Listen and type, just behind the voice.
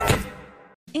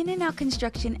In-N-Out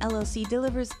Construction LLC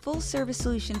delivers full-service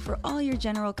solution for all your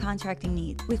general contracting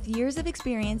needs. With years of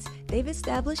experience, they've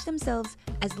established themselves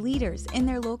as leaders in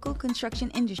their local construction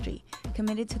industry,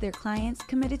 committed to their clients,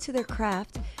 committed to their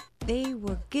craft. They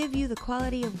will give you the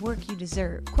quality of work you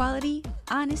deserve. Quality,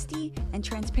 honesty, and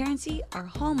transparency are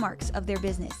hallmarks of their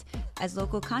business. As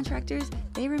local contractors,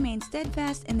 they remain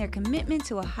steadfast in their commitment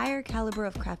to a higher caliber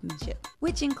of craftsmanship,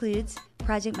 which includes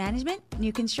project management,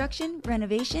 new construction,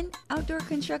 renovation, outdoor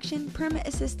construction, permit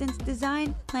assistance,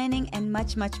 design, planning, and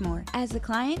much, much more. As a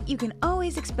client, you can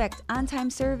always expect on-time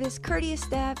service, courteous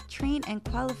staff, trained and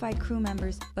qualified crew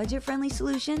members, budget-friendly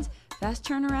solutions, fast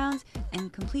turnarounds,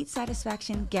 and complete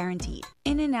satisfaction guaranteed.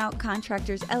 In-N-Out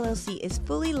Contractors LLC is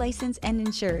fully licensed and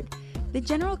insured. The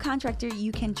general contractor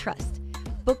you can trust.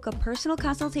 Book a personal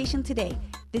consultation today.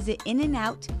 Visit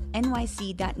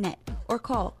inandoutnyc.net or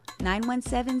call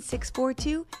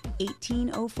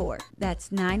 917-642-1804. That's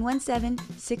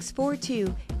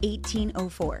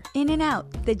 917-642-1804.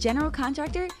 In-N-Out, the general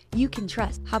contractor you can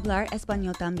trust. Hablar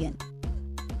español también.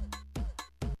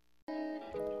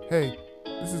 Hey,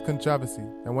 this is Controversy,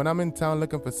 and when I'm in town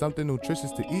looking for something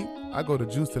nutritious to eat, I go to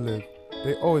Juice to Live.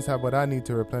 They always have what I need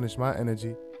to replenish my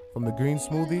energy, from the green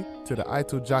smoothie to the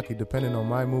Ito Jockey depending on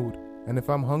my mood. And if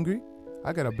I'm hungry,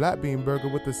 I get a black bean burger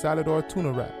with a salad or a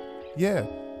tuna wrap. Yeah,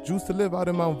 Juice to Live out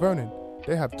in Mount Vernon.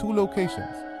 They have 2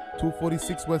 locations,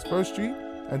 246 West 1st Street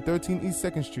and 13 East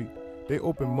 2nd Street. They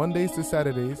open Mondays to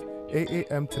Saturdays, 8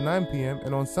 a.m. to 9 p.m.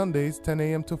 and on Sundays, 10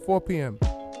 a.m. to 4 p.m.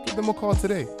 Give them a call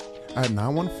today at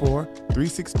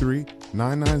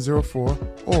 914-363-9904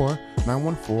 or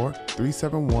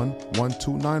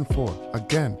 914-371-1294.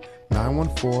 Again,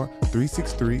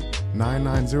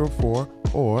 914-363-9904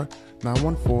 or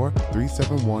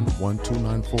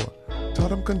 914-371-1294. Tell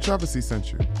them Controversy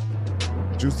sent you.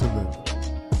 Juice to Live.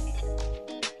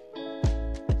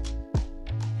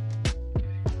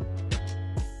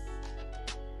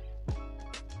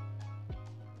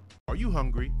 Are you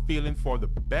hungry? Feeling for the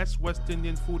best West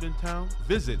Indian food in town?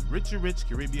 Visit Richie Rich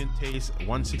Caribbean Taste,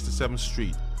 167th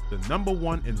Street. The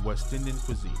 #1 in West Indian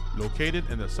cuisine, located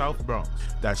in the South Bronx.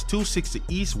 That's 260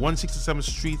 East 167th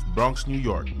Street, Bronx, New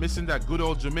York. Missing that good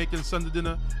old Jamaican Sunday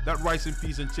dinner? That rice and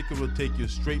peas and chicken will take you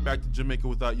straight back to Jamaica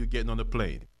without you getting on the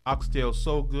plane. Oxtail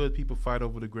so good, people fight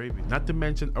over the gravy. Not to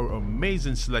mention our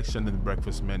amazing selection in the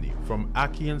breakfast menu. From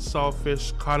ackee and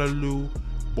saltfish, callaloo,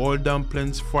 boiled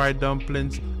dumplings, fried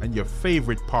dumplings, and your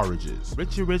favorite porridges.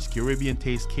 Richie Rich Caribbean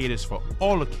Taste caters for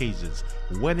all occasions.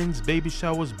 Weddings, baby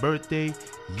showers, birthday,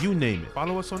 you name it.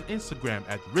 Follow us on Instagram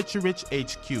at Richie Rich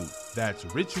HQ. That's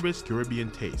Richie Rich Caribbean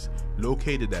Taste.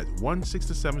 Located at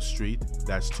 167th Street.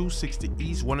 That's 260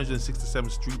 East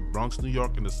 167th Street, Bronx, New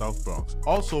York in the South Bronx.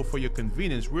 Also, for your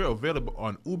convenience, we're available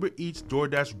on Uber Eats,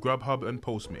 DoorDash, Grubhub, and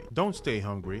Postmate. Don't stay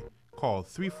hungry. Call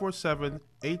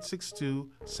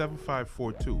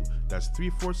 347-862-7542. That's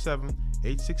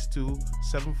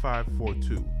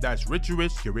 347-862-7542. That's Richie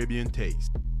Rich Caribbean Taste.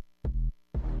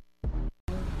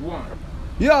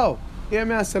 Yo, hear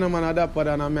me say no man a dapper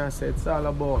than me say it's all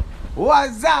about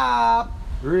what's up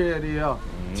radio.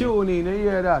 Tune in, you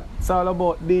hear that? It's all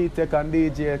about D-Tech and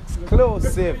DJ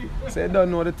exclusive. Say don't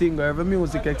know the thing, every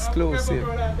music exclusive.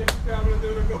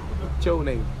 Tune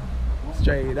in.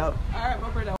 Straight up. Alright, my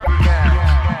brother.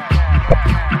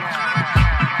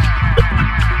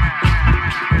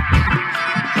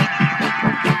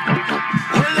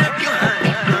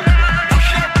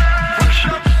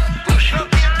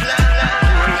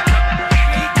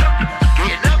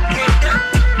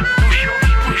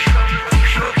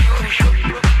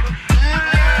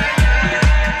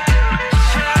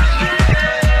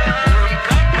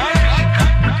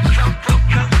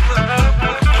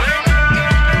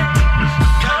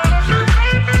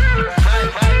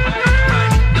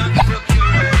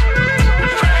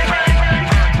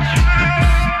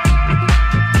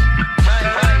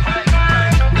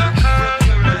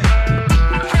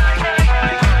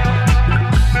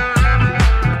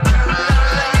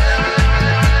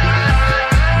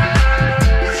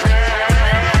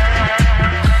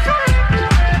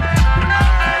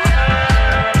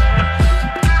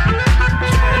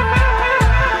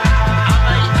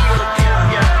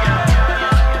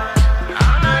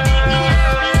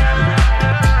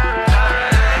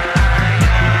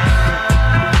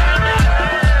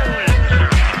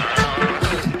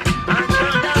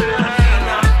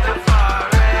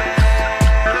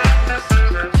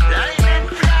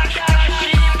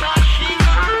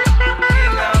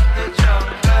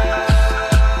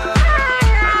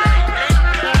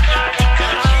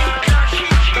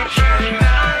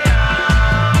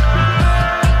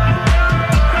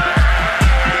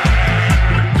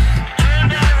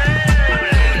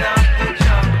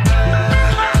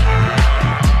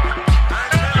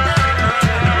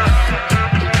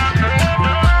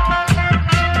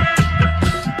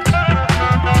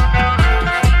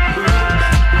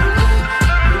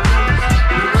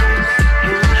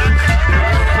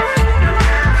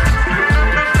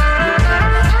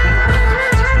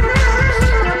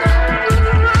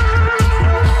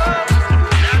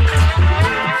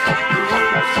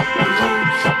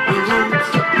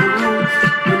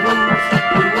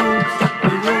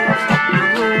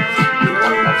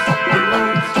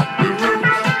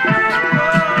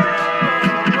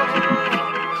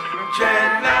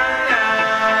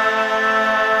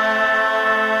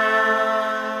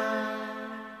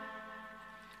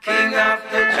 king of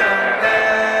the jungle.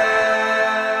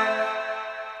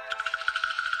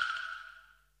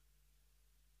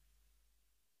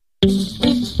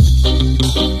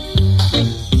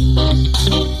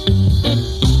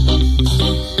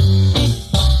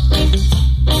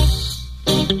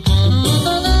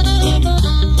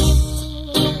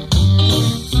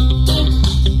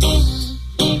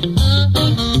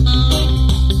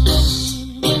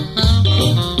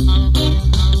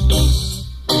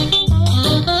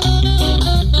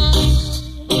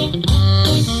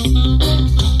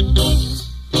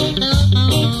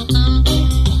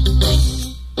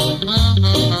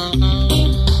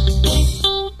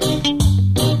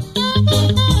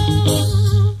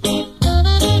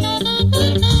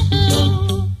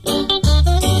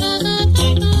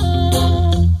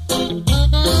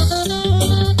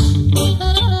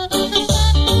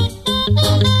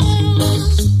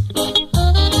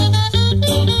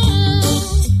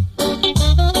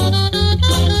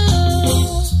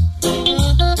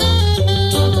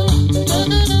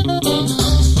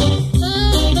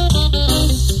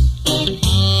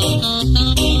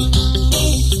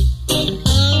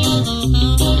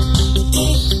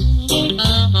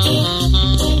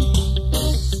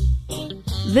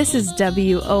 This is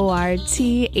WORT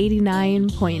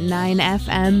 89.9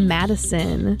 FM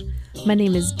Madison. My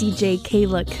name is DJ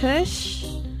Kayla Kush.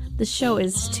 The show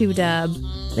is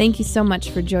 2Dub. Thank you so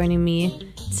much for joining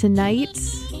me tonight.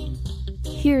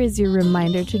 Here is your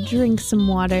reminder to drink some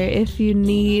water if you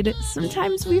need.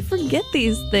 Sometimes we forget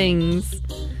these things.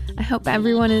 I hope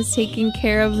everyone is taking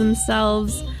care of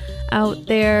themselves out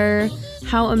there.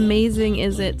 How amazing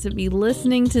is it to be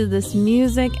listening to this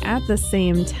music at the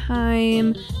same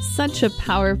time? Such a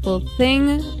powerful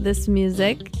thing, this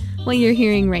music. What you're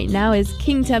hearing right now is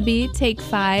King Tubby, Take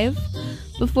 5.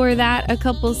 Before that, a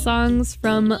couple songs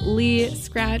from Lee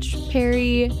Scratch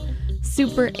Perry.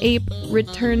 Super Ape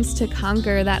returns to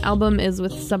conquer. That album is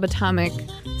with Subatomic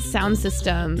Sound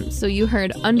System. So you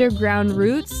heard Underground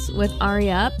Roots with Ari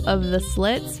Up of The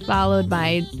Slits, followed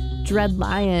by Dread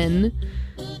Lion.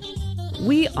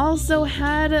 We also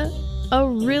had a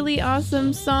really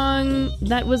awesome song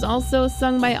that was also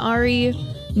sung by Ari,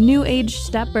 New Age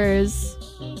Steppers.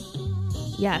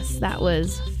 Yes, that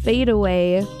was Fade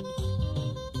Away.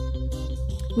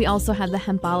 We also had the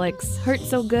Hempolics, Hurt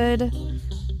So Good.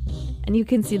 And you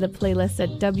can see the playlist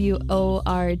at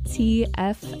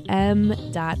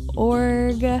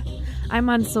WORTFM.org. I'm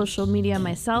on social media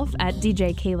myself at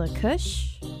DJ Kayla Kush.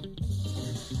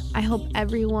 I hope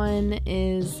everyone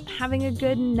is having a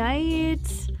good night.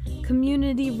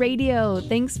 Community radio,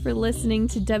 thanks for listening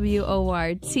to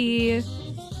WORT.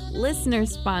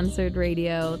 Listener-sponsored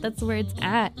radio, that's where it's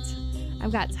at.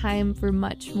 I've got time for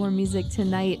much more music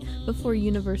tonight before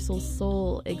Universal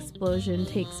Soul Explosion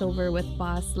takes over with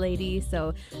Boss Lady.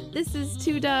 So this is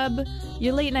 2Dub,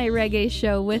 your late night reggae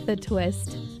show with a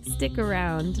twist. Stick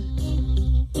around.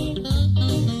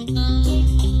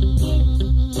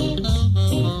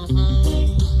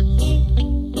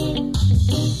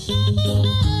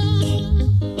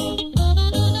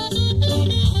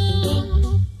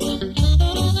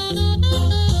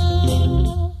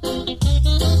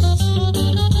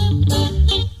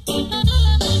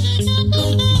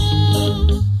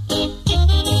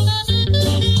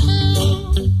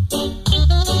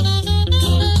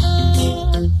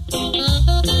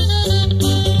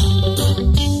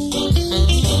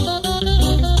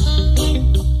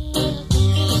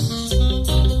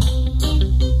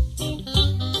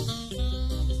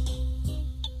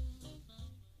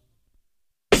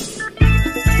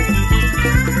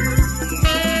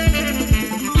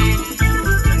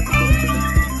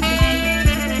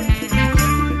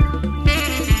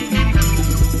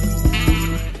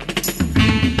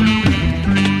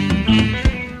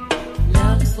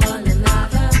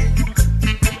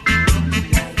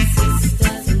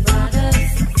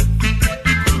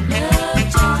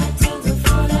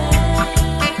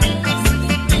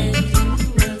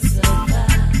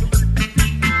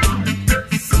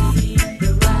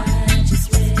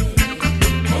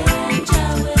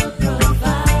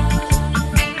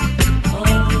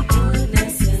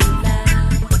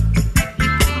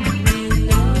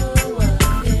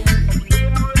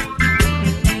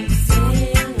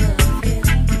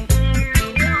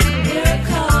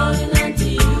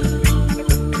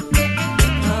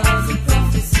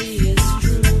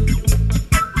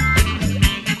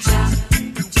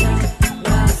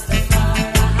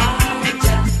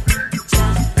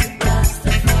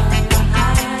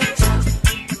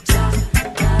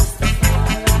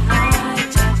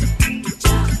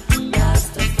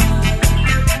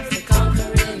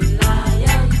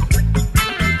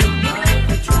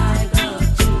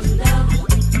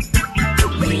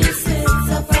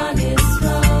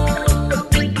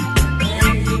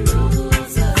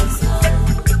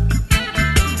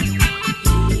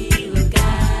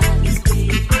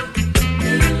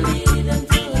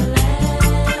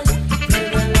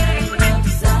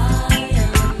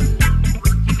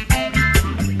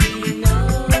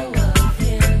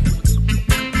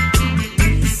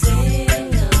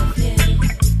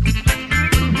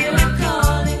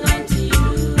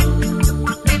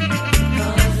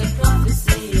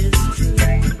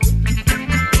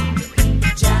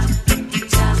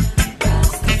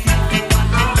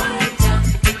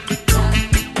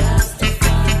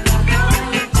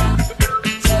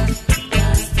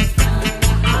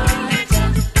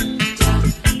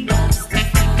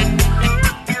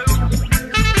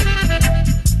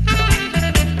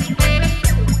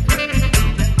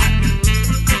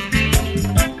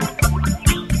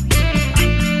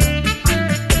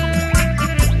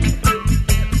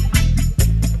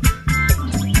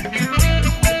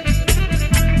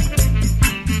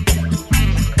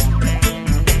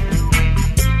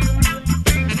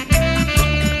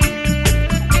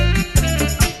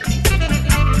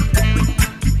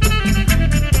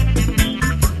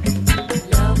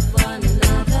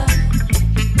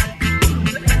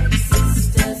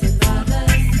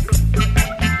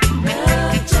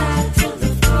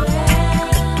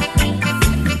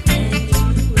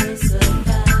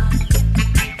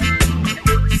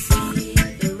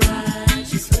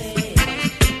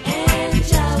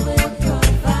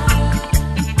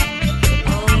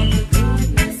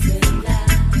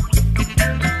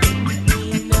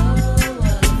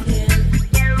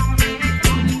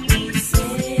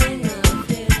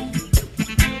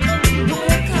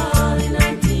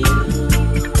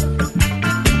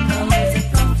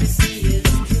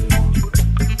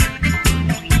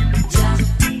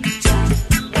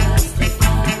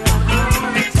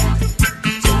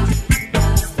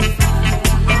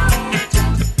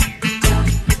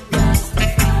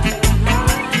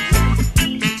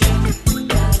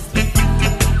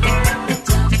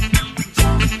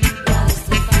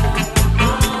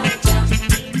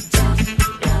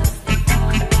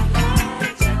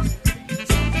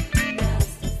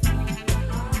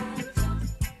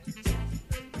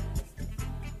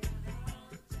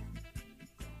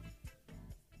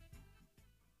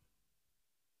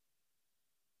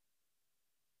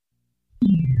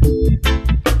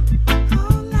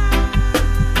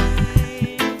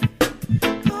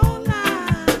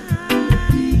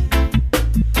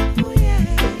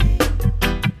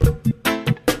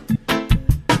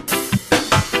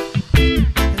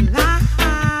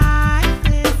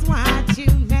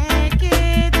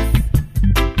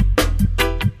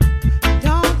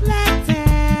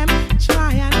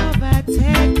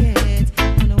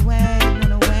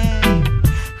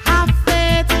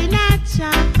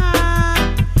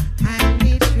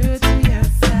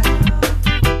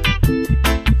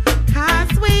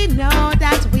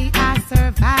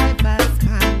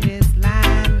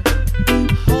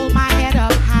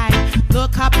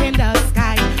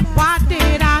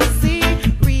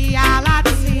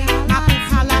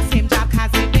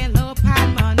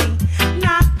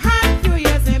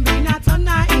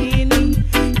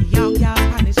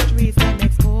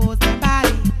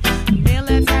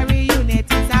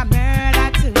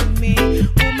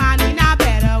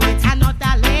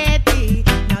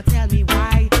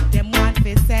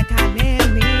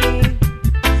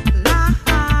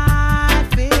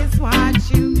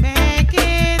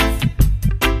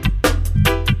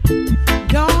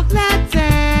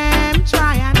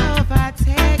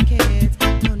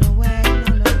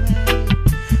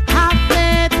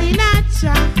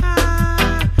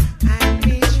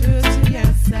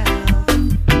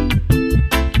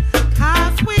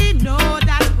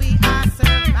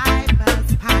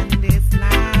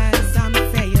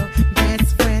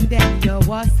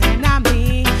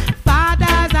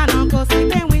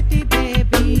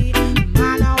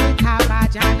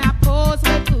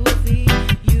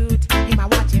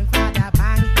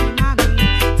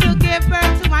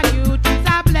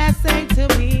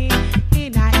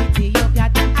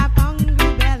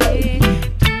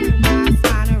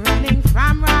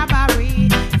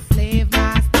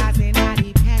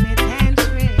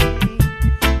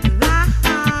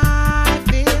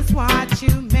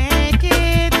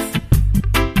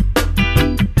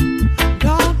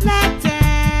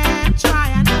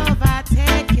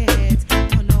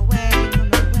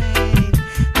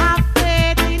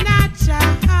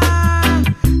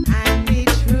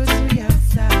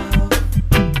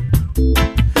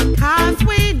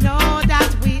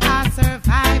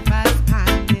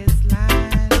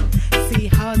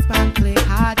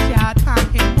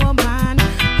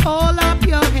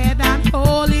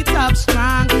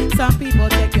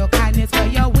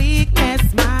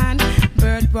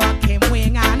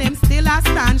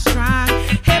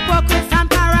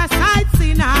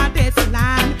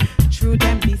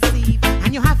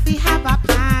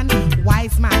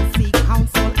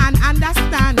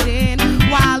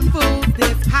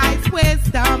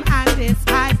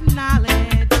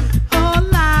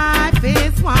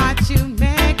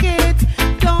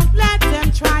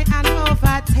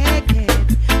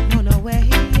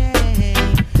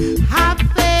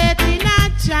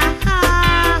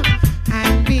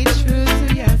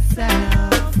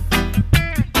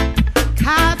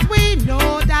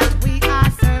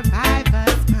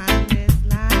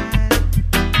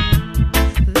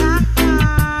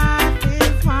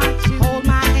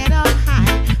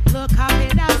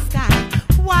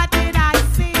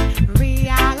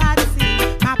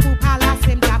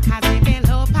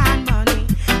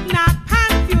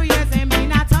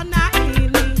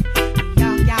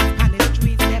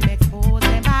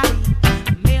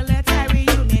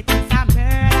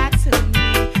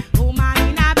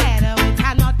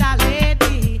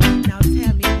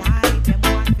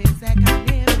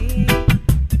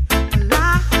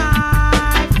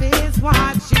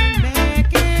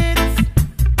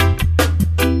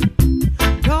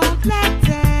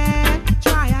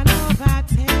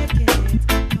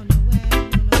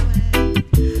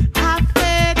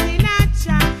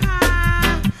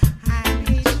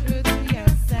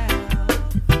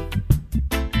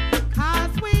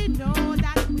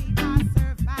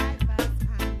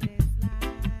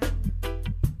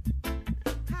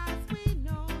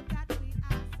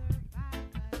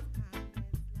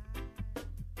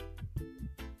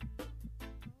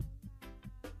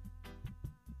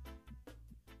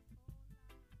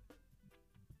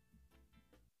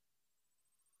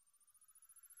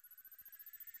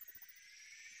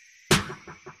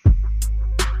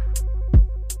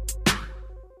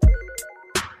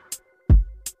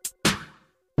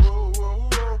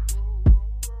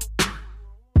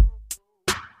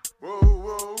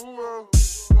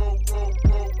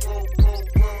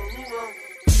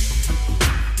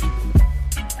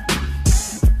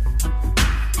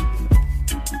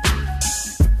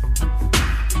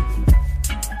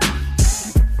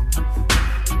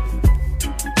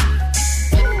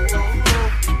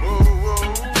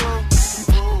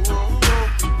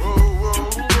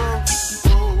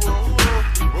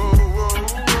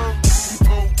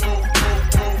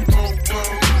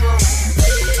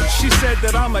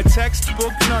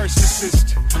 textbook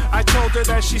narcissist. I told her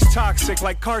that she's toxic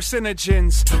like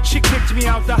carcinogens. She kicked me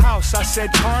out the house, I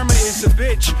said karma is a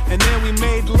bitch. And then we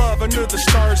made love under the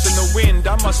stars and the wind.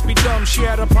 I must be dumb, she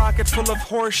had a pocket full of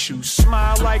horseshoes.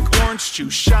 Smile like orange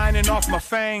juice shining off my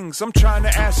fangs. I'm trying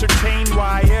to ascertain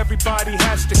why everybody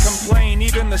has to complain.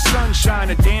 Even the sunshine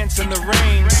a dance in the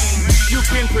rain. You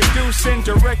can produce and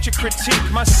direct your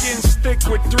critique. My skin's thick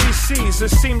with 3 C's that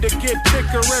seem to get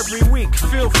thicker every week.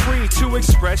 Feel free to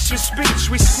express your speech.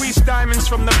 We squeeze diamonds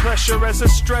from the pressure as a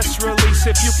stress release.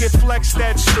 If you can flex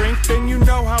that strength, then you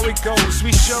know how it goes.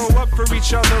 We show up for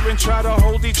each other and try to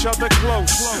hold each other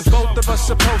close. Both of us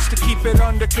supposed to keep it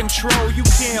under control. You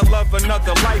can't love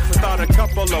another life without a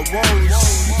couple of woes.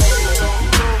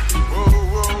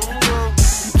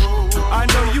 I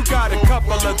know you got a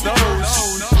couple of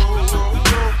those.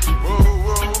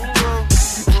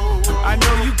 I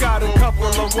know you got a couple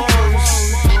of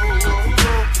woes.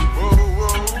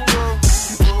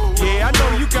 Yeah, I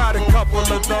know you got a couple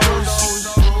of those.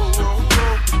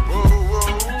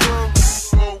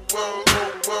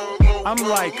 I'm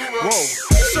like, whoa.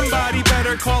 Somebody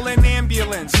better call an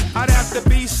ambulance. I'd have to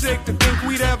be sick to think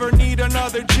we'd ever need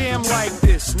another jam like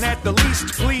this. And at the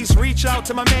least, please reach out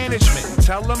to my management.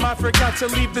 Tell them I forgot to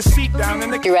leave the seat down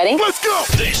in the... You ready? Let's go!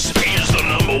 This is the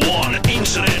 #1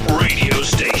 internet radio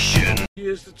station.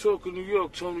 Here's the Talk of New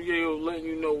York. Tony Yayo letting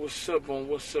you know what's up on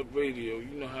What's Up Radio.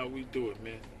 You know how we do it,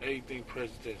 man. Everything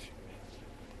presidential.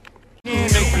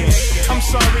 I'm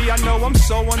sorry, I know I'm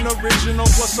so unoriginal.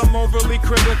 Plus I'm overly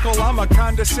critical. I'm a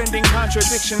condescending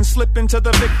contradiction. Slip into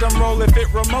the victim role if it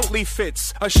remotely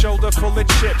fits. A shoulder full of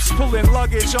chips, pulling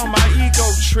luggage on my ego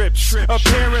trips.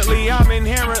 Apparently I'm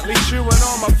inherently chewing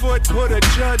on my foot. Put a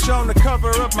judge on the cover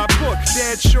of my book.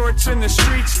 Dad shorts in the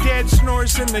streets, dad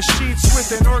snores in the sheets.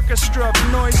 With an orchestra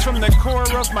of noise from the core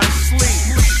of my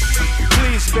sleep.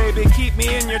 Please, baby, keep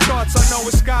me in your thoughts. I know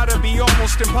it's gotta be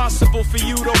almost impossible for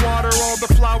you to water all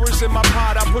the flowers in my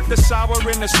pot. I put the sour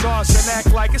in the sauce and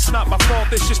act like it's not my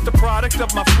fault. It's just the product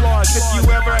of my flaws. If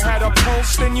you ever had a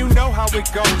pulse, then you know how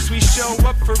it goes. We show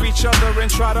up for each other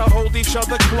and try to hold each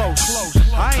other close.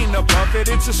 I ain't above it,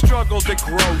 it's a struggle to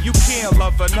grow. You can't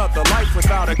love another life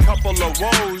without a couple of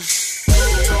woes.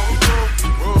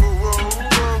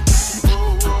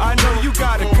 I know you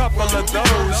got a couple of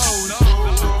those.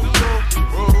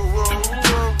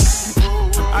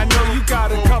 I know you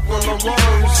got a couple of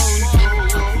woes.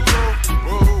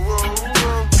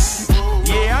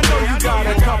 Yeah, I know you got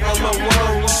a couple of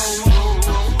woes.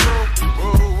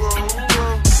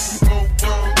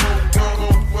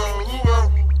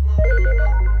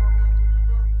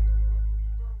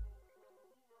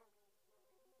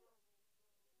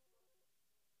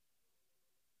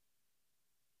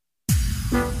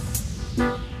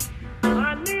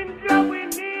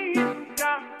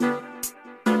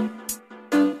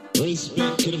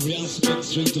 Respect to the real,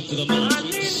 straight up to the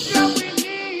matrix.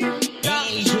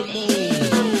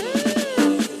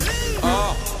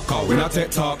 We not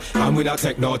take talk, and we not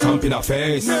take no thump in our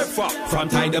face. Never. From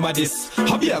time them a this,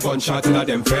 have you a gunshot in a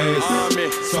them face?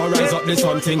 So rise up this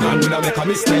something and we not make a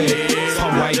mistake.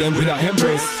 Some why them we not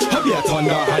embrace. Have you a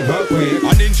thunder and work with?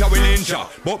 A ninja we ninja,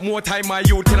 but more time my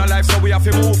youth in a life so we have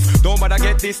to move. Don't bother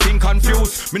get this thing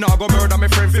confused. Me not go murder my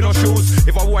friend for no shoes.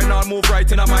 If a boy not move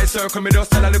right in a my circle, me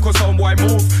just tell a little some boy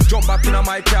move. Jump back in a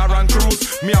my car and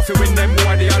cruise. Me have to win them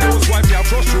boy they a lose. Why me a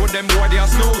crush road them boy they a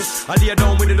snooze. I lay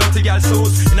down with the dirty girl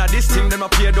shoes. In a this thing them a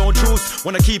play don't choose.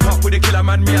 Wanna keep up with the killer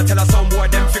man, me a tell her some boy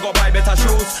them figure buy better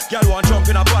shoes. Girl want jump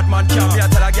in a bad man car, me a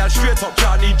tell a girl straight up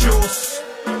can't need juice.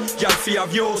 Girl fear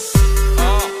views.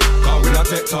 Cause we not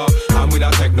take talk, and we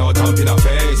not take no thump in our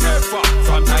face. Never.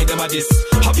 From time them a this,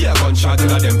 have you a gunshot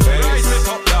in a them face? Rise it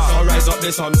up, yeah. So rise up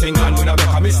this something and we not make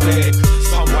a mistake.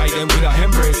 Some why them we not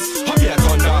embrace. Have you a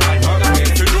thunder and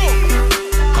hurricane?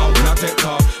 Cause we not take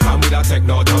talk, and we not take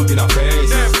no thump in our face.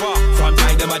 Never. From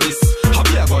time them a this, have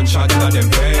you a gunshot in a them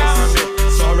face?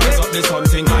 So rise up this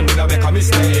something and we not make a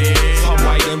mistake. Some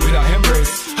why them we not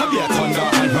embrace. Have you a thunder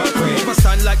and hurricane?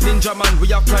 Stand like Ninja Man, we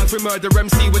have planned for murder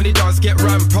MC when the dance get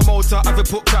rammed. Promoter have a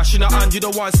put cash in a hand, you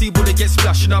don't want to see bullet get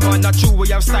splashed in a man. Not true, we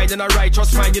have style and a right,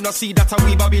 just fine. You not see that a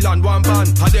we Babylon one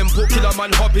band. Had them put killer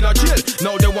man hop in a jail.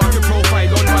 Now they want to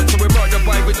profile on man, so we murder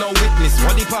boy with no witness.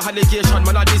 One deeper allegation,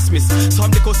 man I dismiss.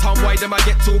 Some little sound why them I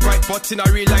get too bright, but in a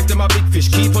real life them a big fish.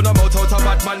 Keep on them out of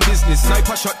bad man business.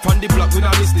 Sniper shot from the block, we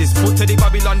not miss this. Put to the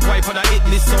Babylon pipe on a hit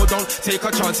list, so don't take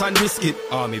a chance and risk it.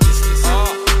 Army business.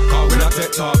 Cause we not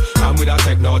take talk, and we not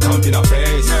take no thump in our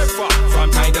face. Never.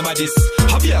 From time them a this,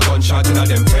 have you a gunshot in a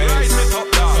them face? Rise it up,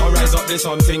 yeah. So rise up this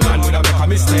something and we not make a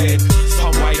mistake.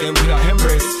 Some why them we not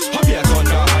embrace. Have you a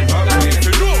thunder and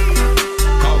hurricane?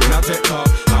 Cause we not take talk,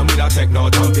 and we not take no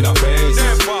jump in a face.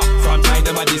 From time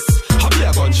them a this, I be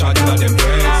a gunshot in a them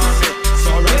face.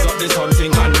 So rise up this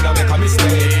something and we don't make a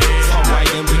mistake. Some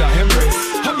white them with a embrace,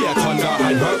 I be a thunder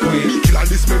and work with. Me kill and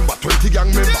dismember, 20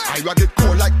 gang member. I will get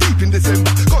cold like deep in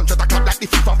December. Gunshot a clap like the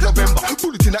 5th of November.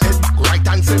 Bullet in the head back, right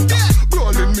and center.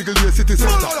 Brawling middle way city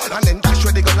center. And then dash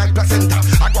where they go like placenta.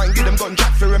 I go and give them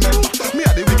gunshot for remember. Me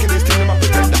are the wickedest thing them a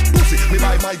pretender. Pussy, me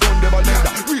buy my gun, them a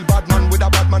lender. Real bad man with a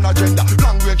bad man agenda.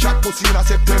 Long range shot pussy in a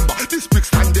September. This brick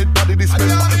standard body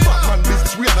dismember. Batman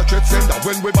business, we are the trade sender.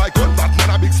 When we buy gun, Batman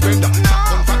a big spender.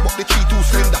 Shotgun fat, but the key too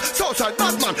slender. Southside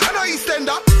Batman, and a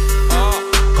Eastender.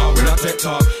 Cause we not take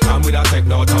talk, and we not take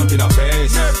no thump in a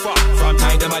face. From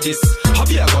time them a this, I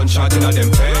be a gunshot in a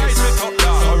them face.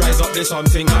 So rise up this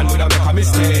something and we don't make a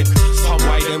mistake. Some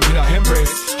white them with a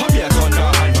embrace, I be a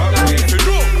thunder and hurricane.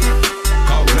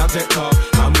 Cause we not take talk,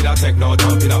 and we not take no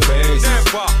thump in a face.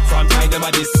 From time them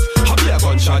a this, I be a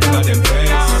gunshot in a them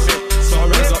face. So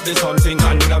rise up this something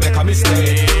and we don't make a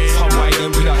mistake. Some white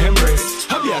them with a embrace,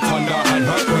 I be a thunder and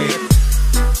hurricane.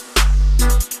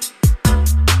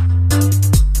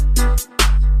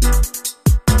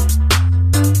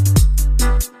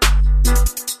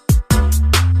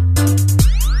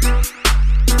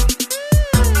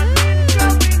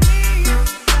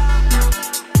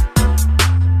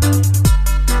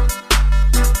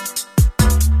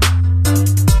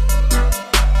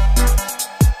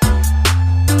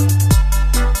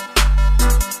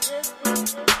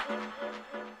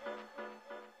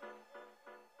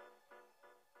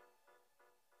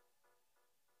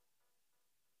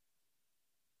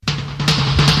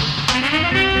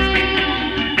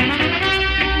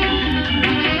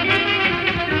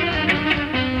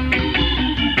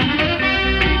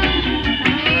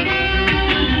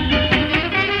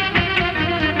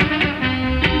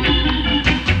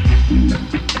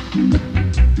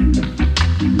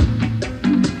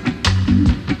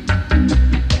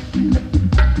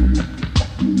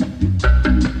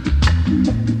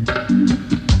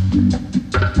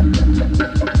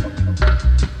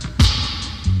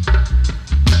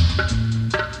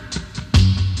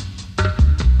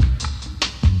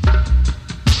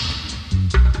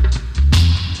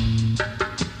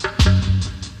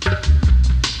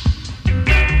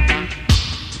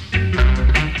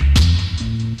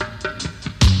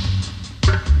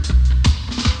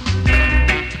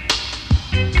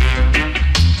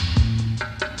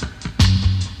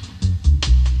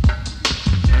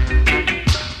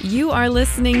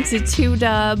 Listening to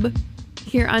 2Dub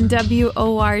here on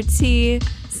WORT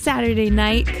Saturday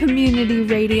Night Community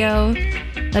Radio.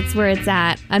 That's where it's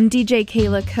at. I'm DJ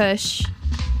Kayla Kush.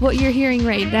 What you're hearing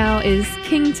right now is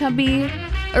King Tubby,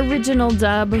 original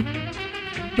dub.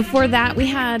 Before that, we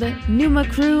had Numa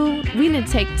Crew, Weena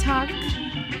Take Talk.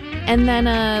 And then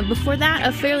before that,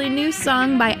 a fairly new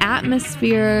song by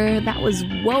Atmosphere. That was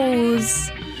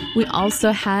Woes. We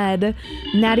also had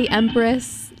Natty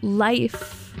Empress,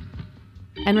 Life.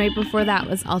 And right before that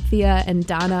was Althea and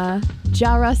Donna,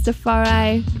 Ja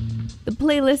Rastafari. The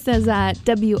playlist is at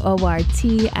WORTFM.org.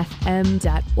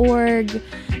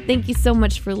 Thank you so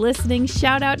much for listening.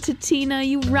 Shout out to Tina,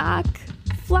 you rock.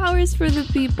 Flowers for the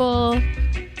people.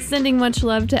 Sending much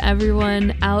love to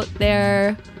everyone out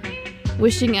there.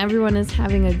 Wishing everyone is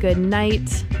having a good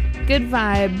night. Good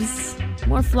vibes.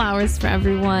 More flowers for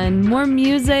everyone. More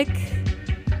music.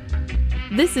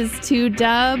 This is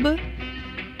 2Dub.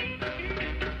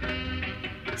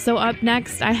 So up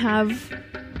next, I have...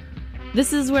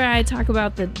 This is where I talk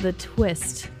about the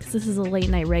twist. Because this is a late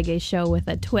night reggae show with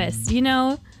a twist. You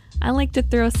know, I like to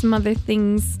throw some other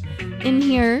things in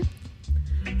here.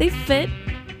 They fit,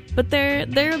 but they're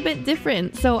a bit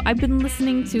different. So I've been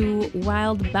listening to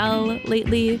Wild Belle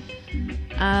lately.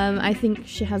 I think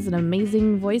she has an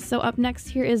amazing voice. So up next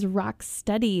here is Rock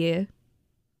Steady.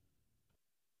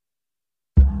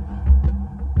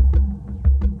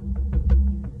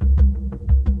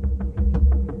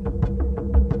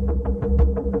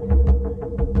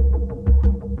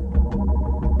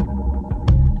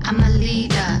 I'm a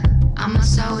leader, I'm a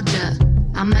soldier,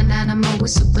 I'm an animal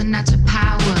with supernatural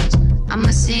powers. I'm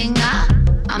a singer,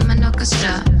 I'm an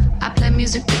orchestra. I play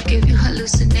music to give you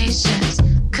hallucinations.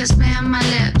 Kiss me on my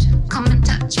lips, come and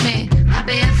touch me. I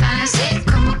be a fantasy,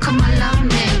 come on, love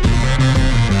me.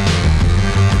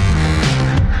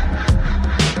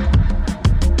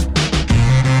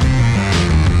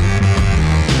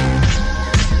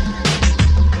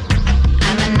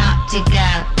 I'm a naughty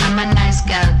girl, I'm a nice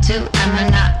girl too. I'm a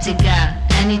naughty girl,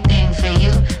 anything for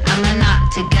you. I'm a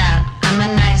naughty girl, I'm a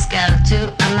nice girl too.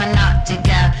 I'm a naughty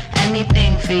girl,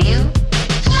 anything for you.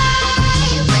 Fly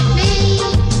with me,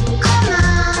 come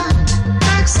on,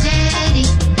 rock steady.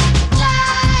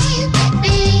 Fly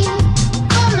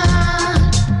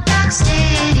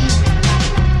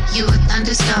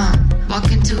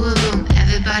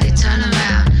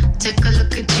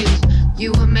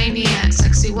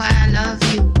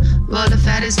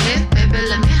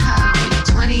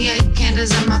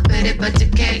it but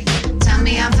decay. Tell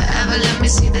me I'm forever, let me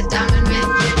see the diamond ring.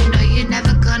 You know you're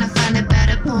never gonna find a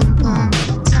better boom boom.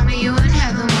 Tell me you in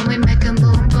heaven when we making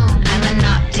boom boom. I'm a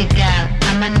naughty girl,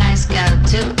 I'm a nice girl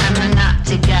too. I'm a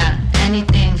naughty girl,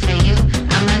 anything for you.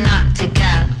 I'm a naughty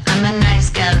girl, I'm a nice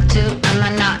girl too. I'm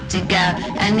a naughty girl,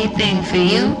 anything for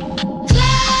you.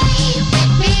 Fly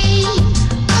with me,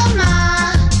 come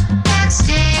on, back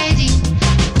steady.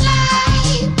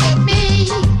 Fly with me,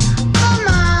 come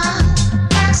on,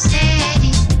 back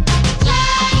steady.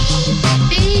 Fly with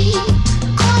me,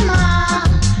 come on,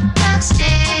 back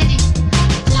steady.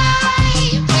 Fly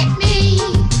with me,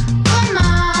 come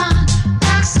on,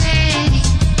 back steady.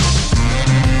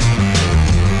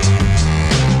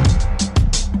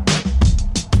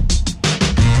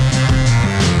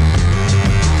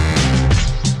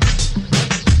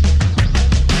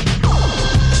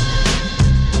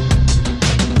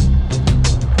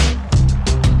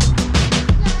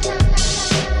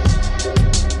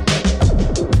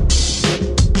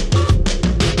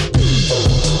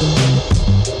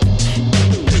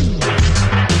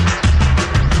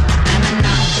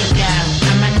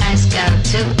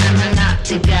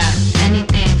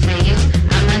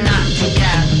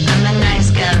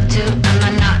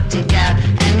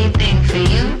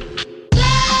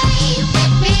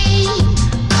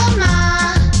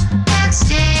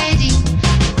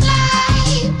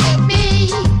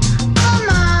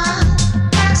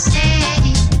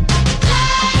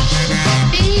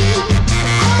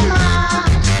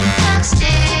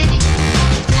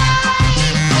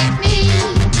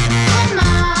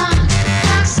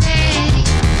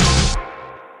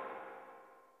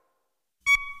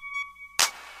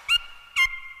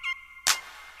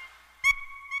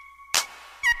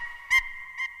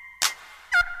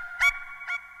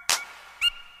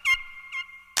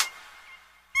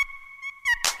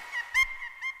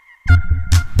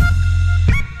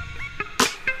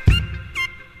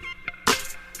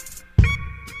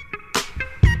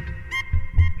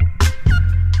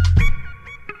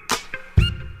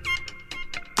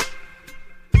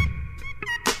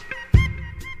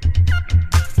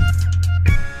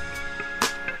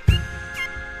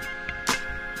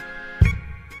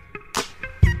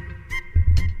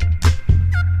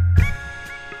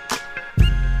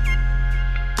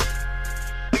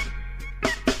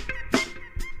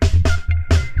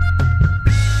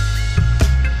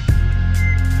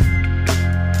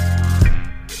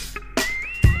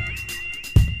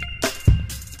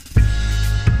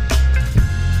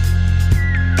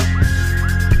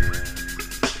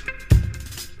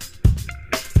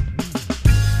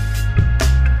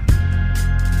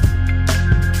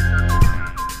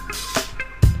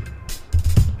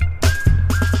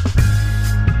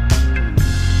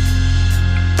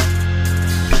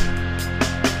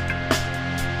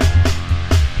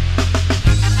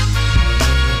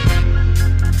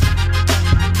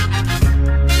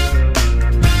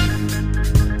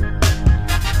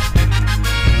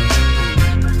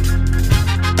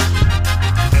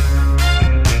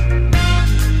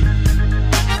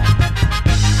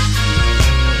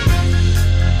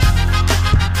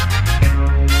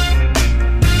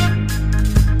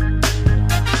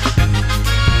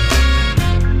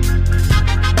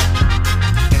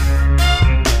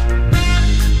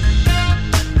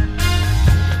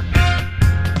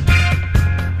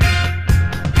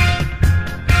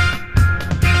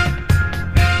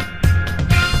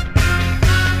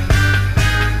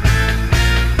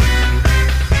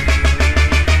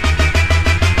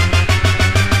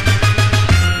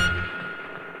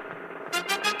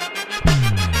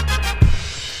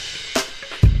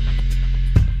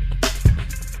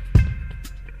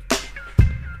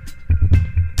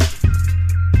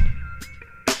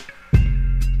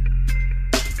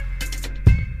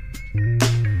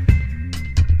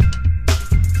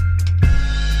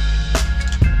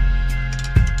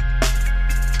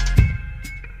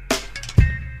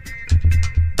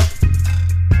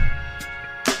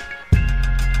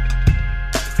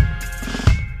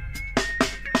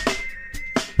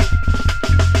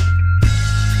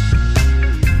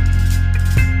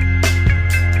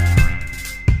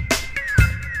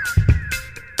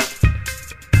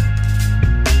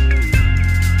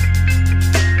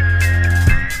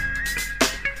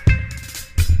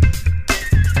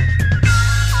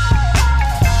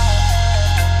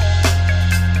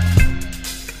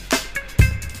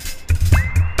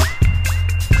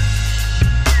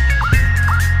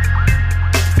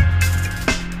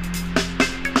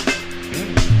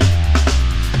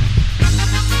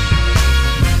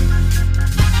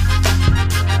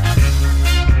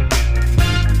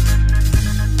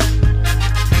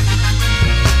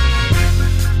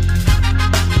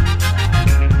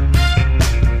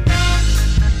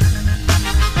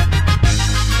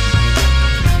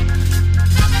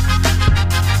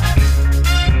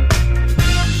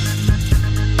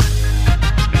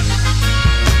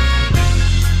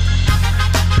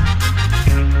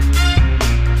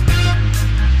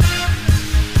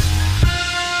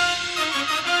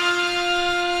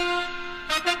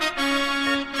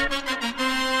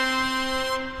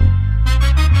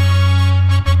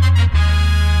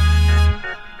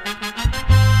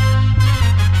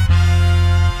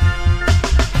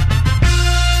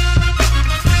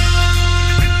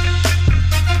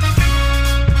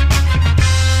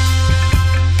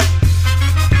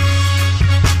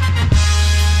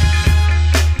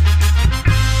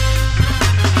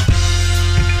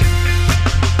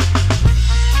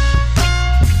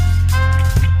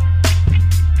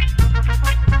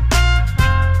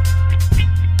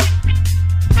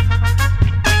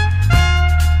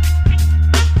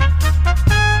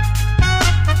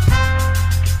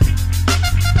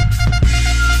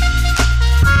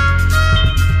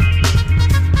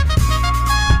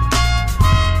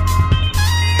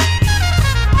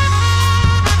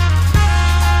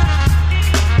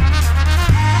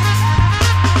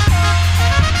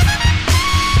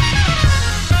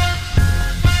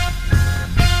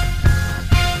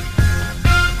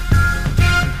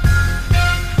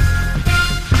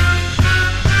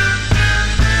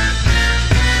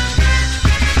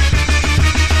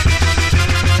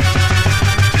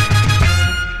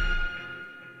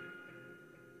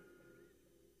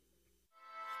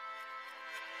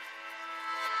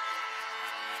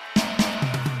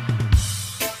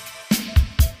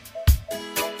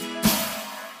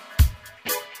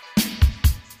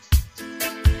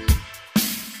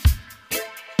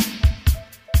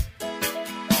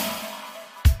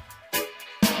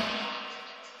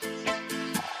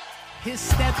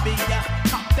 hysteria.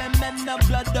 Pop them and the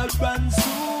blood that runs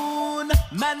soon.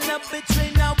 Man up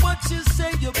betray now what you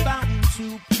say you're bound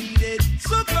to plead it.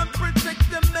 So come protect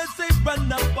them as they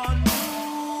run up on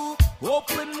you.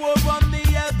 Open war on the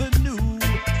avenue.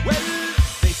 Well,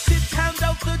 they sit hand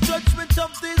out the judgment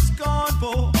of this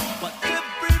convo. But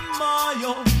every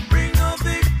mile bring a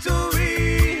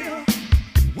victory.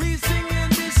 We sing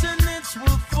and dissonance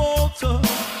will falter.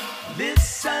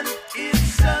 Listen,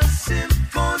 it's a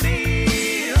symphony.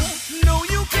 No,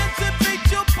 you can't debate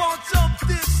your part of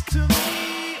this to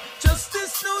me.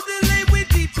 Justice, no delay, we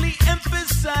deeply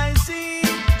emphasizing.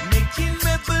 Making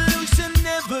revolution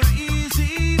never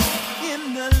easy. In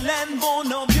the land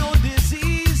born of your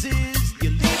diseases, you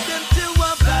lead them to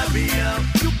a barrier.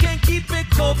 You can't keep it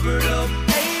covered up.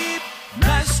 Hey,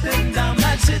 mash them down,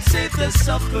 match it, save the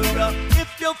sufferer.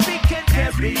 If your feet can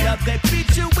carry up, they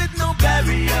beat you with no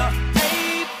barrier.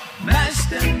 Hey, mash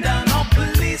them down, all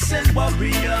police and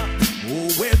warrior. Oh,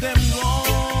 where them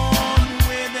gone,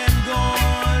 where them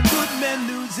gone. Good men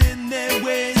losing their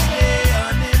ways, they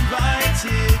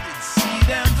uninvited. See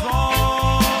them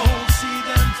fall, see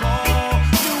them fall.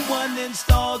 New one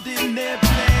installed in their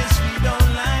place, we don't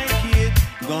like it.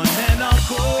 Gone then I'll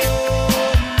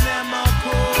come, them I'll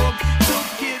come.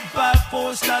 Took it by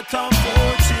force, not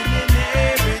unfortunate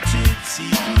inherited.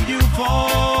 See who you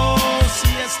fall,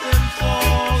 see us them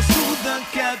fall. To the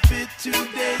carpet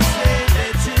today, say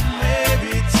let him wear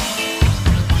it.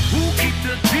 Who keep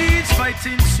the peace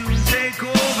fighting soon take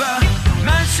over.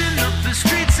 Mashing up the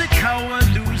streets, a coward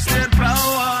lose their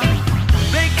power.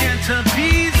 They can't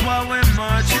appease while we're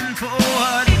marching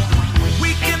forward.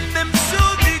 Weaken them so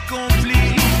they gon'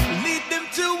 flee. Lead them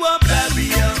to a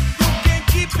barrier. You can't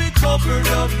keep it covered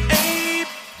up. Hey,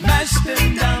 mash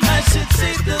them down, mash it,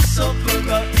 save the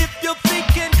sufferer. If your feet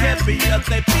can carry up,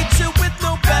 they beat you with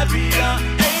no barrier.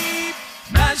 Hey,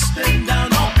 mash them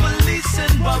down, all police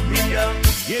and warrior.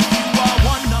 If you are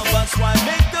one of us, why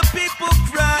make the people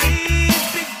cry?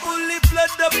 Big bully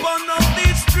blood upon all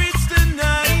these streets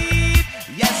tonight.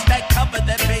 Yes, they cover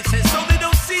their faces so they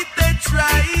don't see they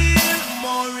try.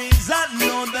 More is I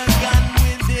know the gun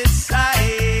with this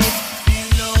side. Feel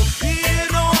no fear,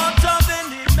 no heart of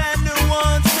any man who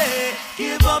wants it.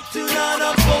 Give up to none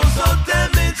oppose or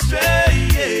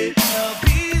demonstrate. The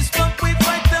peace, but we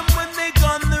fight them when they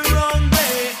gone the wrong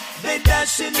way. They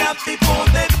dashing out before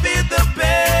they feel the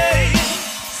pain.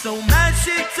 So mash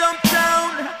it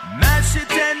uptown, mash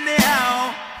it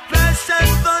anyhow. Flash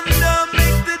and thunder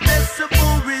make the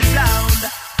decibel resound.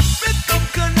 Rhythm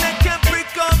connect and break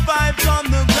our vibes on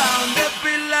the ground.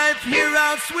 Every life hear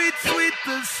how sweet, sweet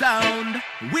the sound.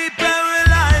 We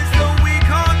paralyze the weak,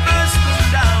 heart mash them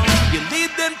down. You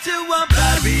lead them to a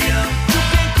barrier. You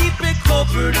can't keep it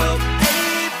covered up.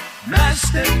 Hey, mash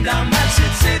them down, mash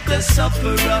it, save the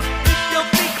sufferer. If your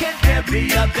feet can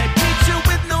carry up, they beat you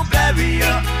with no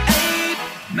barrier. Hey,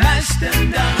 mash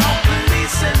them down, all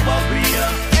police and warrior.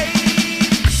 Hey,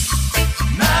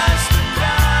 mash them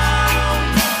down.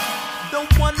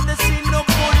 Don't wanna see no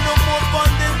more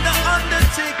fun than the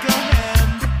Undertaker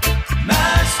hand.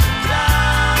 Mash them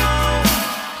down.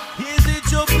 Is it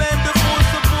your plan to force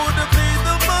the poor to pay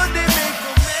the money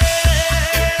maker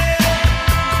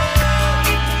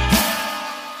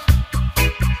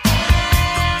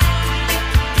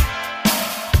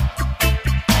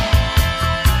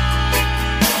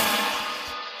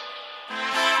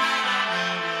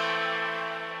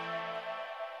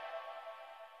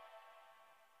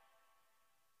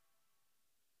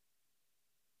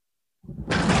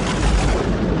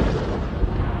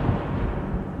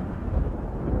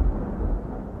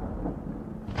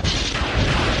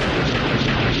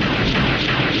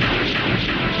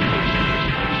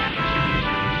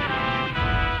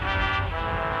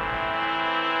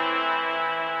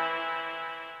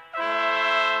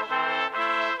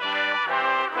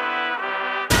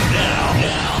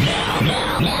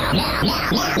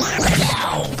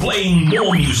Now, playing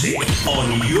more music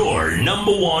on your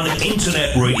number one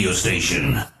internet radio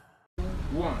station.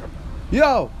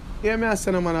 Yo, hear me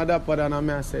say no man a dapper than a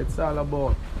me I say it's all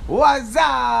about What's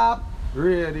Up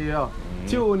Radio.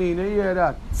 Tune in, you hear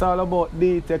that? It's all about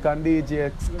D-Tech and DJ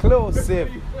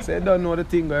exclusive. So you don't know the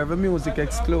thing, but every music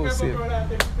exclusive.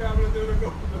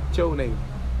 Tune in.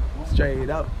 Straight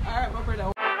up. Alright, my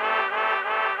brother.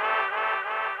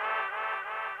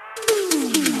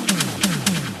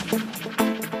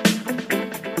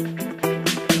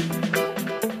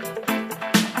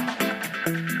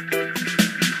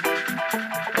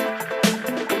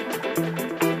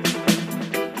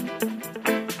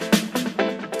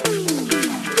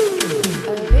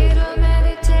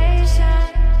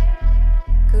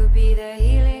 Could be the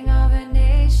healing of a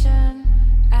nation.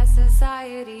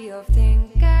 city of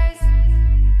thinkers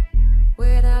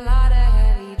with a lot of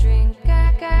heavy drinkers.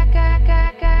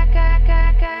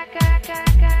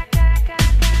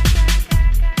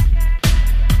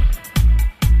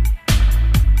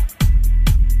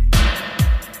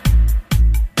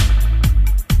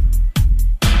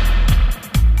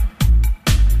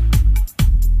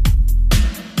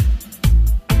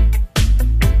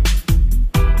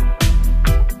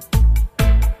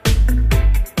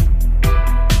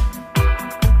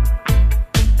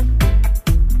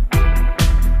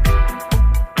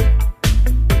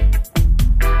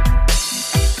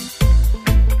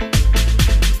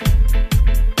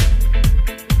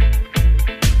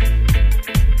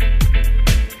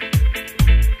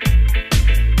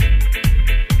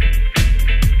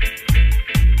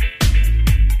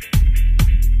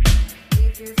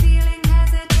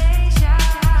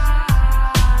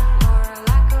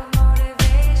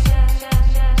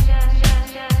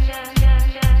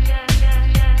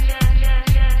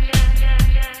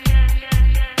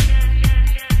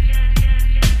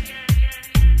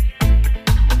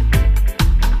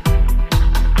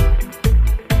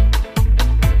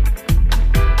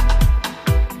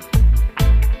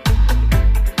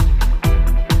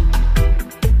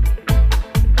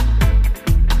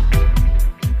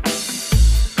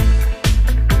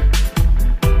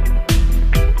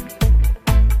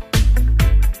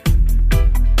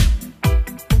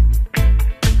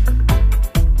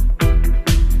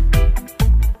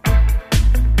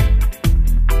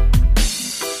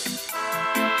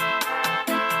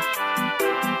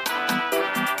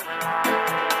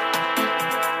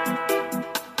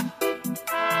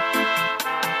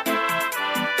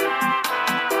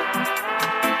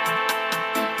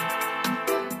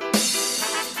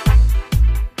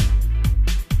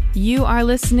 You are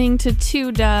listening to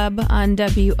 2Dub on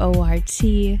WORT.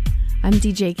 I'm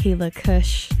DJ Kayla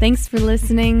Kush. Thanks for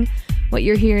listening. What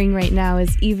you're hearing right now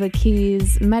is Eva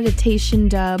Keys' Meditation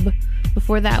Dub.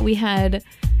 Before that, we had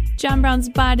John Brown's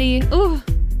Body. Ooh,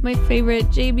 my favorite,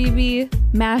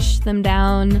 JBB, Mash Them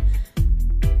Down.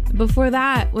 Before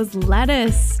that was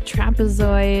Lettuce,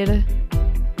 Trapezoid,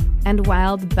 and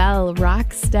Wild Bell,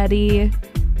 Rocksteady.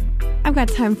 I've got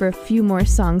time for a few more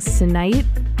songs tonight.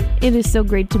 It is so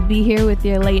great to be here with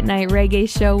your late night reggae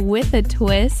show with a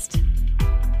twist.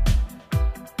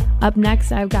 Up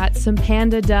next, I've got some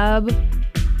Panda Dub,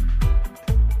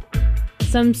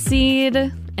 some Seed,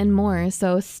 and more,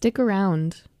 so stick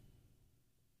around.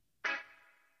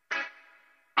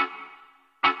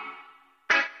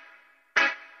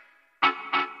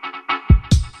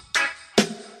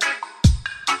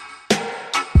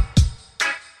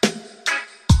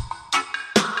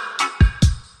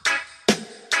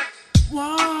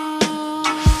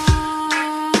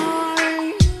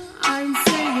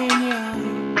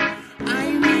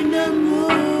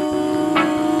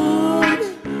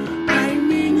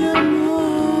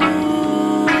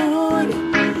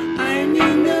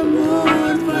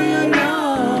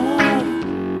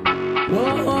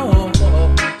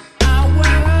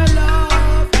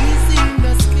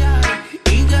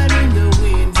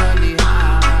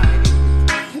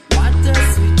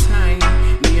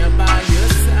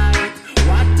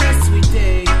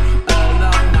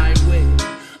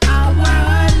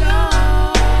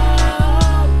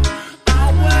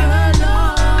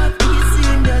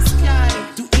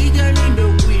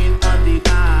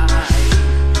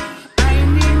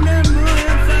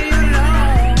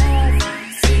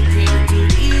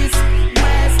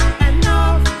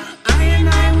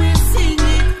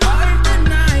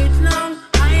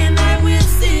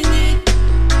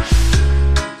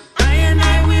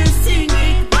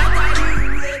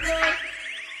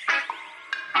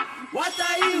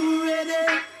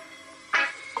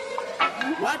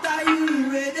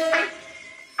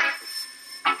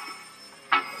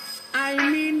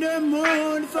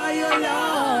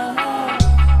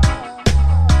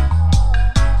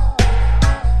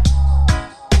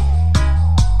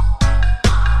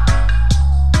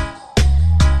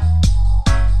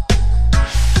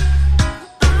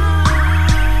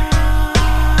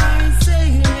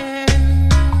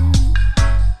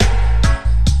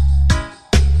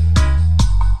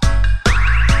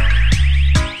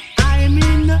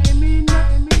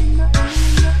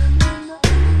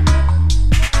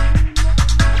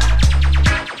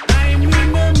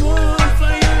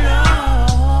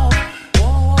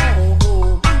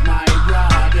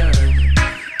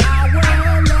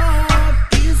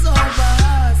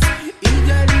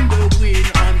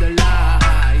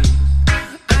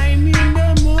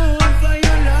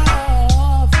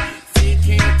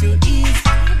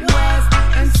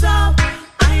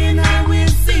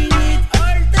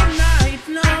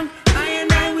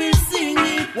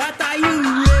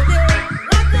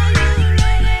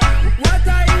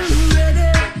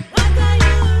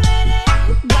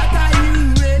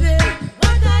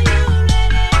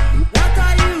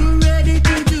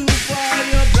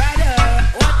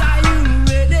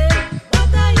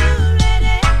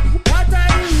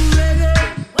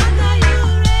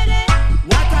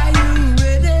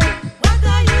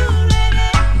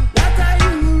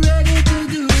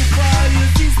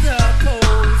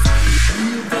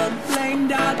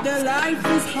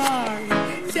 heart.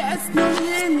 There's no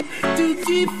end to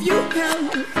give you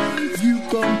help. You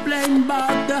complain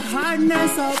about the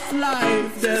hardness of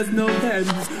life. There's no end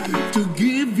to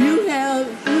give you help.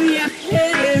 We are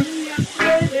headed, we are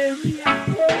headed, we are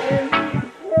headed.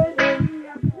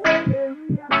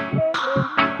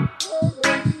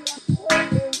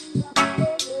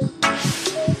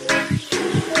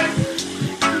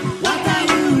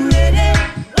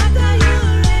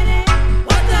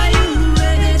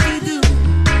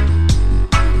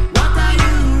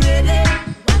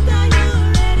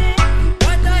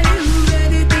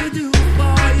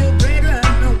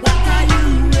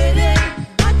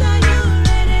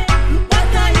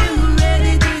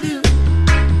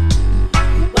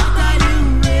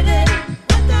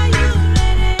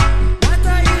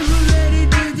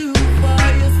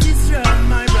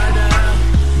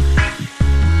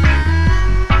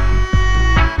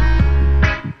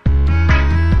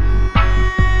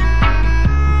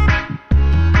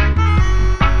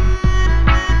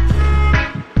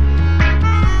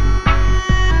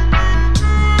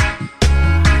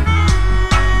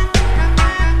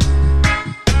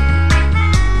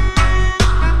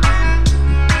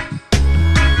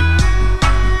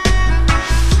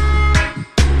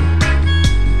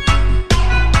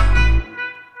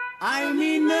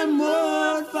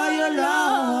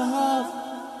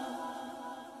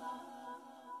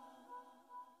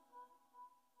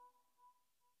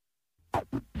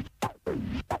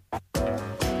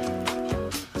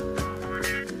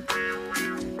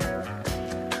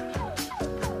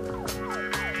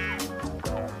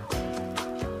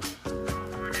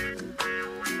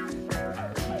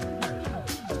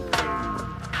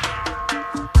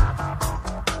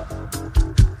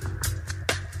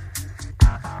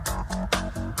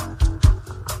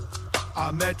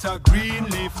 I met a green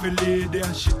leafy lady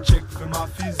and she checked for my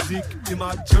physique. Him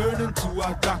I turn into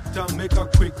a doctor, make a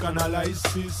quick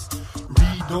analysis.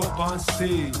 Read up and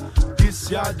say, this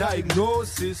your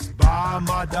diagnosis. Bah,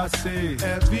 mother say,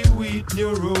 heavy with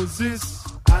neurosis.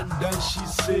 And then she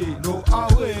say, no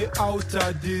way out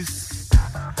of this.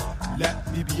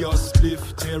 Let me be your spliff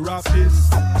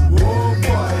therapist. Oh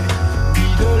boy,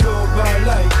 need a lover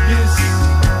like this.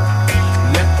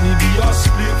 Let me be your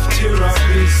spliff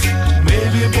therapist.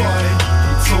 Maybe boy,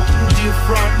 it's something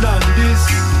different than this.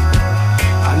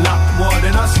 A lot more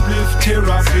than a spliff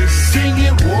therapist.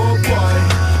 Singing, oh boy,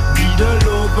 need a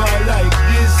lover like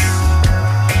this.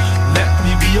 Let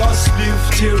me be your spliff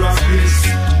therapist.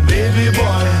 Maybe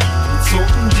boy, it's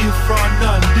something different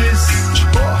than this.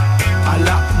 A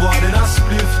lot more than a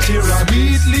spliff therapist.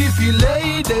 Sweet leafy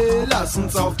lady, lass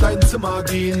uns auf dein Zimmer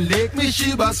gehen. Leg mich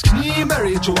übers Knie,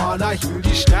 Mary Joanna, ich will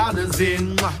die Sterne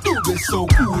sehen. Du bist so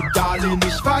gut, Darling,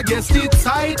 ich vergess die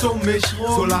Zeit um mich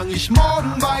rum. Solange ich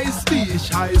morgen weiß, wie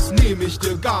ich heiß, nehm ich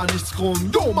dir gar nichts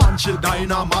krumm. Du, manche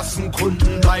deiner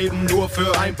Massenkunden bleiben nur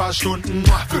für ein paar Stunden.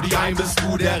 Für die einen bist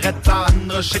du der Retter,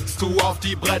 andere schickst du auf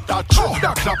die Bretter.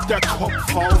 Da klappt der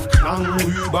Kopf auf Klang,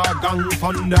 Übergang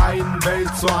von der einen Welt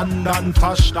zur anderen.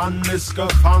 Verstand ist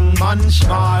gefangen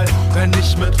manchmal, wenn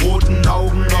ich mit roten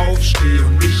Augen aufstehe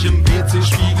und ich im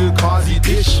WC-Spiegel quasi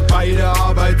dich bei der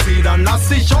Arbeit sehe, dann lass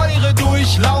ich eure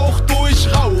durchlaucht,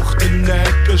 durchraucht in der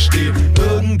Ecke stehen.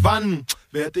 Irgendwann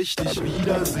werd ich dich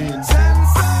wiedersehen.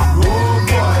 Oh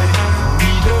boy,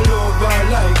 need a lover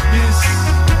like this.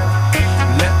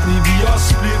 Let me be your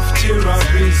spliff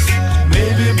therapist.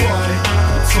 Maybe boy,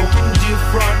 it's something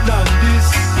different than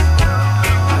this.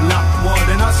 A lot more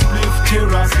than a spliff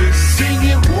therapist.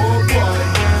 Singing, oh boy,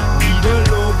 need a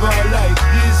lover like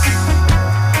this.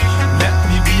 Let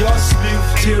me be your spliff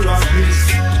therapist.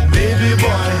 Baby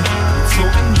boy, it's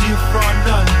something different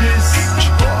than this.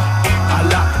 A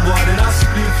lot more than a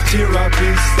spliff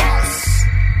therapist.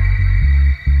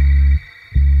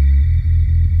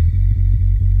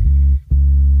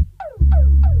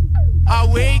 I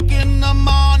wake in the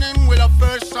morning with a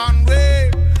first sun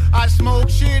ray. I smoke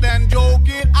shit and joke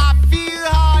it. I feel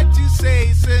hard to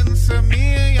say since a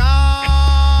million.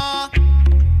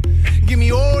 Give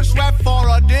me old sweat for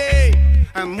a day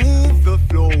and move the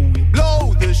flow. We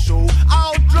blow the show.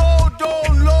 Outlaw,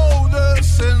 don't low the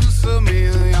since a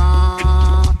million.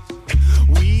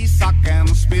 We suck and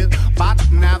spit, but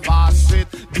never sit.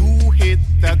 Do hit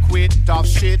the quit of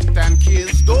shit and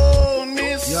kids don't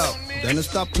miss. Yo. Dennis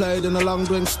da played in a Long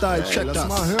Drink Style, check lass das.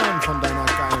 Mal hören von deiner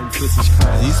geilen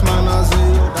Flüssigkeit. Siehst meiner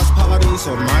Seele das Paradies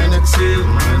und mein Exil.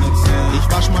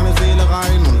 Ich wasch meine Seele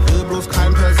rein und will bloß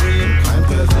kein Versehen.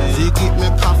 Sie gibt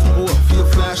mir Kraft, Ruhe, viel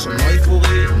Flash und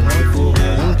Euphorie.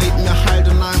 Und gibt mir Halt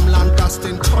in einem Land, das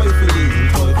den Teufel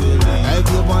liebt. Ey,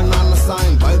 wir wollen anders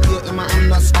sein, weil wir immer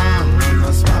anders waren.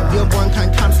 Wir wollen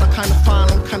kein Kanzler, keine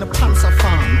Fahnen und keine Panzer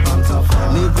fahren.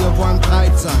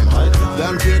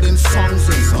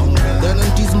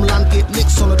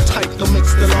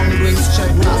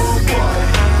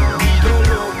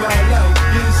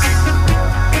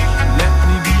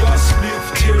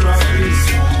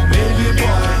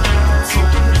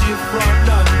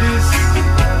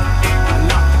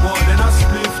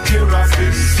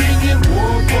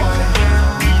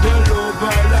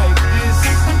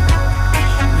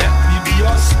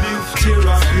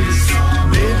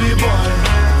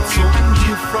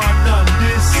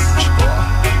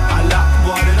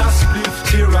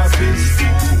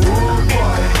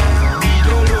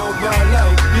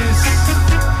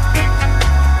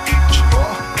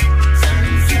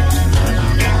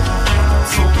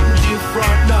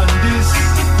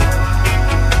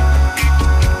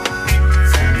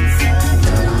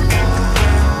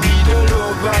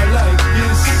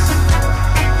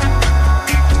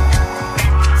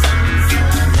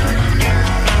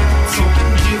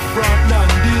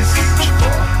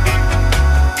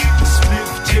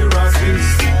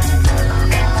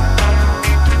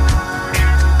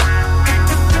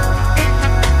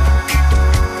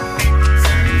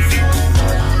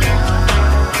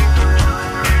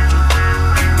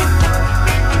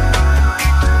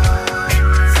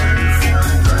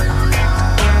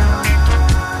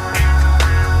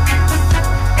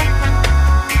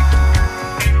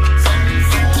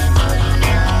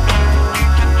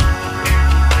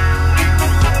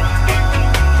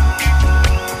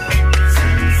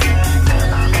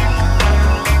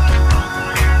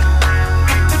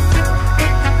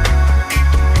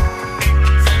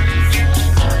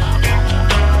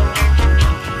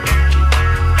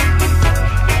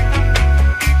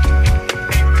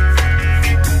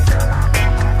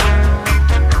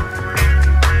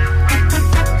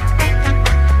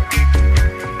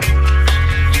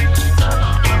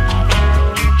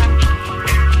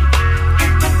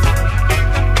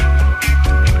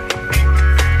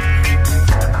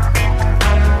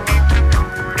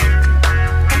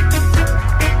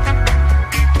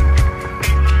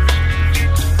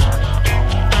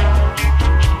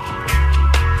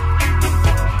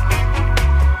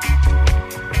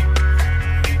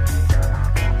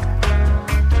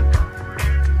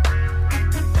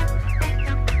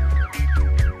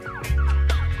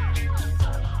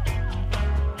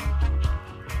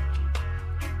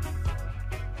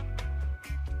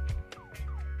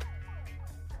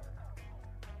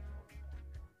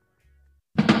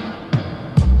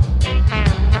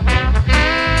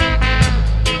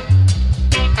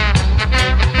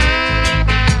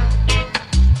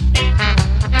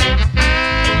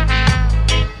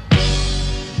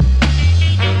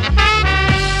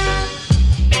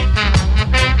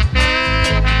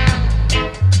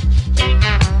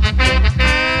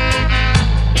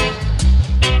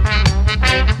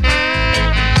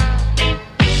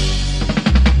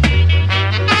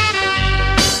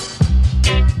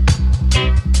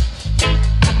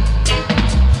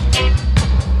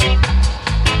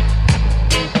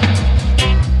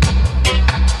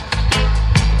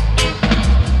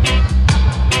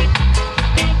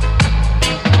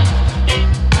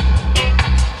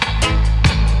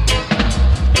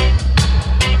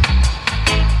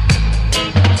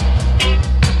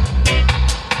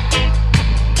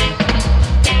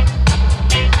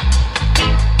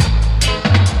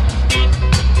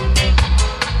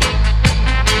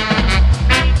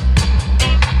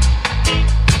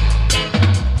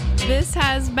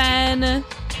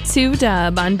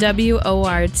 2Dub on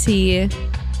WORT.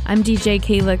 I'm DJ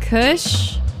Kayla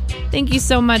Kush. Thank you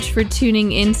so much for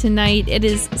tuning in tonight. It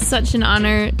is such an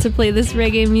honor to play this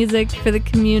reggae music for the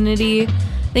community.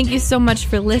 Thank you so much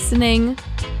for listening.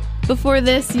 Before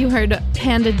this, you heard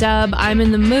Panda Dub, I'm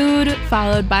in the Mood,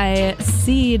 followed by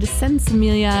Seed,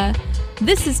 Sensimilia.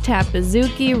 This is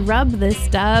Tapazuki, Rub This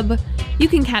Dub. You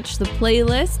can catch the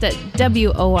playlist at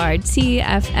WORTFM.org.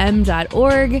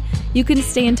 You can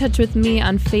stay in touch with me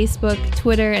on Facebook,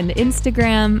 Twitter, and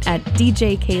Instagram at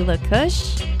DJ Kayla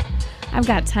Kush. I've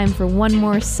got time for one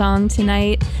more song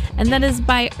tonight, and that is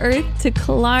by Earth to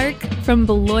Clark from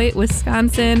Beloit,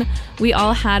 Wisconsin. We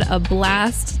all had a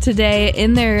blast today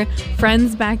in their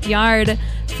friend's backyard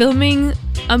filming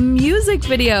a music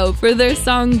video for their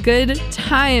song Good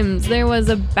Times. There was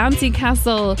a bouncy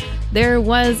castle, there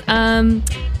was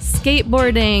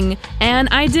skateboarding, and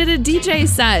I did a DJ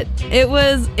set. It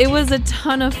was a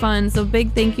ton of fun, so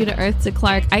big thank you to Earth to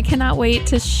Clark. I cannot wait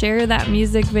to share that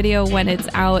music video when it's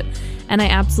out. And I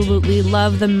absolutely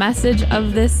love the message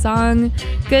of this song,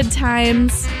 Good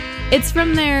Times. It's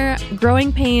from their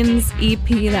Growing Pains EP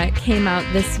that came out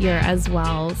this year as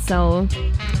well. So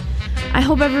I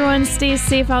hope everyone stays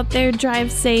safe out there,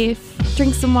 drive safe,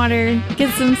 drink some water,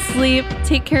 get some sleep,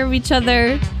 take care of each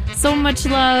other. So much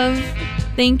love.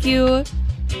 Thank you.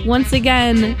 Once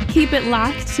again, keep it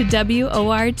locked to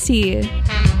WORT.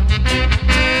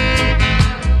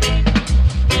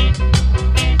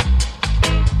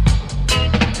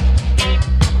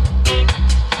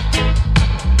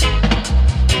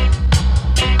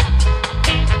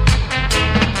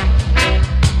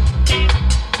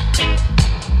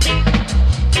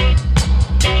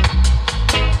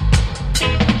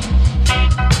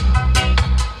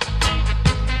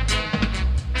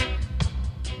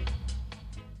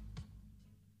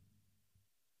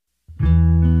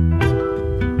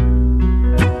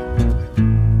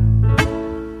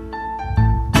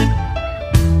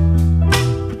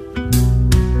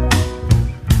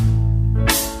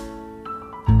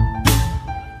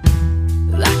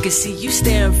 See you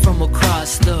staring from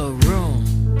across the room.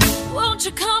 Won't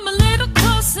you come a little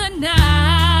closer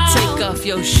now? Take off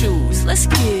your shoes, let's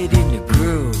get in the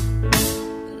groove.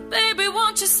 Baby,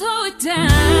 won't you slow it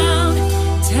down,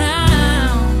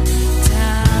 down,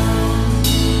 down.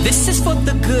 This is for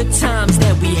the good times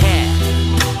that we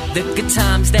had, the good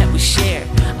times that we share.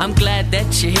 I'm glad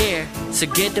that you're here, so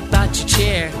get about your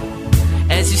chair.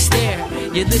 As you stare,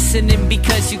 you're listening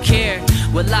because you care.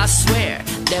 Well, I swear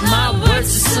that my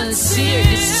words are sincere.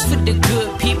 This is for the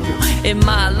good people in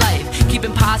my life,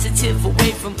 keeping positive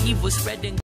away from evil,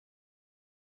 spreading.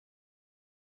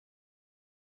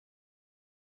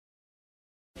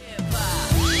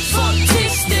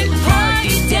 Funkistic,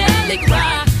 party-delic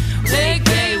rock,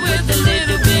 reggae with a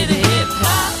little bit of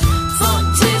hip-hop.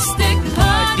 Funkistic,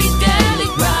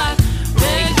 party-delic rock,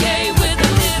 reggae with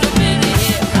a little bit of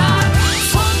hip-hop.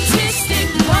 Funkistic,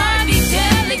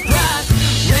 party-delic rock,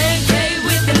 reggae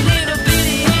with a little bit of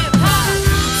hip-hop.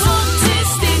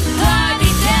 Funkistic,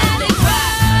 party-delic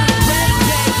rock,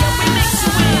 reggae, yeah, we mix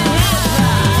it with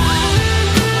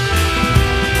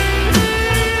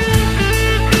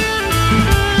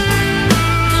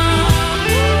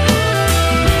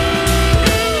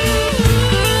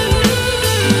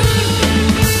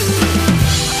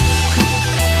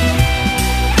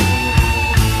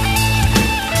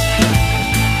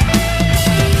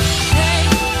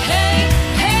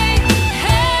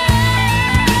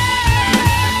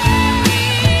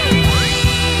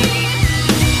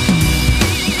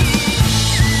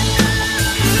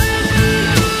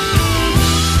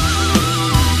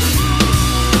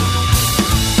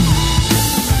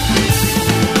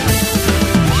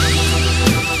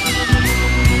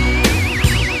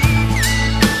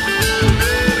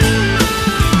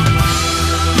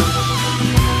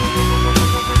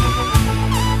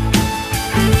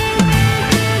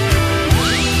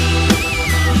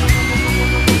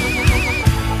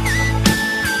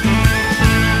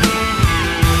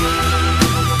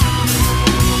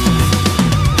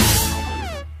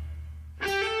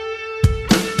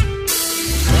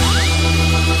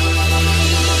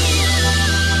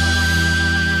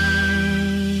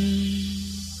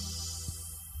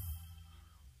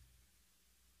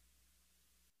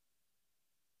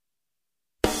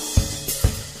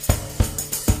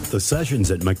The sessions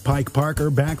at McPike Park are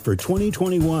back for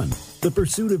 2021. The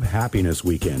Pursuit of Happiness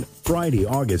Weekend, Friday,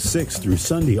 August 6th through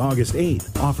Sunday, August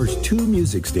 8th, offers 2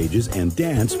 music stages and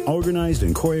dance organized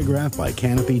and choreographed by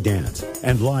Canopy Dance,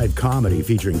 and live comedy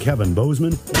featuring Kevin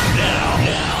Bozeman.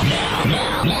 Now,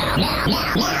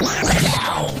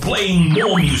 playing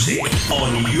more music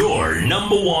on your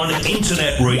 #1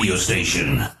 internet radio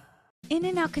station.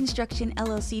 In-N-Out Construction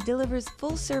LLC delivers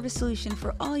full-service solution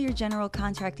for all your general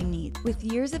contracting needs. With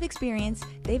years of experience,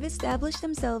 they've established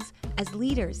themselves as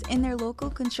leaders in their local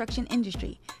construction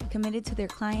industry, committed to their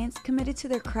clients, committed to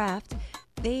their craft.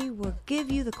 They will give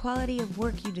you the quality of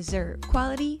work you deserve.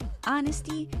 Quality,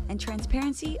 honesty, and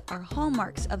transparency are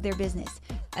hallmarks of their business.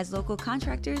 As local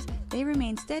contractors, they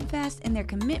remain steadfast in their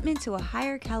commitment to a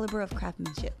higher caliber of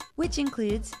craftsmanship, which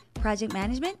includes project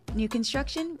management, new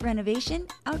construction, renovation,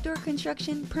 outdoor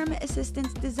construction, permit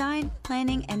assistance, design,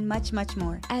 planning, and much, much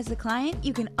more. As a client,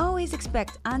 you can always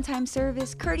expect on-time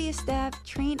service, courteous staff,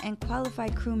 trained and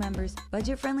qualified crew members,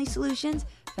 budget-friendly solutions,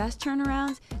 fast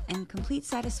turnarounds, and complete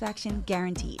satisfaction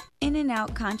guaranteed.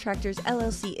 In-N-Out Contractors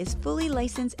LLC is fully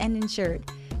licensed and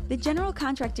insured. The general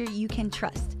contractor you can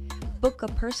trust. Book a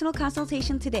personal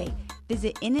consultation today.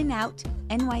 Visit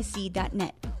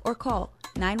inandoutnyc.net or call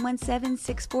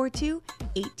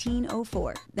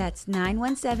 917-642-1804. That's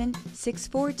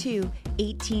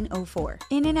 917-642-1804.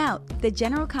 In-N-Out, the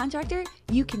general contractor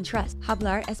you can trust.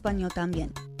 Hablar español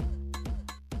también.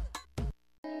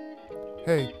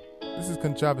 Hey, this is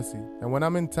Controversy, and when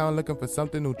I'm in town looking for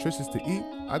something nutritious to eat,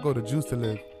 I go to Juice to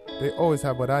Live. They always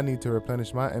have what I need to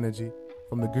replenish my energy,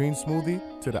 from the green smoothie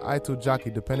to the Ito Jockey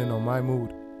depending on my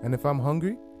mood. And if I'm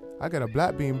hungry, I get a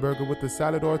black bean burger with a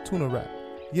salad or a tuna wrap.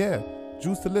 Yeah,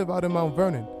 Juice to Live out in Mount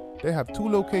Vernon. They have 2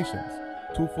 locations,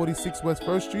 246 West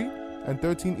 1st Street and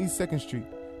 13 East 2nd Street.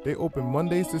 They open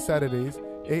Mondays to Saturdays,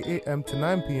 8 a.m. to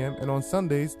 9 p.m. and on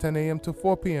Sundays, 10 a.m. to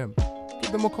 4 p.m.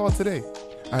 Give them a call today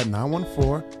at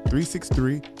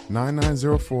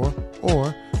 914-363-9904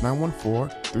 or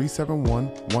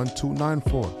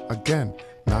 914-371-1294. Again,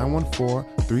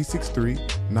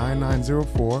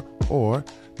 914-363-9904 or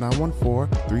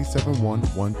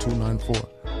 914-371-1294.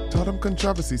 Tell them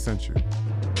Controversy sent you.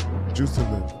 Juice to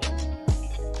Live.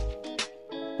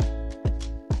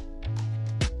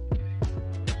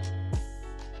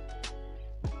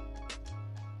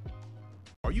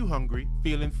 Are you hungry?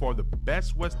 Feeling for the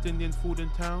best West Indian food in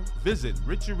town? Visit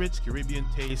Richie Rich Caribbean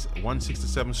Taste,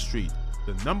 167th Street.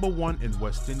 The #1 in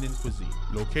West Indian cuisine,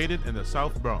 located in the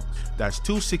South Bronx. That's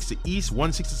 260 East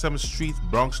 167th Street,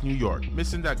 Bronx, New York.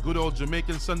 Missing that good old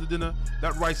Jamaican Sunday dinner?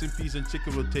 That rice and peas and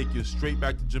chicken will take you straight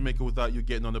back to Jamaica without you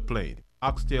getting on the plane.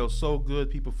 Oxtail so good,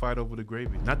 people fight over the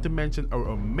gravy. Not to mention our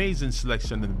amazing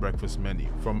selection in the breakfast menu.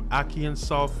 From ackee and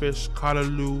saltfish,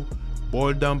 callaloo,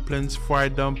 boiled dumplings,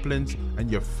 fried dumplings,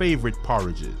 and your favorite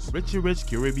porridges. Richie Rich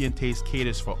Caribbean Taste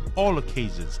caters for all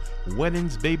occasions.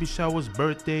 Weddings, baby showers,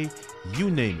 birthday,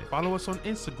 you name it. Follow us on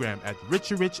Instagram at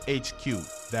Richie Rich HQ.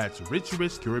 That's Richie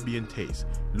Rich Caribbean Taste.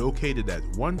 Located at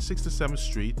 167th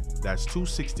Street. That's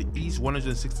 260 East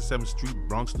 167th Street,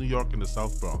 Bronx, New York in the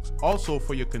South Bronx. Also,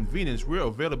 for your convenience, we're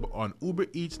available on Uber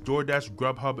Eats, DoorDash,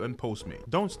 Grubhub, and Postmate.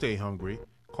 Don't stay hungry.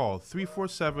 Call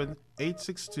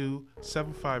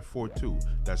 347-862-7542.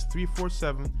 That's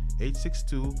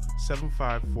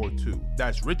 347-862-7542.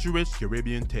 That's Richie Rich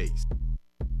Caribbean Taste.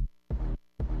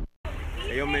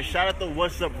 Hey, yo, man, shout out to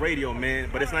What's Up Radio, man.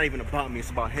 But it's not even about me. It's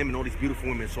about him and all these beautiful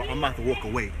women. So I'm about to walk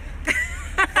away.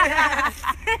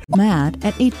 MAD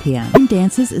at 8 p.m.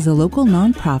 Dances is a local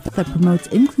nonprofit that promotes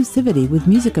inclusivity with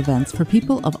music events for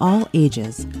people of all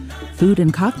ages. Food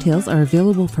and cocktails are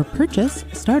available for purchase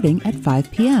starting at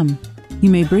 5 p.m. You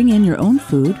may bring in your own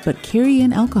food, but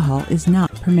carry-in alcohol is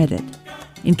not permitted.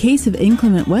 In case of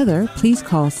inclement weather, please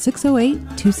call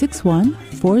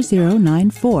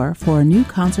 608-261-4094 for a new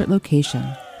concert location.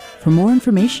 For more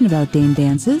information about Dane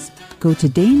Dances, go to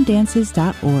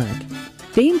danedances.org.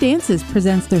 Dane Dances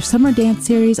presents their summer dance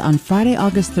series on Friday,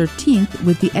 August 13th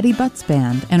with the Eddie Butts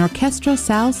Band and Orchestra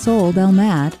Sal Sol del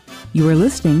Mad. You are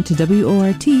listening to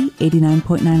WORT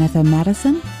 89.9 FM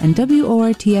Madison and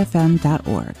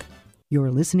WORTFM.org.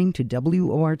 You're listening to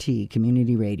WORT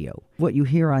Community Radio. What you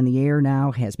hear on the air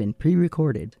now has been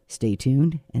pre-recorded. Stay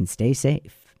tuned and stay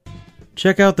safe.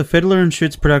 Check out the Fiddler and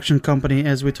Schutz production company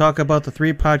as we talk about the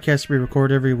 3 podcasts we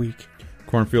record every week.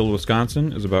 Cornfield,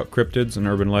 Wisconsin is about cryptids and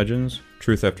urban legends.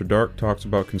 Truth After Dark talks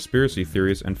about conspiracy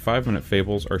theories, and 5-Minute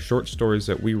Fables are short stories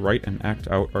that we write and act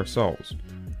out ourselves.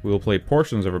 We will play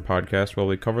portions of our podcast while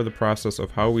we cover the process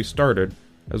of how we started,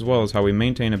 as well as how we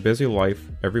maintain a busy life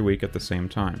every week at the same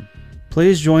time.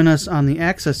 Please join us on the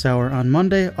Access Hour on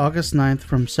Monday, August 9th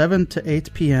from 7 to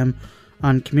 8 p.m.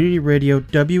 on Community Radio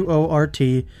WORT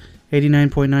 89.9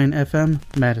 FM,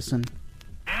 Madison.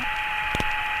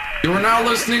 You are now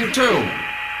listening to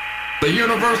the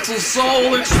Universal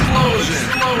Soul Explosion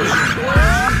on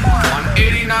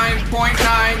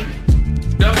 89.9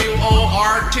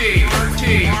 WORT.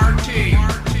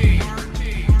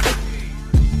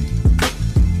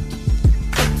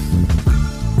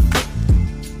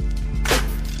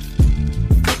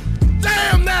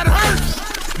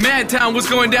 Madtown, what's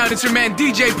going down? It's your man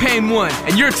DJ Pain 1,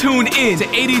 and you're tuned in to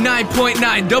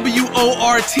 89.9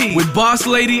 WORT with Boss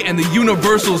Lady and the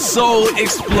Universal Soul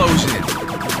Explosion.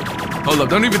 Hold up,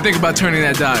 don't even think about turning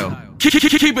that dial.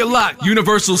 Keep it locked,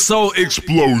 Universal Soul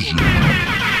Explosion.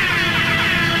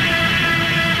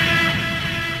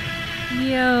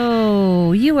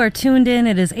 Yo, you are tuned in.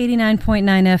 It is 89.9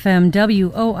 FM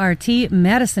WORT,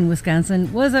 Madison,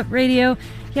 Wisconsin. What's up, radio?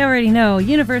 You already know,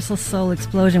 Universal Soul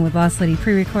Explosion with Boss Lady,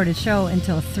 pre-recorded show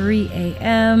until 3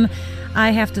 a.m.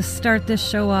 I have to start this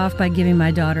show off by giving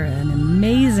my daughter an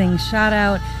amazing shout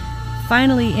out.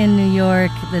 Finally in New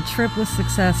York, the trip was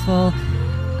successful.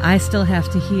 I still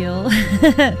have to heal,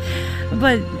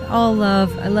 but all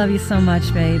love. I love you so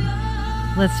much, babe.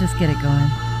 Let's just get it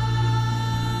going.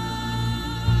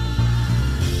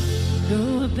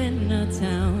 Grew up in a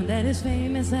town that is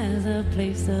famous as a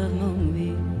place of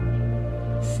movie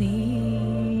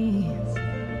scenes.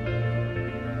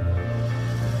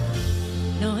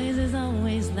 Noise is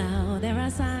always loud. There are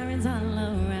sirens all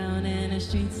around, and the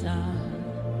streets are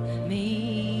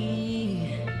mean.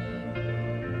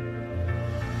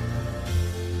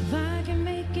 If I can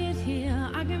make it here,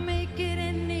 I can make it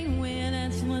anywhere.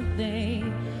 That's what they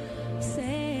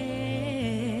say.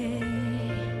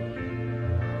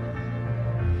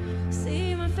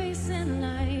 See my face in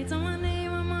lights, on my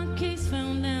name on my case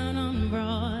found down on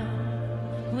Broadway.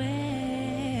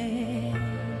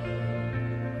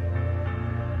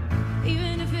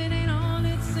 Even if it ain't all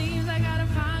it seems, I got a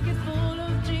pocket full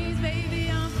of dreams,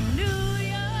 baby. I'm from New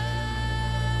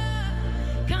York,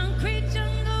 concrete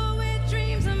jungle where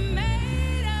dreams are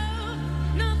made of.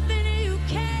 Nothing you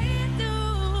can't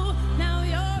do. Now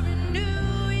you're in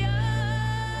New York.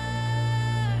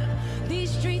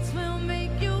 These streets will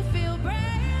make you feel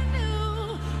brand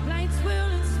new. Lights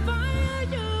will inspire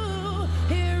you.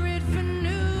 Hear it for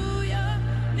New York,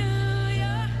 New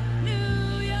York,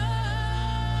 New York.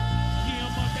 Yeah,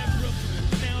 I'm on that Brooklyn.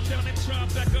 Now I'm down in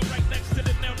Tribeca, right next to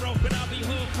the narrow, but I'll be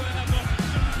hood forever.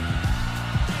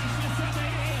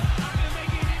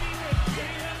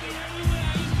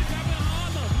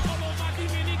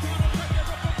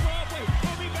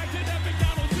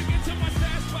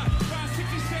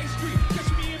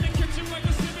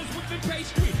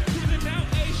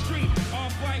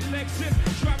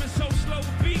 Driving so slow,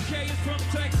 BK is from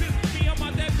Texas. Me, I'm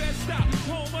on that best stop,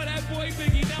 home of that boy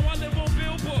Biggie. Now I live on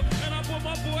Billboard, and I brought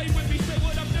my boy with me. Say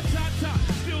what up to Tata,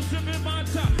 still sipping my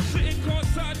top, sitting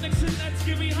courtside next to Nets,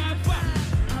 give me high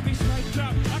five. I be striped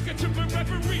up, I can trip a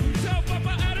referee. Tell by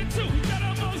my attitude that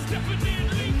I'm most definitely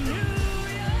New York.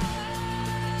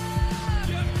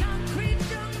 Concrete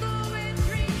jungle where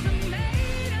dreams are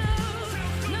made of.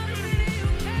 Nothing you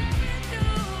can't do.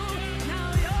 Now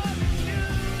you're in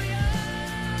New York.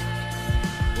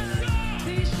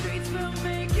 These streets will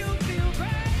make you feel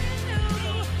brand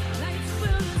new. Lights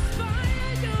will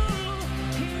inspire you.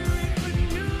 Hear it for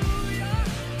New York,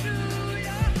 New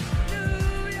York, New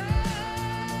York.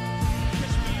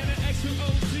 Catch me in an extra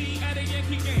OT at a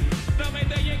Yankee game. Now make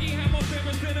that Yankee have more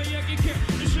favorites than a Yankee can.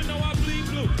 You should know I bleed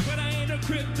blue, but I ain't a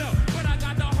crypto. But I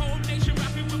got the whole nation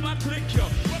rapping with my click, yo.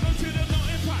 Welcome to the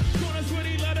Mountain Pot, corner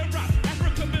sweaty, let it rock.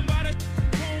 Africa been by the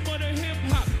home of the hip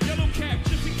hop. Yellow cap,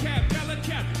 gypsy cap, gallon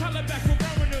cap. Holla back for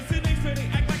foreigners in they city,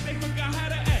 act like they forgot how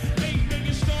to act. 8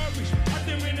 million stories, out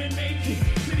there in the naked.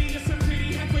 City is a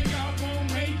pity, half of y'all won't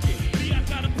make it. See, I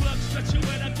got a plug, stretch you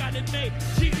and I got it made.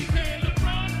 GDP and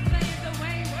LeBron.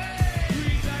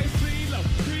 Three dice, three low,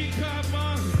 three car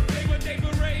Molly. They were they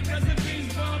parade,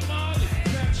 recipes, Bob Marley.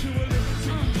 Natural liberty,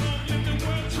 long live the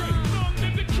world trade, long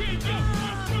live the king, yo.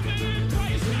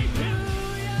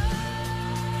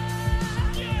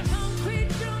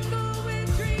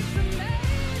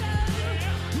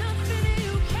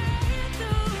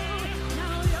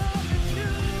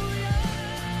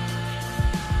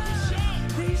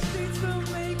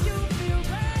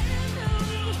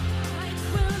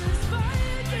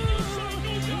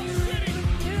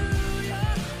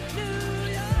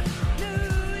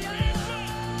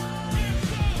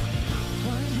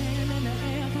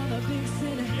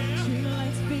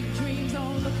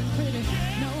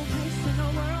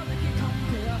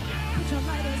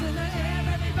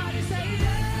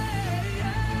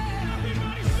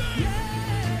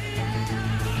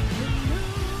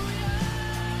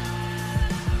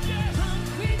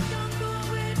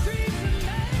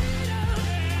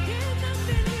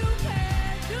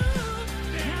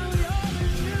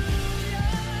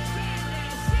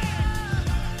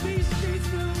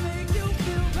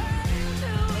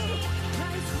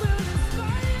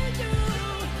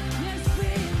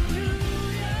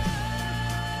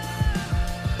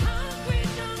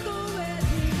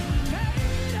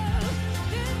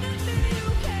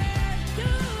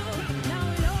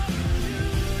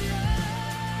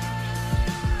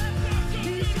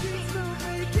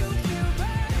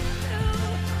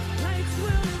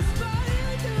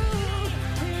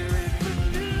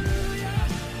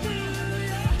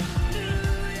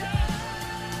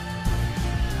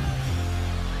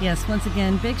 Yes, once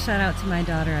again, big shout out to my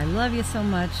daughter. I love you so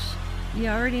much. You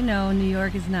already know New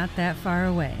York is not that far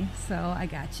away, so I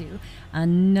got you.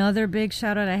 Another big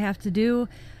shout out I have to do.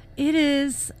 It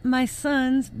is my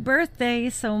son's birthday,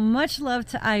 so much love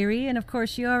to Irie. And of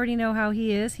course, you already know how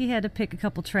he is. He had to pick a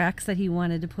couple tracks that he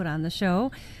wanted to put on the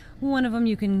show. One of them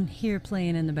you can hear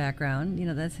playing in the background. You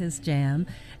know, that's his jam.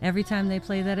 Every time they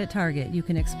play that at Target, you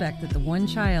can expect that the one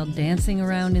child dancing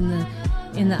around in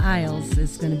the aisles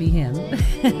is going to be him.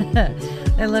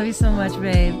 I love you so much,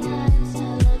 babe.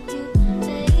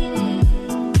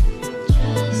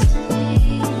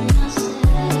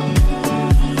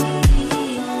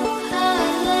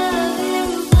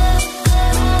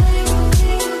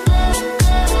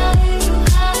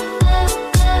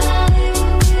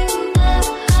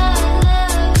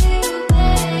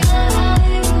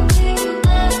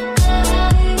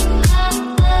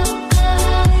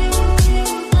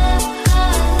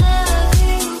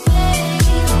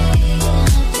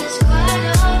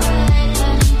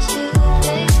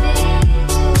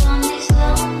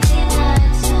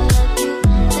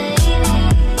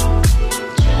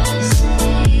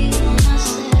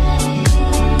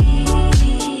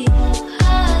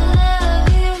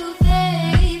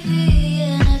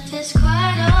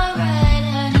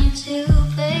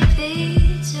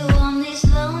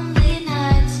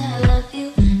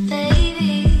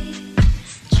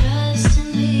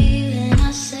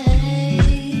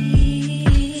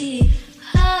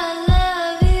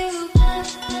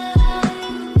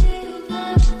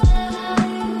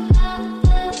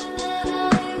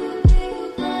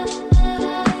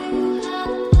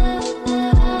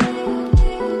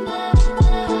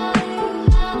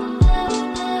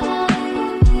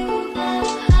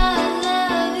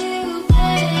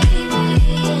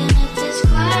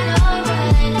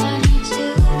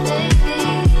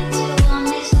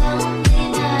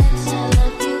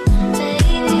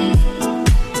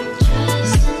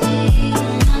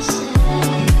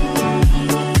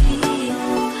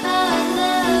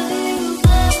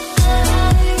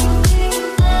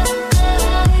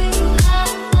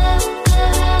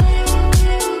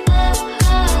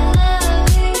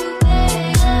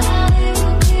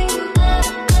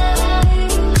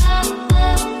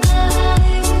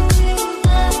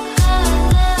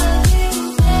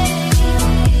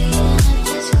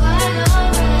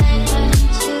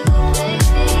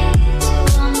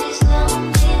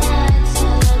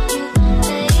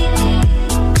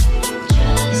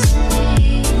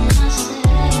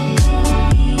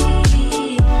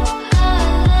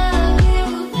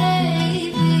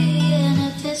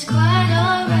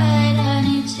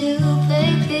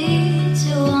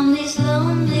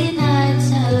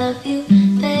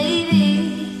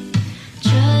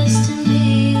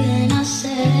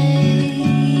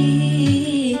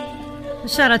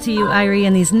 Shout out to you, Irie,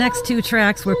 and these next two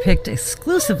tracks were picked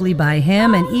exclusively by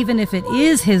him, and even if it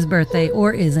is his birthday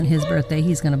or isn't his birthday,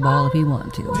 he's going to ball if he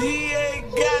wants to.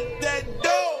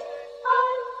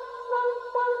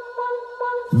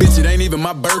 Bitch, it ain't even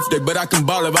my birthday, but I can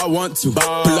ball if I want to.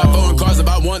 Pull up on cars if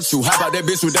I want to. Hop out that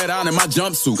bitch with that on in my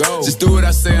jumpsuit. Just do what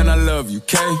I say and I love you,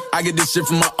 okay? I get this shit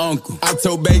from my uncle. I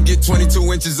told Bay get 22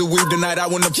 inches of weave tonight. I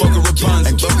wanna fuck a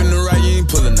Rapunzel. Ain't fucking the right, you ain't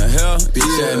pulling the hell. Bitch,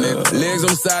 yeah, nigga. Legs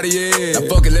on the side of your head.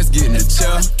 Now fuck it, let's get in the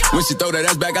chair. When she throw that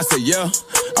ass back, I say yeah.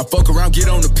 I fuck around,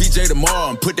 get on the PJ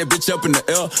tomorrow and put that bitch up in the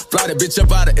L. Fly that bitch up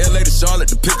out of LA to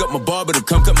Charlotte to pick up my barber to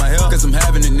come cut my hair. Cause I'm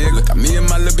having it, nigga. Got me and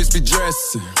my little bitch be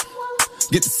dressing.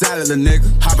 Get the salad, a nigga.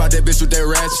 Hop out that bitch with that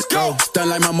ratchet. Go. Stun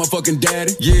like my motherfucking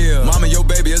daddy. Yeah. Mama, your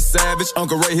baby a savage.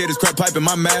 Uncle Ray hit his crack pipe in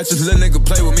my mattress. Little nigga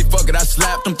play with me, fuck it, I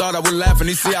slapped him. Thought I was laughing,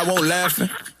 he see I won't laughing.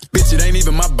 Bitch, it ain't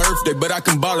even my birthday, but I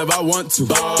can ball if I want to.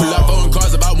 Pull up on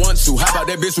cars if I want to. Hop out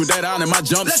that bitch with that on in my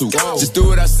jumpsuit. Just do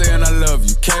what I say and I love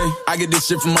you, okay? I get this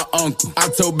shit from my uncle. I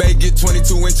told Bay get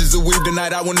 22 inches of weave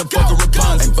tonight. I wanna fuck a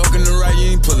Rapunzel. Ain't fucking the right,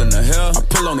 you ain't pulling the hell. I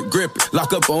pull on it, grip it.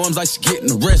 Lock up her arms like she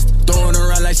getting arrested. Throwing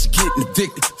her around like she getting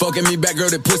addicted. Fucking me back,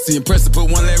 girl, that pussy impressive. Put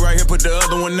one leg right here, put the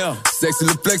other one up. Sexy,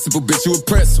 look flexible, bitch, you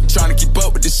impressive. Trying to keep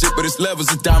up with this shit, but it's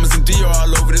levels of diamonds and Dior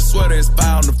all over this sweater. It's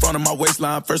fire on the front of my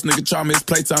waistline. First nigga try me, it's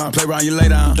playtime. Play around, you lay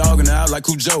down. Dogging her out like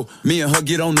Cujo. Me and her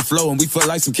get on the floor and we feel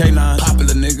like some K9.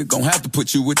 Popular nigga, gon' have to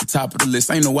put you at the top of the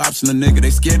list. Ain't no option, a nigga. They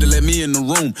scared to let me in the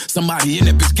room. Somebody in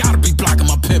that bitch gotta be blocking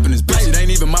my pimpin'. This bitch, it ain't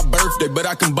even my birthday, but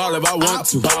I can ball if I want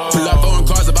to. Pull up on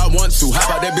cars if I want to. How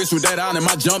about that bitch with that on in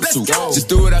my jumpsuit? Just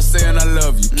do what I say and I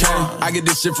love you, okay? I get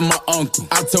this shit from my uncle.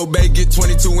 I told Bay get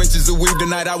 22 inches of weave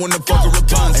tonight. I wanna fuck a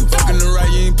Rapunzel. Ain't fucking the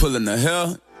right, you ain't pulling the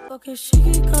hell. Okay, she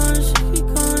keep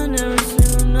calling every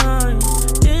single night.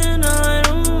 Then I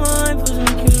don't mind pushing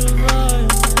cute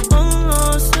vibes. I'm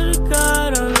lost to the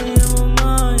God, I'm in my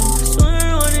mind. Swear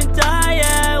I wanna die,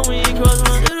 yeah,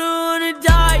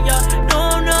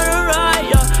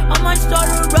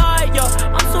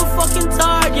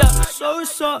 So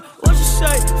what's up? What you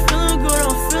say? Feeling good,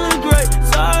 I'm feeling great.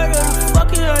 Tired of the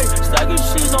fucking hate. Stacking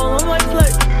cheese all on my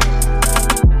plate.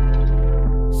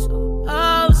 So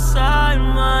outside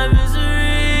my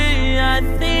misery, I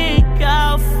think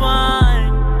I'll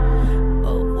find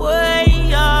a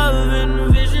way of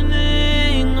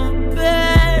envisioning a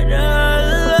better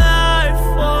life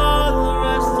for the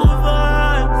rest of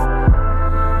us.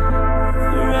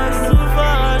 The rest of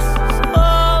us.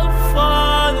 Oh,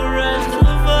 for the rest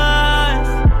of us.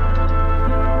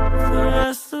 The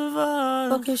rest of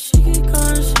us. Okay, she keep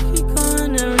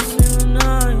calling every single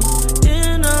night.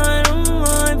 And I don't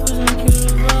mind pushing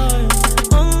cute vibes.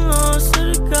 Oh no,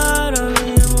 swear to God, I'm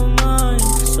in my mind.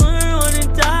 Swear wanna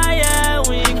die, yeah,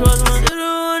 when you cross my swear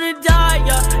wanna die,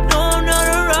 yeah. No, I'm not a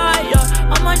riot,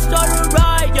 yeah. I might start a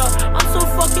riot, yeah. I'm so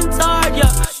fucking tired,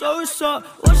 yeah. So what's up?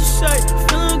 What you say?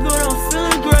 Feeling good, I'm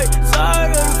feeling great.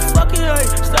 Tired of the fucking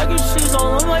hate. Stacking cheese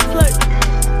all on my plate.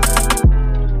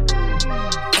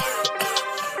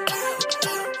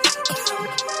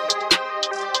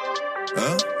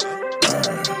 Huh?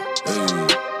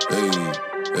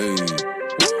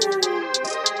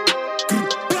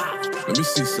 Let me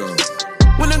see some.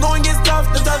 When the going gets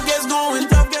tough, the tough gets going.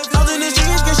 Out in the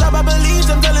streets, get shot by police.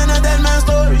 I'm telling a dead man's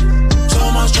story.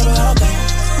 So much trouble out there.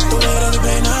 The way that the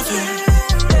pain I feel.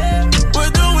 We're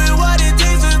doing what it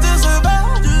takes to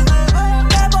survive.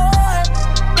 Bad boy.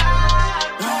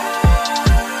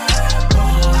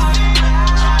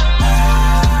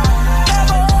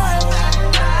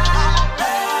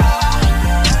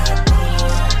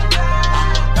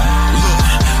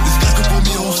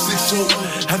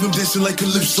 Have him dancing like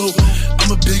Calypso.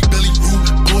 I'm a big belly rude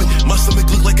boy. My stomach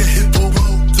look like a hippo.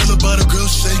 Tell about a girl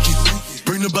shaking.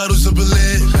 Bring the bottles of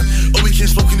Berlin. Oh, we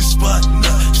can't smoke in the spot.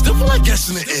 Nah, still feel like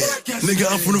gas in the air. Nigga,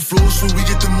 I'm from the floors when we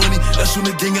get the money. That's when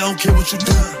the gang, I don't care what you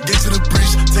do. Get to the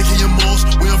breach, taking your malls.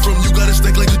 Where I'm from, you gotta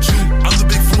stack like a Jew. I'm the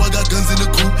big fool, I got guns in the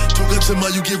coupe. Talk up to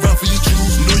my, you get robbed for your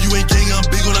shoes. No, you ain't gang, I'm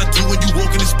big on I do. When you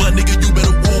walk in the spot, nigga, you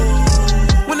better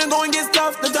walk. When the going gets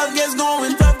tough, the tough gets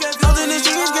going. Out in the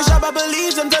streets, get shot by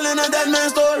police. I'm telling a dead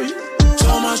man's story. So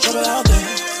much trouble out there.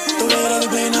 The way that the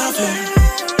pain I feel.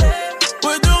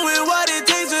 We're doing what it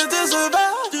takes to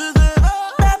survive.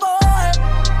 Bad boy.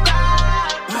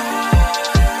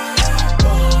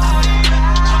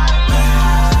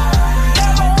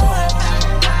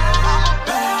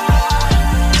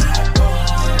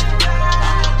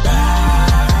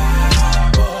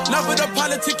 Enough of the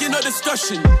politicking or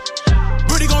discussion.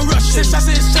 Brody gon' rush it. Shots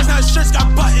in his chest, now his shirts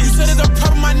got buttons. You said there's a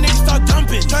problem, my niggas start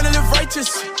dumping. Trying to live righteous.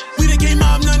 We the game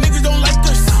mob, none niggas don't like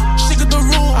us. Shake up the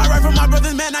room. I ride for my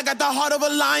brothers, man, I got the heart of a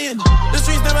lion. The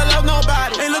streets never love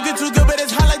nobody. Ain't looking too good, but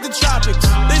it's hot like the tropics.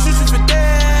 They shoot you for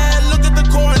dead. Look at the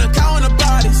coroner, counting the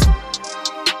bodies.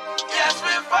 Yes,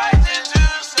 we're fighting to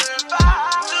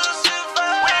survive.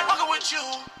 We ain't fucking with you.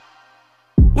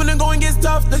 When the going gets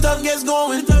tough, the tough gets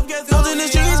going. Out in the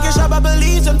streets, get shot by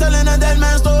police. I'm telling a dead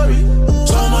man's story.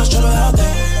 So much trouble out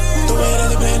there. The way that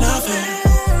the pain I feel.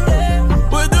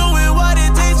 We're doing what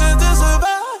it takes to survive.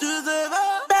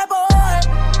 Bad boy.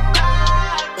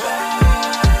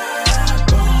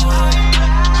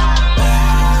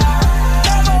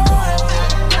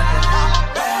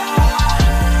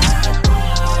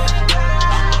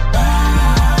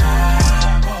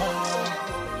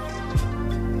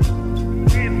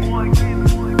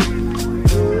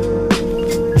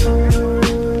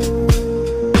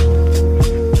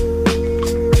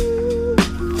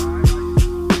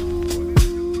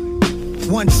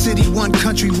 One city, one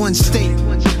country, one state.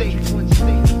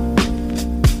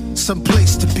 Some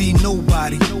place to be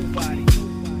nobody.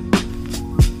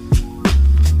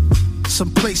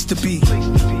 Some place to be.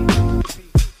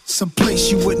 Some place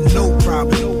you wouldn't know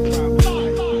probably.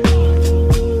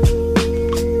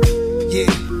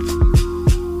 Yeah.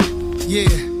 Yeah.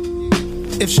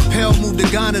 If Chappelle moved to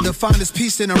Ghana to find his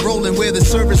peace, then I'm rolling where the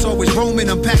service always roaming.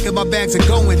 I'm packing my bags and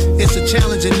going. It's a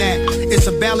challenging act. It's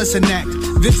a balancing act.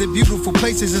 Visit beautiful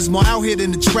places, it's more out here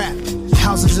than the trap.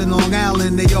 Houses in Long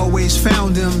Island, they always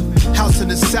found him. House in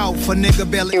the South, a nigga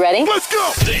barely. You ready? Let's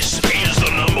go! This is the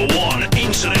 #1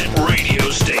 internet radio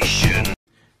station.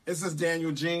 This is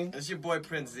Daniel Jean. It's your boy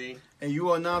Prince Z. And you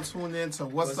are now tuned in to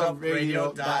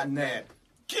whatsupradio.net.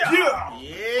 Yeah.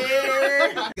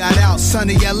 Got out,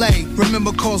 sunny LA.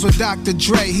 Remember calls with Dr.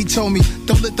 Dre. He told me,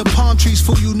 don't let the palm trees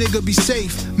fool you, nigga, be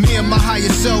safe. Me and my higher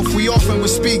self, we often would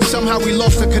speak. Somehow we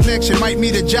lost the connection. Might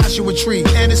meet a Joshua tree.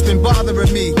 And it's been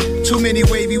bothering me. Too many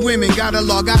wavy women. Gotta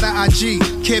log out of IG.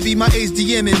 Can't be my ace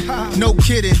DMing. No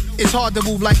kidding. It's hard to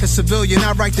move like a civilian.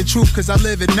 I write the truth cause I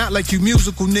live it. Not like you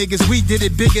musical niggas. We did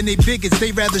it big and they bigots.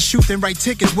 They rather shoot than write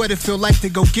tickets. What it feel like to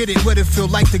go get it. What it feel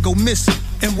like to go miss it.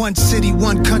 In one city,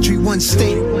 one country, one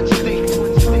state.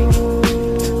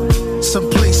 Some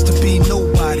place to be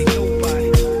nobody.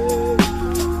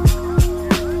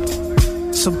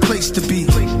 Some place to be.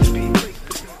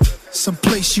 Some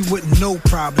place you wouldn't know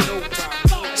probably.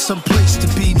 Some place to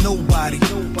be nobody.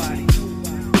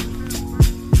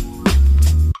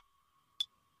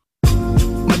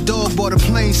 My dog bought a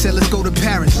plane, said let's go to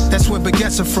Paris. That's where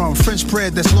baguettes are from, French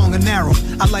bread that's long and narrow.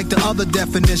 I like the other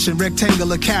definition,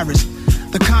 rectangular carrots.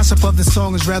 The concept of the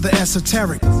song is rather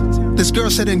esoteric. This girl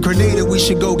said in Grenada we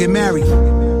should go get married.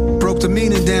 Broke the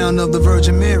meaning down of the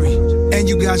Virgin Mary. And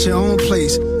you got your own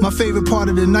place. My favorite part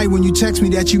of the night when you text me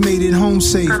that you made it home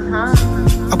safe.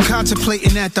 I'm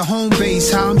contemplating at the home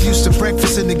base how I'm used to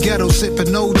breakfast in the ghetto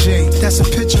sipping OJ. That's a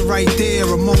picture right there,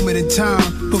 a moment in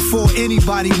time. Before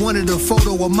anybody wanted a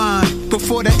photo of mine.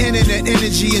 Before the internet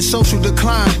energy and social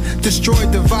decline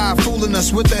destroyed the vibe, fooling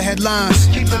us with the headlines,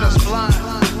 keeping us blind.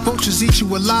 Vultures eat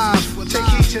you alive. Take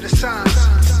heed to the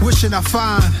signs. Wishing I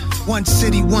find one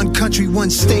city, one country, one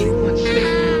state.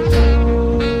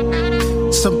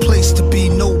 Some place to be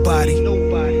nobody.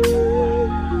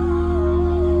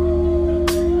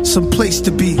 Some place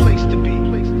to be.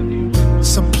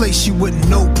 Some place you wouldn't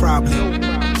know probably.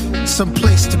 Some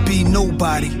place to be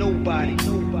nobody.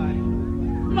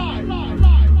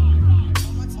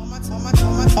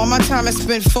 All my time is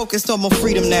spent focused on my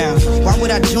freedom now. Why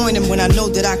would I join them when I know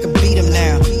that I could beat them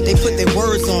now? They put their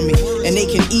words on me and they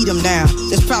can eat them now.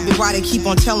 That's probably why they keep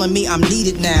on telling me I'm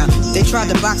needed now. They tried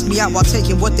to box me out while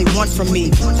taking what they want from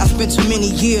me. I spent too many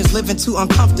years living too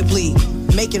uncomfortably,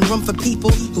 making room for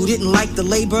people who didn't like the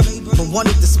labor but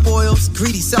wanted the spoils,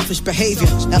 greedy, selfish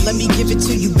behavior. Now let me give it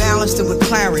to you balanced and with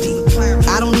clarity.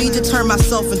 I don't need to turn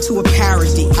myself into a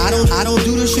parody. I don't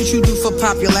do the shit you do for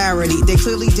popularity. They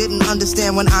clearly didn't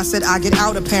understand when I said I get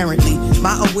out apparently.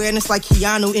 My awareness like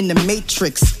Keanu in the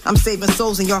Matrix. I'm saving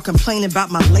souls and y'all complaining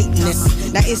about my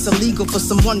lateness. Now it's illegal for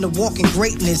someone to walk in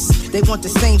greatness. They want the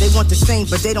same,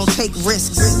 but they don't take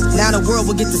risks. Now the world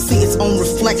will get to see its own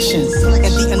reflection,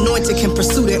 and the anointed can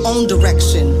pursue their own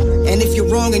direction. And if you're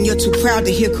wrong and you're too proud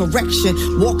to hear correction,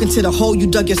 walk into the hole you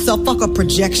dug yourself, fuck a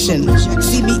projection.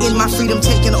 See me in my freedom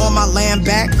taking all my land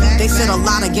back. They said a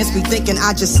lot against me thinking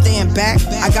I just stand back.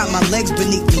 I got my legs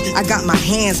beneath me, I got my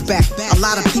hands back. A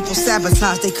lot of people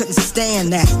sabotaged, they couldn't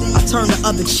stand that. I turned the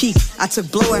other cheek, I took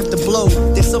blow after blow.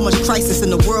 There's so much crisis in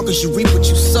the world cause you reap what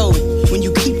you sow. When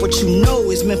you keep what you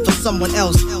know is meant for someone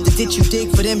else, did you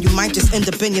dig for them, you might just end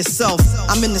up in yourself.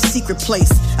 I'm in the secret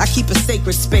place, I keep a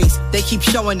sacred space. They keep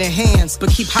showing their hands, but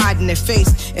keep hiding their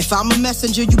face. If I'm a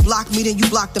messenger, you block me, then you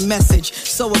block the message.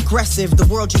 So aggressive, the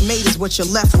world you made is what you're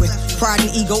left with. Pride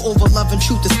and ego over love and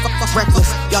truth is fuck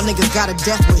reckless. Y'all niggas got a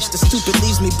death wish, the stupid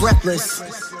leaves me breathless.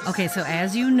 Okay, so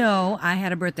as you know, I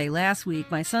had a birthday last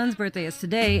week. My son's birthday is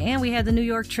today, and we had the New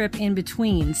York trip in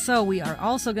between. So we are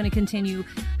also going to continue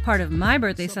part of my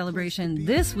birthday celebration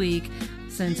this week,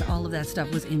 since all of that stuff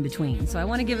was in between. So I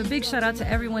want to give a big shout out to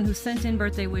everyone who sent in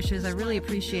birthday wishes. I really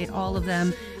appreciate all of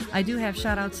them. I do have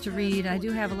shout outs to read. I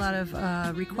do have a lot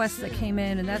of requests that came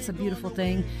in, and that's a beautiful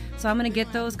thing. So I'm going to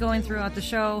get those going throughout the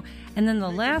show. And then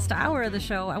the last hour of the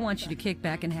show, I want you to kick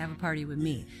back and have a party with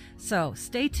me. So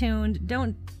stay tuned.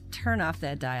 Don't turn off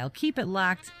that dial. Keep it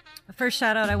locked. The first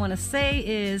shout out I want to say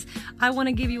is I want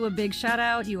to give you a big shout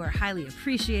out. You are highly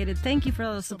appreciated. Thank you for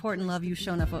all the support and love you've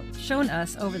shown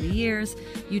us over the years.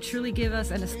 You truly give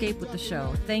us an escape with the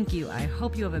show. Thank you. I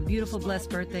hope you have a beautiful, blessed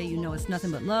birthday. You know it's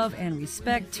nothing but love and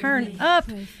respect. Turn up.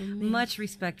 Much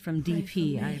respect from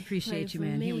DP. I appreciate you,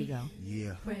 man. Here we go.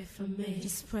 Yeah. Pray for me.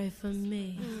 Just pray for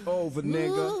me. Over,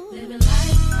 nigga. Living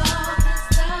life all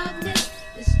this darkness,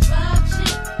 destruction,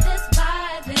 this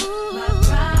violence, my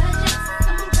projects.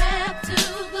 I'm a rap to the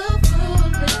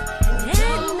fullest.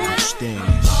 And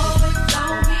I'm always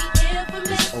gonna be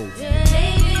infamous.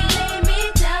 Lady, lay me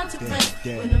down to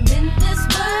play. When I'm in this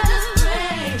world, just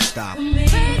pray. Stop. For me.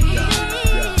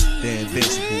 The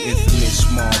invincible, infamous,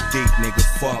 small, deep nigga,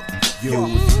 fuck you.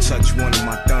 If you touch one of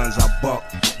my thuns, I buck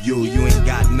you. You ain't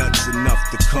got nuts enough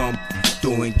to come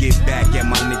through and get back at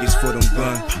my niggas for them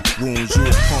gun wounds. You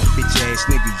a punk bitch ass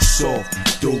nigga, you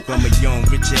soft. Duke, I'm a young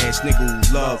rich ass nigga who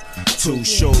love to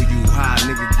show you how a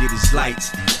nigga get his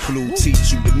lights. Blue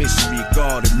teach you the mystery of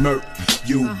God and murk.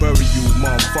 You bury you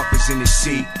motherfuckers in the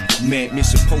sea. Man, me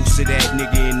supposed to that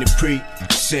nigga in the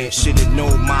precinct. Shoulda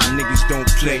known my niggas don't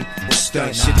play or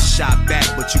stunt. Shoulda shot back,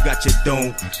 but you got your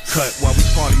dome cut while we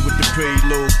party with the pretty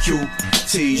little cute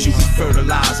tease. You be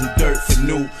fertilizing dirt for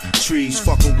new trees.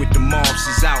 Fucking with the mobs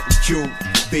is out in Q.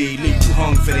 B, leave you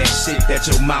hung for that shit that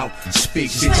your mouth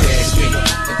speak, bitch ass nigga.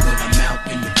 And when I'm out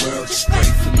in the world, just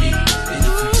pray for me. And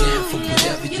if you down for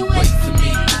whatever, you wait for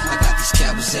me. I got these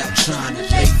cowards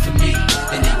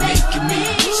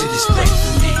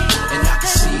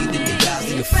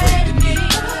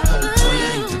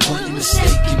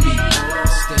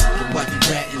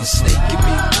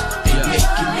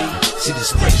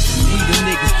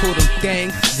pull them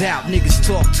things out. Niggas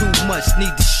talk too much,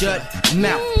 need to shut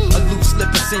mouth. A loose lip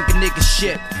and sink a nigga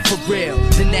ship, for real.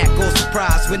 Then that goes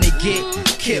surprise when they get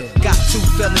killed. Got 2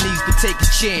 felonies, but take a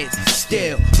chance.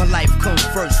 Still, my life comes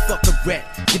first, fuck a rat.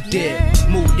 You deal,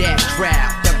 move that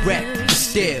crowd, that rap, but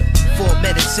still. For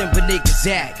medicine when niggas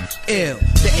act ill.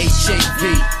 The HIV,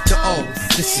 the O,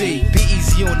 the C. Be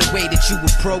easy on the way that you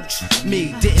approach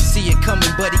me. Didn't see it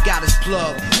coming, but he got his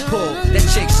plug pulled. That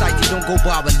chick psyche don't go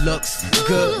by with looks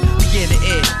good. We in the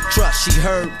air, trust she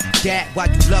heard that. Why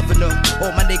you loving her?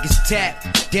 All my niggas tap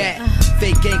that.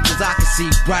 Fake ankles I can see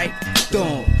right through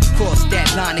 'em. Cross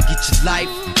that line and get your life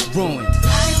ruined.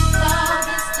 All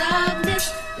this darkness,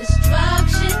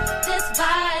 destruction, this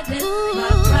violence. My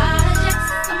projects,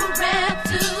 I'm a rap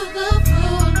to the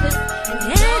fullest.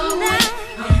 And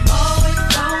I'm always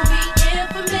gonna be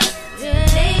infamous. They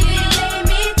lay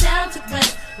me down to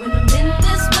rest. When I'm in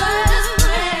this world, just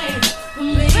pray for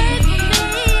me.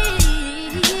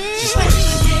 Just pray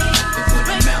for me. And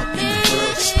when I'm out in the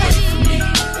world, just pray for me.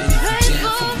 And if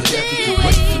you're down for whatever, you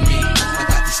wait for me. I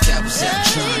got these cowards out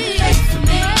trying to pay for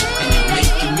me. And they're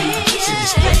making me, so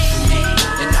just pray for me.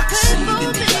 And I can see that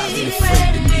they got me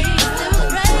afraid of me.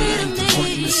 Homeboy, it ain't the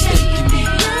point you mistaking me.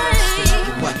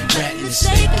 Why you ratting and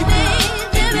snaking me?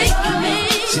 They making me,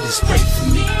 so just pray for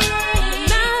me.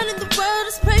 Out in the world,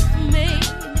 just pray for me. And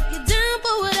if you're down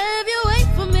for whatever, you wait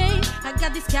for me. I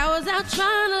got these cowards out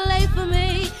trying to lay for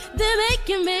me. They're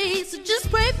making me, so just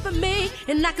pray for me.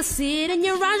 And I can see it in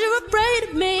your eyes, you're afraid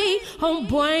of me.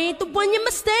 Homeboy, ain't the one you're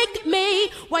mistaking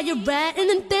me. While you're ratting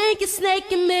and think you're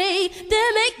snaking me.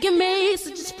 They're making me,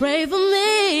 so just pray for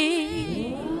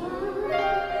me.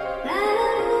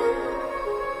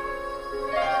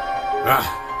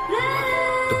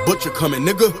 The butcher coming,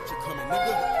 nigga.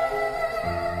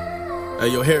 Hey,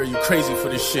 yo, Harry, you crazy for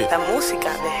this shit. La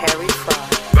música de Harry Fraud.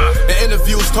 The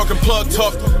interviews talking plug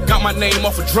talk. Got my name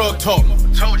off of drug talk.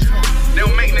 Told you, they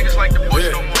don't make niggas like the Bush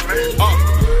no more, man.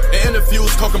 The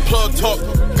interviews talking plug talk.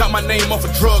 Got my name off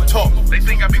of drug talk. They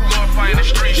think I be glorifying the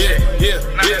street shit.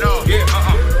 Not at all.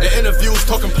 The interviews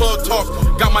talking plug talk.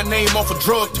 Got my name off of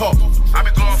drug talk. I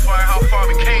be glorifying how far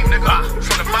we came, nigga.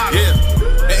 From the bottom.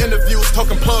 The interviews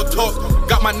talking plug talk.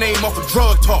 Got my name off of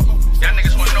drug talk. Y'all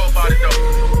niggas wanna know about it though.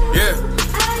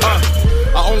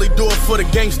 I only do it for the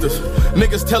gangsters.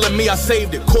 Niggas telling me I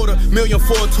saved it. $250,000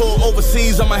 for a tour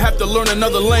overseas. I'ma have to learn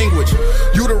another language.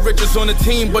 You the richest on the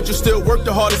team, but you still work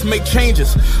the hardest, make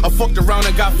changes. I fucked around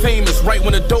and got famous right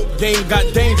when the dope game got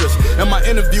dangerous. And my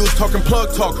interviews talking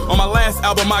plug talk. On my last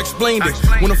album I explained it.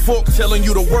 When a fork telling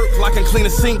you to work, like I can clean a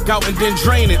sink out and then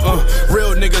drain it.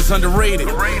 Real niggas underrated.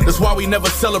 That's why we never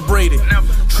celebrated.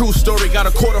 True story, got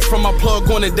a quarter from my plug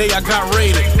on the day I got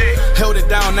raided. Held it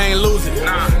down, I ain't lose it.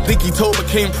 Think he told but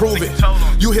can't prove it.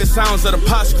 You hear sounds of the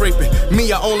pot scraping.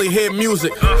 Me, I only hear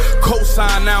music.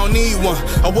 Cosign, I don't need one.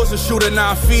 I wasn't shooting,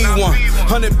 now I feed one.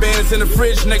 100 bands in the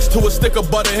fridge next to a stick of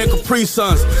butter and Capri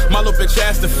Suns. My little bitch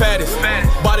ass the fattest.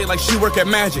 Body like she work at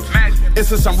Magic. And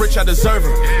since I'm rich, I deserve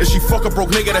her. If she fuck a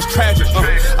broke nigga, that's tragic.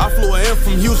 I flew her in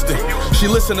from Houston. She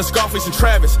listened to Scarface and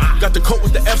Travis. Got the coat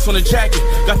with the F's on the jacket.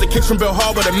 Got the kicks from Bell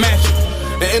Harbor to match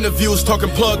it. The interviews talking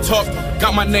plug talk.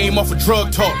 Got my name off of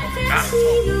drug talk.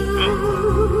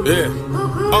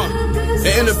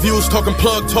 The interviews talking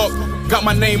plug talk. Got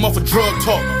my name off of drug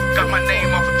talk. Got my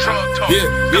name off of drug talk.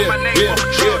 Got my name off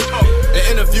of drug talk. The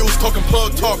interviews talking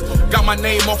plug talk. Got my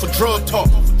name off of drug talk.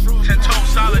 10 toes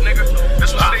solid, nigga.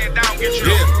 That's what staying down get you.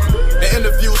 The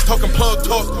interviews talking plug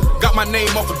talk. Got my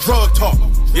name off of drug talk.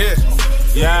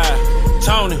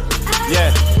 Tony.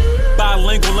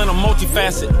 Bilingual and I'm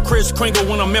multifaceted. Chris Kringle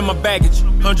when I'm in my baggage.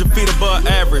 100 feet above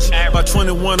average. By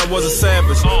 21 I was a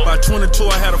savage. By 22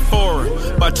 I had a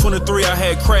foreign. By 23 I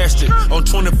had crashed it. On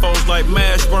 24s like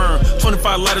mash burn.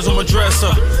 25 lighters on my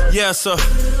dresser. Yes sir.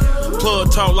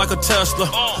 Plug talk like a Tesla.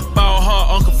 Ball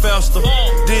hard, Uncle Fester.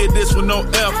 Did this with no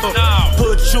effort.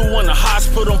 Put you in the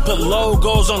hospital, put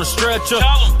logos on the stretcher.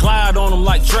 Glide on them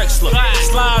like Drexler.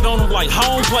 Slide on them like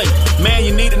home plate. Man,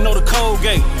 you need to know the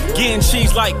Colgate. Getting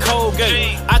cheese like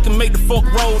Colgate. I can make the fork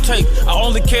rotate. I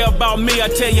only care about me. I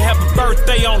tell you happy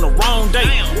birthday on the wrong day.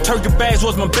 Turkey Bags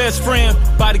was my best friend.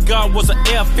 Bodyguard was an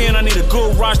FN. I need a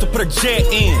good garage to put a jet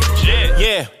in.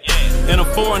 Yeah. And I'm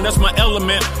foreign, that's my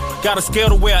element. Got a scale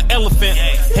to wear an elephant.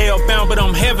 Hellbound, but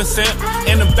I'm heaven sent.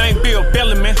 And the bank bill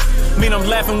belling me. Mean I'm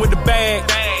laughing with the bag.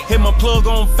 Hit my plug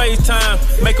on FaceTime.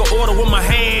 Make an order with my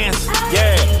hands.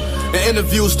 The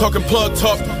interviews talking plug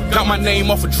talk. Got my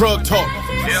name off of drug talk.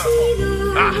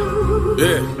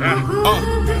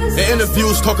 The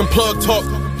interviews talking plug talk.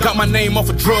 Got my name off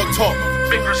of drug talk.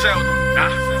 Big Griselda.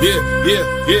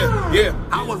 Yeah.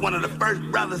 I was one of the first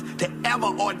brothers to ever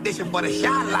audition for the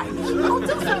Shine Lights.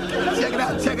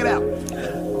 Check it out.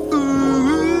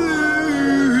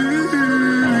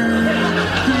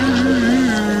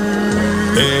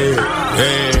 Hey.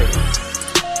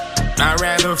 I'd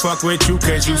rather fuck with you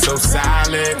cause you so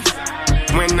solid.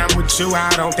 When I'm with you,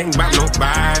 I don't think about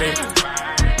nobody.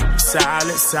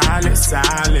 Solid.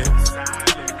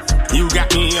 You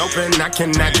got me open, I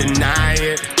cannot deny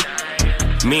it.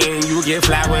 Me and you get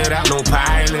fly without no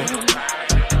pilot.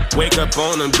 Wake up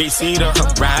on the beach, see the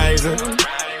horizon.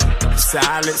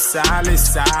 Solid.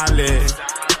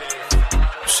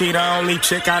 She the only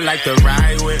chick I like to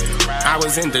ride with. I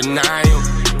was in denial.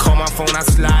 Call my phone, I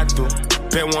slide through.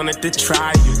 Been wanted to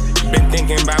try you. Been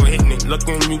thinking about hitting it.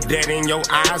 Looking you dead in your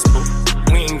eyes, boo.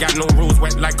 We ain't got no rules,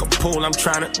 wet like a pool. I'm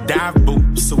tryna dive, boo.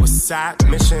 Suicide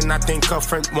mission, I think her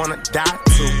friend wanna die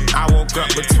too. I woke up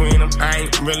between them, I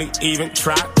ain't really even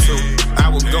tried to. I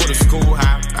would go to school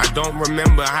high, I don't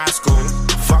remember high school.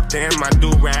 Fucked her in my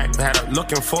do-rag, had her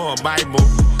looking for a Bible.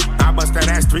 I bust that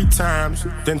ass 3 times,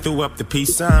 then threw up the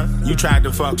peace sign. You tried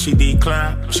to fuck, she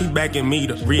declined. She begging me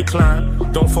to recline.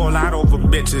 Don't fall out over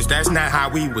bitches, that's not how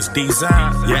we was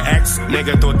designed. Your ex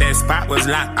nigga thought that spot was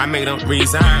locked, I made him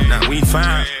resign. Now we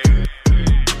fine.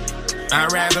 I'd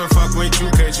rather fuck with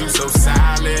you cause you so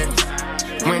solid.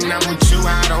 When I'm with you,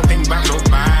 I don't think about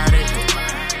nobody.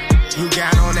 You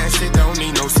got on that shit, don't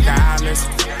need no stylist.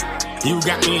 You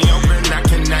got me open, I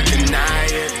cannot deny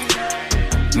it.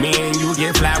 Me and you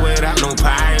get fly without no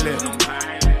pilot.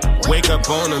 Wake up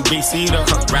on the beach, see the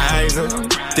horizon.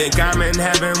 Think I'm in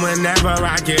heaven whenever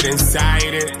I get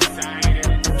inside it.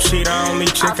 She the only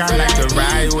chick I like to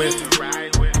ride with.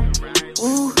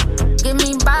 Ooh, give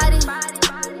me body.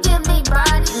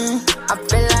 I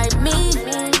feel like me.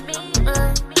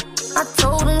 I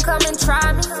told him come and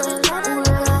try me.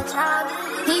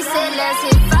 He said let's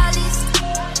hit volleys.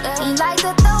 He like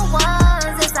to throw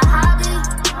ones, it's a hobby.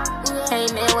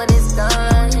 Came in with his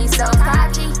gun, he's so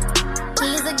cocky.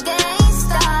 He's a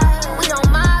gangster, we don't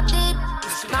mob deep.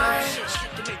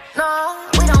 No,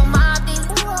 we don't mob deep.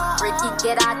 Ricky,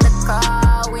 get out the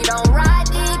car, we don't ride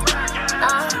deep.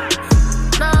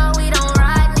 No, we don't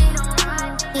ride deep.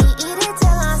 He eat it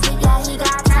till I'm sick, yeah, he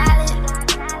got talent.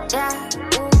 Yeah,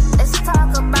 let's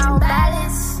talk about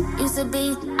balance. Used to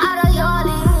be out of your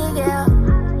league, yeah.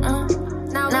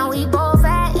 Now we both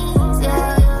at ease,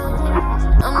 yeah.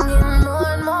 I'm getting more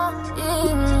and more,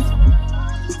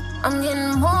 I'm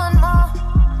getting more and more.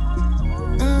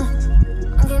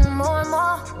 I'm getting more and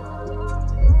more.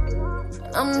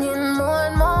 I'm getting more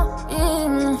and more.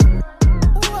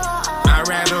 I'd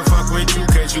rather fuck with you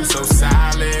cause you so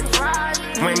solid.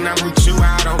 When I'm with you,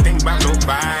 I don't think about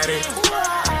nobody.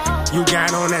 You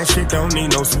got on that shit, don't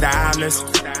need no stylist.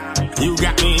 You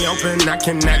got me open, I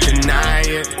cannot deny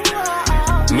it.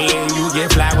 Me and you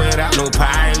get fly without no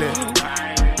pilot.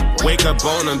 Wake up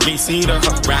on the beach, see the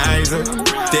horizon.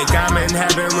 Think I'm in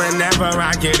heaven whenever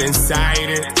I get inside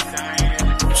it.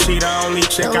 She the only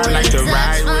chick I like to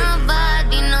ride with.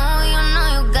 You know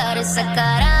you got esa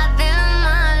cara de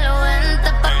malo.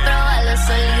 Vente pa' probarlo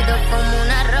sólido como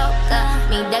una roca.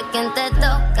 Mira quién te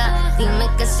toca. Dime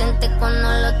qué sientes cuando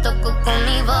lo toco con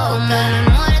mi boca. Como me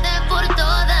muerde por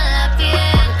toda la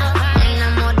piel.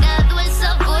 Enamorado el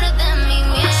sabor de mi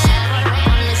miel.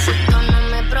 Con ese tono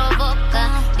me provoca.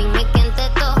 Dime quién te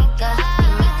toca.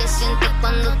 Dime qué sientes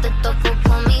cuando te toco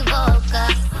con mi boca.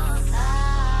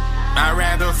 I'd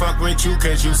rather fuck with you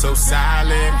cause you so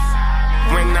solid.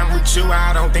 When I'm with you,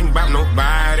 I don't think about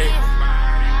nobody.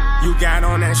 You got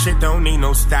on that shit, don't need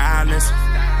no stylist.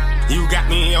 You got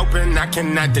me open, I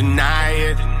cannot deny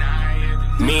it.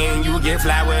 Me and you get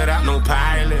fly without no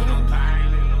pilot.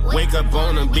 Wake up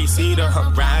on the beach, see the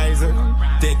horizon.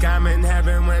 Think I'm in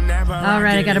heaven whenever. All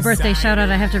right, I got a birthday shout out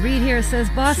I have to read here. It says,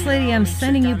 Boss Lady, I'm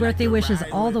sending you birthday wishes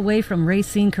all the way from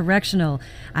Racine Correctional.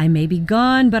 I may be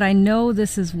gone, but I know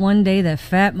this is one day that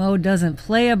Fat Mo doesn't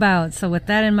play about. So with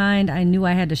that in mind, I knew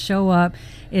I had to show up.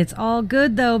 It's all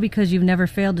good, though, because you've never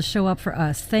failed to show up for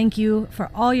us. Thank you for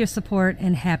all your support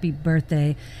and happy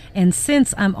birthday. And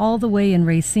since I'm all the way in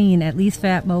Racine, at least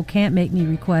Fat Mo can't make me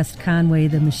request Conway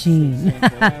the Machine.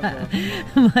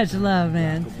 Much love,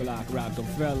 man.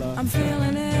 I'm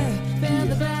feeling it, feel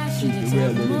the back, feeling it,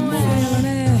 feel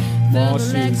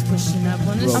the legs pushing up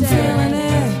on the set. I'm feeling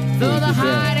it, feel the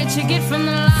high that you get from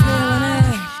the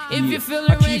line. If you feel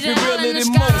I it, keep raise it your hand realer in the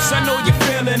than sky. most, I know you're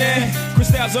feeling it.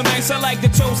 Crystals are nice, I like the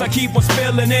toes, I keep on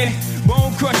spilling it.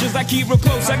 Bone crushers, I keep real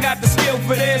close, I got the skill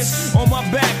for this. On my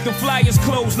back, the flyers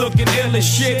closed, looking ill as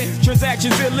shit.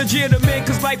 Transactions illegitimate,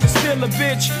 cause life is still a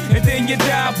bitch. And then you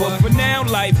die, but for now,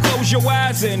 life, close your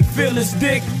eyes and feel his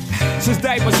dick. Since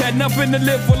diapers had nothing to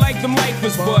live for like them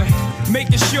lifers, but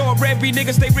making sure every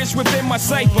nigga stay rich within my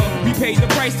cipher. We paid the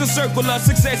price to circle of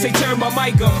success, they turn my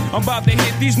mic up. I'm about to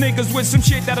hit these niggas with some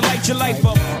shit that'll light your life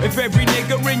up. If every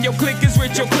nigga in your clique is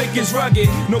rich, your clique is rugged.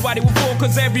 Nobody will fall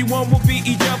cause everyone will be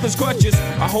each other's crutches.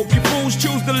 I hope you fools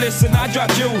choose to listen, I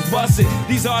drop jewels, bust it.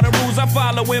 These are the rules I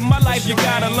follow in my life, you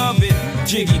gotta love it.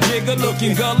 Jiggy jigger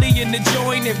looking gully in the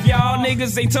joint. If y'all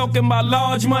niggas ain't talking about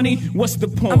large money, what's the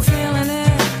point? I'm feeling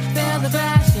it. Feel the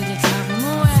bash at the top of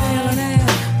my way. Feeling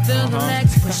it. Feel the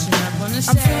legs pushing up on the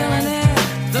stage. I'm feeling it.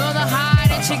 Feel the high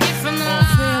that you get from the line.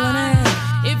 I'm feeling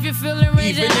it. If you feel it,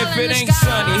 raise your Even hand if in it the ain't sky.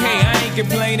 sunny, hey, I ain't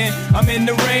complaining. I'm in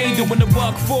the rain doing the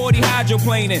 $140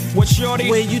 hydroplaning. What shorty?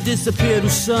 Where you disappear to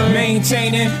sun.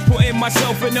 Maintaining, putting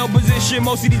myself in no position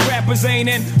most of these rappers ain't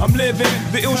in. I'm living,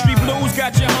 the Ill Street Blues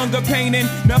got your hunger painting.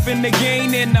 Nothing to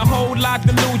gain and a whole lot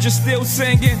to lose, you're still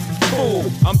singing. Fool,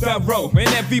 I'm thorough, in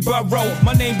every borough.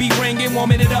 My name be ringing,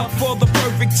 warming it up for the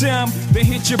perfect time. Then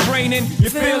hit your brain and you're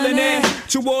feeling it.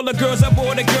 To all the girls, I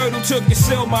bought a girl who took and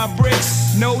sell my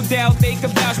bricks. No doubt they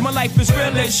could vouch, my life is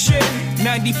real as shit.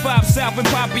 95 South and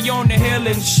Poppy on the hill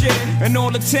and shit. And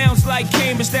all the towns like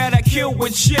Cambridge that I kill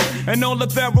with shit. And all the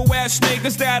thorough ass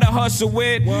niggas that I hustle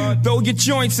with. Throw your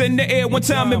joints in the air one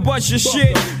time and bust your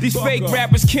shit. These fake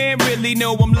rappers can't really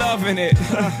know I'm loving it.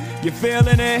 You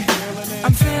feeling it?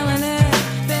 I'm feeling it.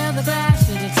 Feel the bash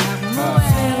at the top of my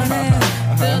way. Feeling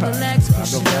it. Feel the legs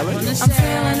pushing up on the stage. I'm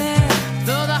feeling it.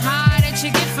 Feel the high that you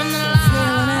get from the line.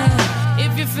 Feeling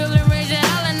it. If you feel it, raise your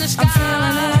hell in the sky. I'm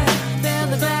feeling it. Feel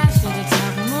the bash at the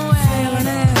top of my way. Feeling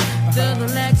it. Feel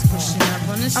the legs pushing up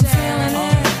on the stage. I'm feeling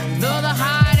it. Feel the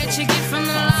high that you get from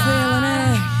the line. Feeling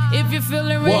it. If you feel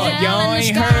it, raise your What, hell y'all in the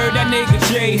ain't sky. heard that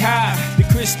nigga J High. The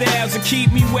crystals will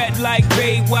keep me wet like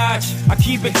Baywatch. I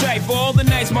keep it tight for all the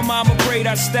nights my mama prayed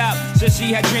I stop. Said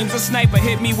she had dreams a sniper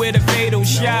hit me with a fatal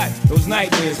shot. Those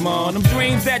nightmares, man, them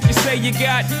dreams that you say you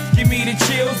got. Give me the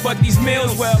chills, but these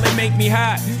meals, well, they make me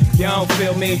hot. Y'all don't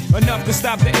feel me enough to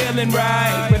stop the ill and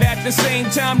ride. But at the same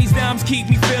time, these dimes keep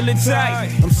me feeling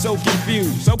tight. I'm so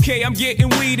confused. Okay, I'm getting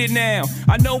weeded now.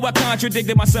 I know I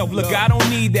contradicted myself. Look, I don't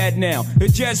need that now.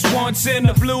 It just once in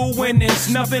the blue when it's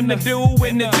nothing to do.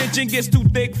 When the tension gets too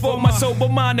thick for my sober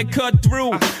mind to cut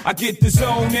through. I get the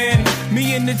zone in.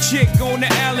 Me and the chick on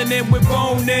the island and we're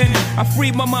boning. I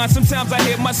free my mind. Sometimes I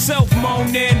hear myself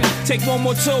moaning. Take one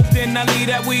more toke, then I leave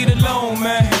that weed alone,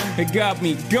 man. It got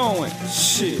me going.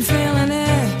 Shit. Feeling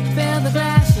it, feel the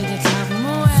glass at the top of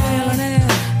my way. Feeling it,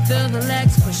 feel the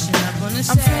legs pushing up on the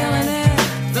stage. I'm feeling it,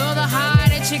 feel the high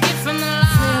that you get from the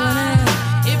line. Feeling it,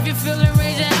 if you feel it,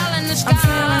 raise your hell in the sky. I'm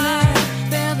feeling it,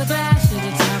 feel the glass at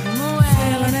the top of my way.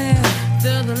 Feeling it,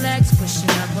 feel the legs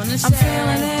pushing up on the stage. I'm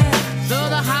feeling it, feel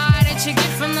the high that you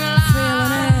get from the line.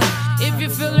 Feeling it, if you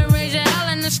feel it, raise your hell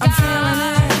in the sky. I'm feeling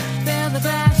it, feel the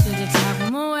glass at the top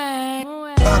of my way.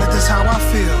 That's how I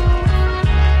feel.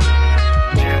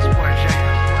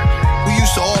 We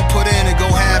used to all put in and go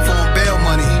half on bail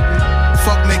money.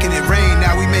 Fuck making it rain,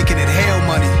 now we making it hail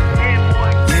money.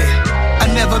 Yeah, I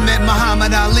never met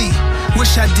Muhammad Ali.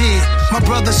 Wish I did. My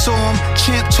brother saw him,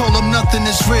 champ told him nothing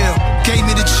is real. Gave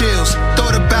me the chills,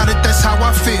 thought about it, that's how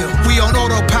I feel. We on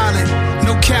autopilot,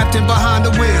 no captain behind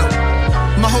the wheel.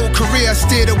 My whole career I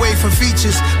steered away from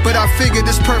features, but I figured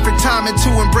it's perfect timing to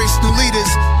embrace new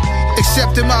leaders.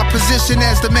 Accepting my position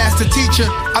as the master teacher,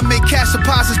 I make cash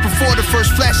deposits before the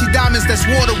first flashy diamonds, that's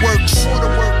waterworks.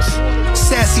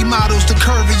 Sassy models, the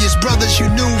curviest brothers you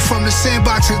knew from the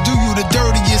sandbox and do you the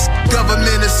dirtiest.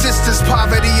 Government assistance,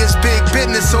 poverty is big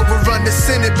business. Overrun the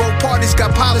Senate, both parties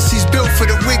got policies built for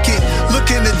the wicked.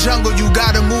 Look in the jungle, you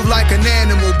gotta move like an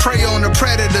animal. Prey on the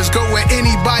predators, go at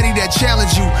anybody that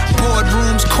challenge you.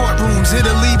 Boardrooms, courtrooms,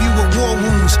 it'll leave you with war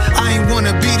wounds. I ain't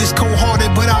wanna be this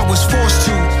cold-hearted, but I was forced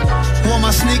to. Wore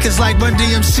my sneakers like Run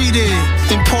DMC did.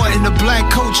 Important to black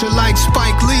culture like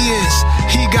Spike Lee is.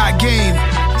 He got game.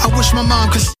 I wish my mom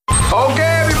could.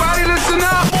 Okay, everybody, listen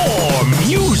up. More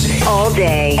music. All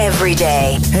day, every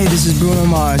day. Hey, this is Bruno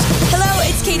Mars. Hello,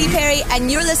 it's Katy Perry,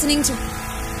 and you're listening to.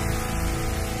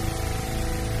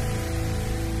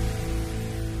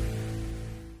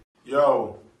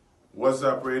 Yo, what's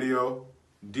up, radio?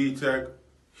 D-Tech,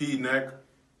 Heat Neck,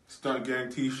 Stunt Gang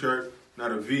T-shirt,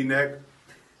 not a V-neck.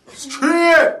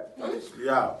 Street!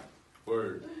 Yeah,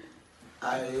 word.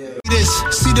 This,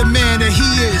 see the man that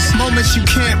he is. Moments you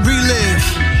can't relive.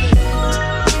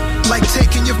 Like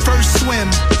taking your first swim.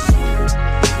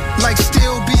 Like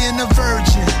still being a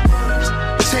virgin.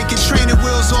 Taking training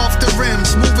wheels off the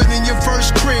rims. Moving in your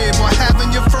first crib or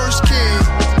having your first kid.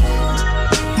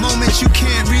 Moments you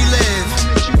can't relive.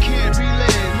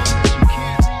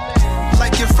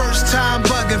 Like your first time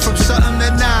bugging from something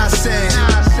that Nas said.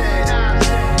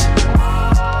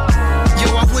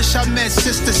 Yo, I wish I met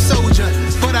Sister Soldier,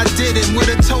 but I didn't.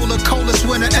 Would've told her coldest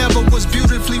winter ever was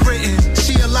beautifully written.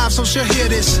 She alive, so she'll hear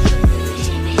this.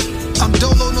 I'm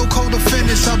Dolo, no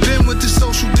co-defendants. I've been with the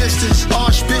social distance.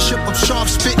 Archbishop of sharp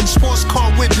spitting, sports car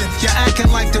whipping. You're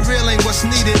acting like the real ain't what's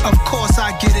needed. Of course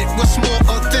I get it. What's more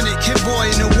authentic? Hit boy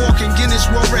in the walking Guinness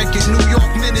World Record. New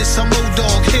York minutes. I'm low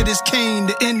dog. Hit his cane.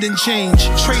 The ending change.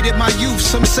 Traded my youth.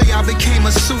 Some say I became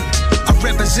a suit. A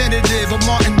representative. A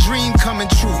Martin dream coming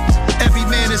true. Every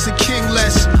man is a king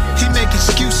less. He make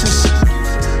excuses.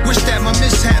 Wish that my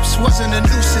mishaps wasn't a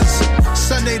nuisance.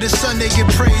 Sunday to Sunday get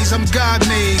praise, I'm God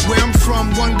made. Where I'm from,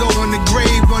 one go in the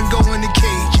grave, one go in the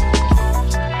cage.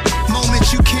 Moments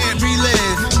you can't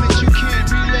relive.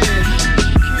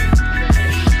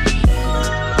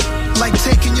 Like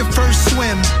taking your first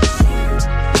swim.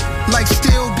 Like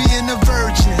still being a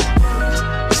virgin.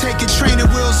 Taking training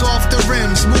wheels off the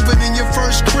rims. Moving in your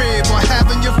first crib or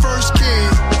having your first kid.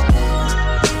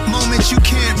 Moments you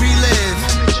can't relive.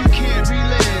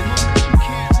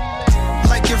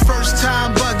 Like your first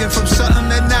time bugging from something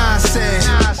that Nas said.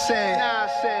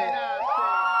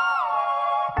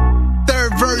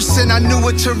 Third verse and I knew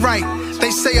what to write. They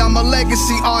say I'm a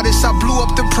legacy artist, I blew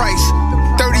up the price.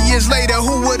 30 years later,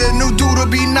 who would've knew dude to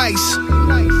be nice?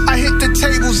 I hit the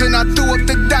tables and I threw up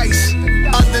the dice.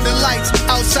 Under the lights,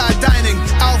 outside dining,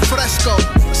 al fresco.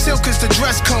 Silk is the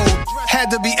dress code, had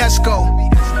to be Esco.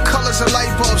 Colors of light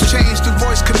bulbs changed through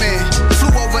voice command.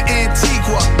 Flew over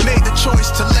Antigua, made the choice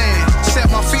to land.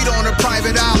 Set my feet on a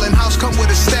private island, house come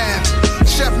with a staff.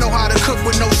 Chef know how to cook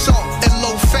with no salt and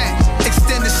low fat.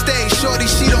 Extended stay, shorty,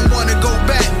 she don't wanna go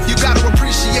back. You gotta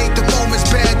appreciate the moments,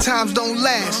 bad times don't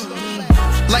last.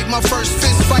 Like my first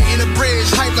fist fight in a bridge.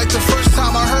 Hype like the first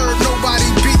time I heard nobody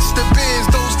beats the biz.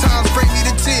 Those times bring me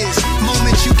to tears.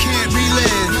 Moments you can't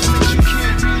relive.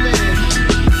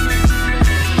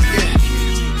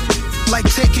 Like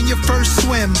taking your first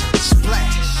swim.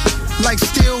 Splash. Like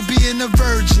still being a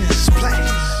virgin.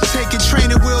 Splash. Taking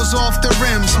training wheels off the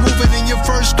rims. Moving in your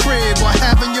first crib or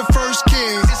having your first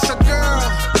kid. It's a girl.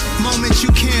 Moments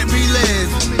you can't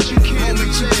relive.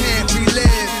 Moments you can't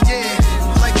relive. Yeah.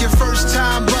 Like your first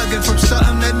time bugging from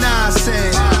something that Nas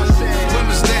said. When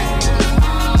was that?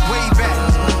 Way back.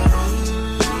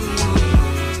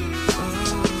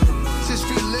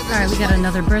 All right, we got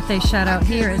another birthday shout out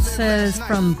here. It says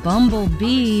from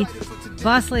Bumblebee.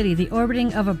 Boss Lady, the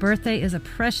orbiting of a birthday is a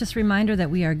precious reminder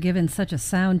that we are given such a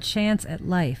sound chance at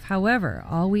life. However,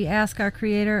 all we ask our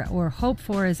Creator or hope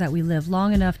for is that we live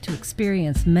long enough to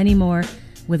experience many more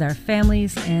with our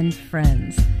families and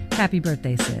friends. Happy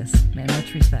birthday, sis. Man,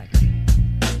 much respect.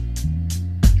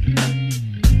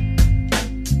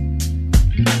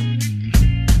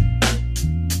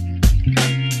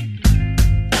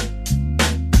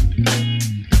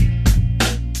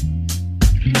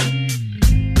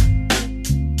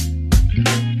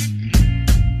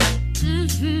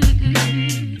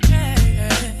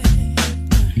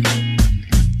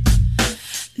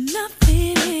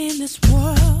 Nothing in this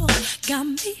world got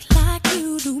me like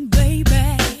you do, baby.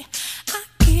 I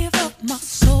give up my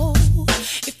soul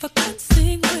if I can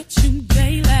sing with you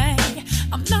daily.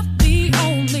 I'm not the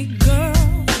only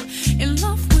girl in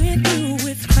love with you,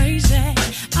 it's crazy.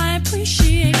 I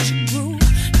appreciate your groove.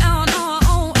 Now I know I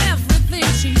owe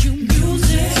everything to you,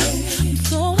 music. I'm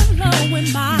so in love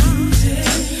with my music.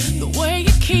 The way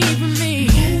you're keeping me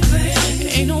moving.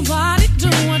 Ain't nobody do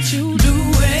what you do.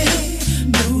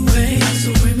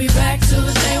 So bring me back to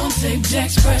the day when tape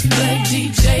decks press play.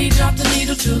 DJ drop the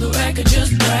needle to the record,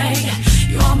 just play.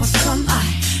 You are my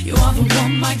sunlight, you are the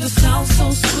one mic that sounds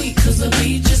so sweet. Cause the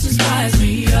beat just inspires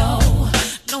me, yo.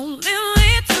 No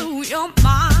limit to your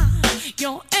mind.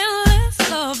 Your endless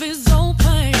love is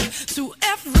open to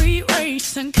every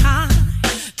race and kind.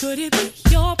 Could it be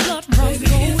your blood runs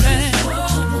golden?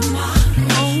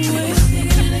 Always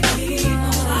singing and keep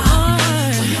on.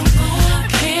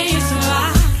 Can't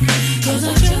survive. Cause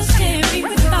I just can't be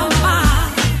without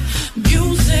my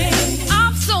music.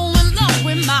 I'm so in love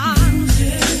with my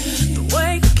music. The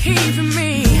way you're keeping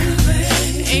me.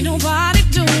 Ain't nobody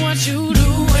do what you do.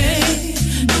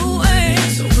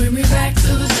 So bring me back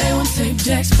to the day when tape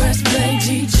decks press play.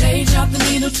 DJ drop the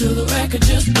needle to the record,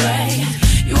 just play.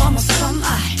 You are my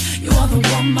sunlight. You are the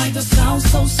one mic that sounds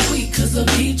so sweet. Cause the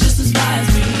beat just inspires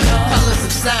me. Colors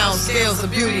of sound, scales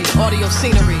of beauty, audio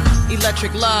scenery.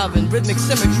 Electric love and rhythmic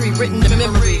symmetry written in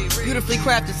memory. Beautifully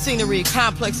crafted scenery,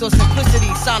 complex or simplicity,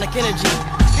 sonic energy,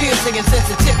 piercing and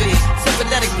sensitivity,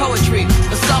 sympathetic poetry,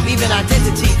 for some even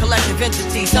identity, collective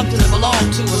entity, something to belong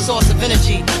to, a source of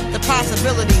energy. The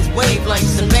possibilities,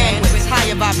 wavelengths and bandwidths,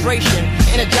 higher vibration,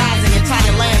 energizing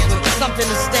entire land with something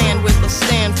to stand with or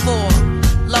stand for.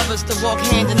 Lovers to walk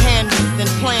hand in hand with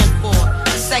and plan for.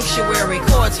 Sanctuary,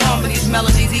 chords, harmonies,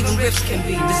 melodies, even riffs can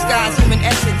be disguised human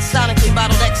essence, sonically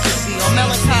bottled ecstasy or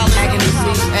melancholy agony,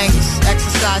 angst,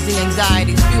 exercising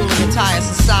anxieties, fueling entire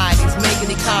societies,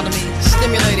 making economies,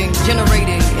 stimulating,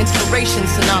 generating inspiration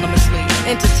synonymously,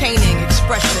 entertaining,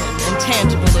 expression,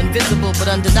 intangible, invisible but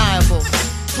undeniable.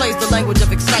 Plays the language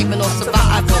of excitement or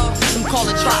survival. Some call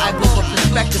it tribal, but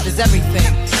perspective is everything.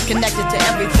 Connected to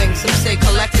everything, some say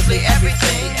collectively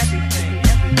everything.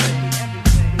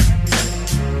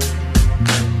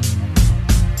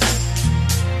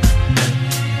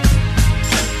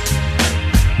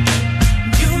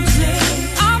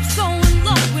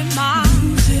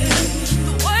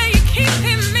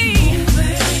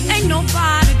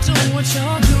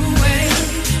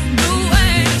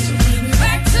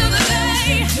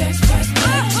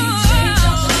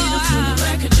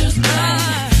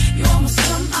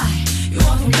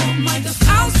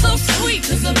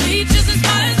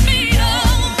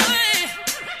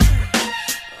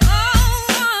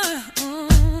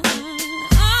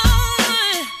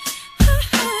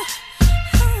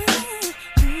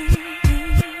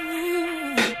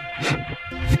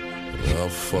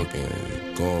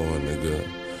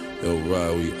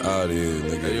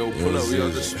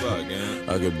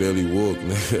 I can barely walk,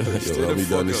 nigga. Yo, I'll be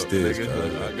down the stairs, I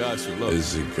got you, look.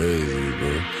 This shit crazy, bro.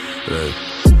 Like,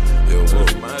 yo, bro.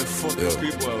 Man, fucking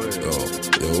people out here. Yo,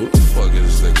 who the fuck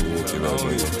is this nigga walking out,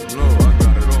 nigga? No, I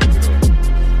got it on,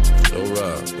 yo,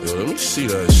 Rob, yo, let me see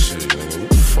that shit, nigga. Who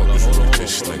the fuck is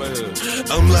this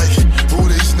nigga? I'm like, who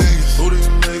these niggas? Who these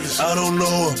niggas? I don't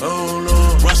know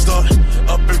them. Rust start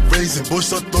up and raising, boys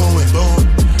start throwing.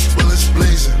 Bullets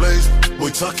blazing. Boy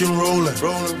talking, rolling.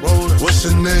 What's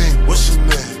your name?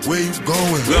 Where you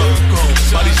going?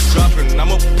 Bodies dropping,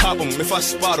 I'ma pop him if I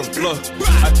spot him. Look,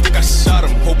 I think I shot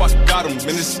him, hope I got him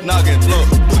in this noggin. Look,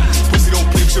 pussy don't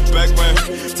play with your background.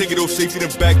 Take it off safety then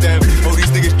back down. Oh,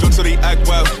 these niggas drunk so they act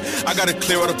wild. I gotta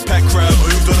clear out a pack crowd. Oh,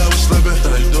 you thought I was slipping?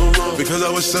 You don't know. Because I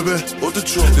was sipping. What the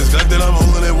truth? This guy that I'm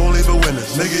holding, it won't leave a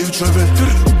witness. Nigga, you tripping?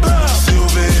 See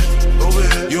over here.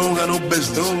 You don't got no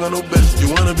business. You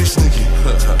wanna be sneaky.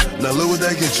 Now look what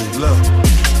that get you. Love.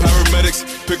 Paramedics,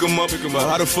 pick 'em up.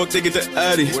 How the fuck they get the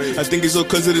Addy? I think it's all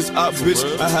cause of this op, bitch.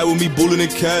 I had with me bullin' in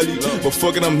Cali. But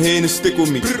fucking I'm here and stick with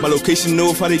me. My location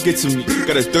know if how they get to me.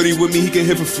 Got a 30 with me, he can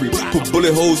hit for free. Put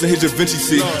bullet holes in his Da Vinci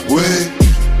seat. Wait,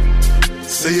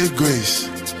 say your grace.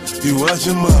 You watch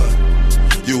your mind,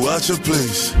 you watch your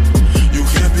place. You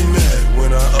can't be mad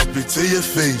when I up it to your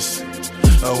face.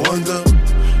 I wonder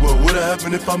what would've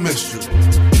happened if I missed you.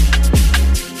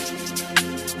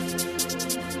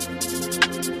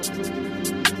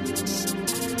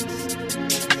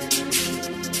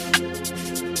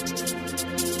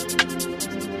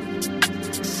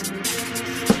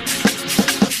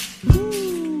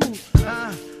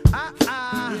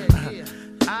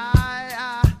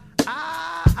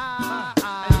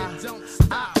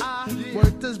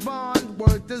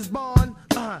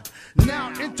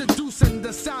 Now introducing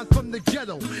the sound from the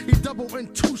ghetto. He double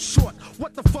in too short.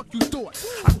 What the fuck you thought?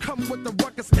 I come with the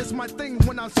ruckus, it's my thing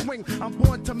when I swing. I'm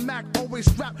born to Mac, always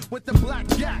strapped with the black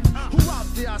yak. Who out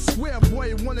there? I swear,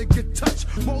 boy, wanna get touched.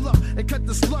 Roll up and cut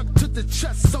the slug to the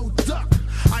chest, so duck.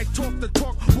 I talk the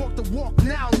talk, walk the walk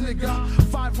now, nigga.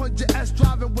 500S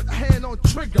driving with hand on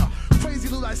trigger. Crazy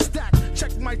little I stack,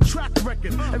 check my track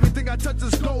record. Everything I touch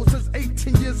is gold since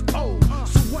 18 years old.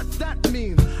 So what that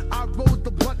mean? I rolled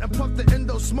the blunt and puffed the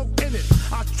endo, smoke in it.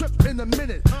 I trip in a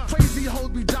minute. Crazy hoes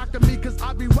be docking me, cause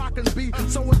I be rocking B,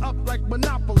 sewing up like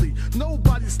Monopoly.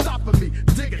 Nobody's stopping me,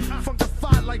 dig it.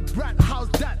 Funkified like Brat, how's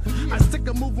that? I stick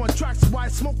a move on tracks while I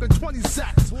smoking 20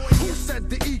 sacks. Who said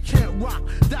the E can't rock?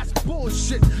 That's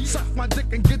bullshit. Suck my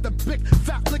dick and get the big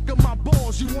fat lick of my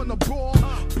balls. You wanna brawl?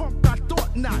 Pump, I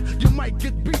thought not. You might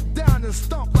get beat down and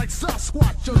stomp like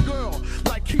Sasquatch. Your girl,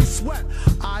 like he sweat.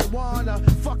 I wanna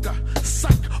fuck her,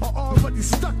 psych, or already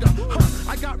stuck her.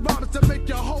 I got rhymes to make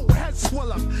your whole head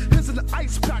swell up. Here's an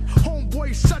ice pack,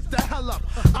 homeboy, shut the hell up.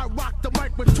 I rock the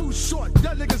mic with Too Short.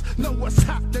 Y'all niggas know what's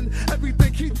happening.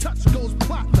 Everything he touch goes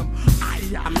platinum.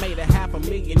 I made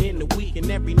 $500,000 in a week,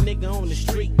 and every nigga on the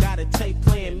street got a tape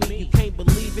playing me. You can't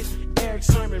believe it. Eric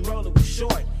Sermon rolling with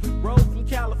Short. Rode from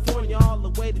California all the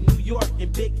way to New York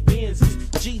in big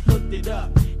Benzes. G hooked it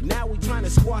up. Now we trying to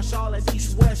squash all that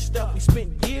east-west stuff. We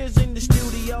spent years in the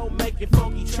studio making making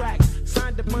funky tracks.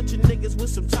 Signed a bunch of niggas with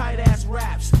some tight ass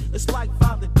raps. It's like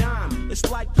Father Dime, it's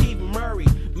like Keith Murray.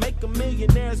 Make them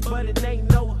millionaires, but it ain't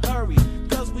no hurry.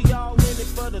 Cause we all in it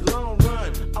for the long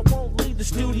run. I won't leave the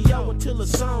studio until the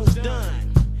song's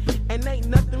done. And ain't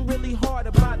nothing really hard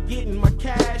about getting my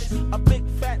cash. A big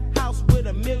fat house with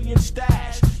 $1 million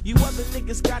stash. You other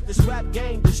niggas got this rap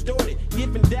game distorted.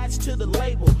 Giving dats to the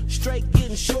label, straight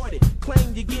getting shorted.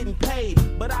 Claim you're getting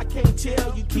paid, but I can't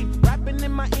tell. You keep rapping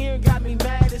in my ear, got me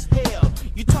mad as hell.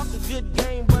 You talk a good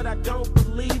game, but I don't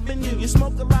believe in you. You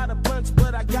smoke a lot of blunts,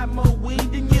 but I got more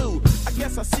weed than you. I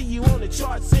guess I see you on the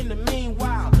charts in the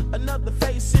meanwhile. Another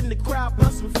face in the crowd,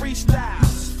 busting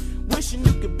freestyles. Wishing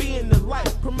you could be in the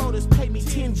light. Promoters pay me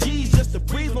 10 G's just to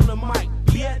breathe on the mic,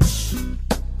 bitch.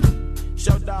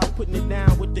 Show dog putting it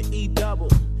down with the E double.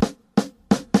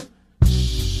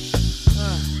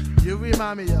 You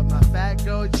remind me of my fat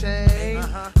gold chain.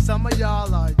 Some of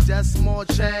y'all are just small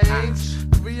change.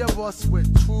 3 of us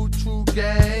with true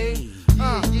game.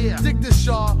 Yeah. Dig this,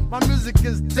 y'all. My music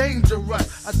is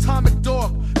dangerous. Atomic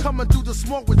dog coming through the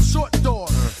smoke with short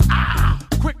doors.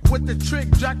 Quick with the trick,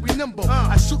 Jack me nimble.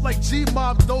 I shoot like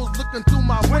G-Mob, those looking through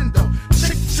my window.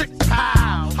 Chick,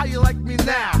 pow. How you like me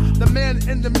now? The man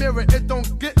in the mirror, it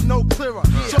don't get no clearer.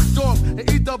 Short dog and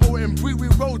E-double and Bree, we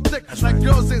roll thick. Like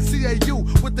girls in CAU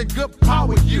with the good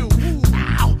power, you.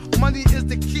 Ow. Money is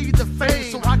the key to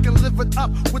fame, so I can live it up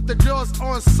with the girls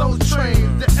on Soul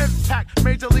Train. The impact,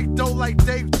 Major League dough like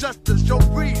Dave Justice. Yo,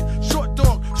 Breed, short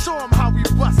dog, show them how we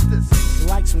bust this.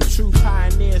 Like some true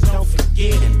pioneers, don't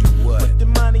forget it. Put the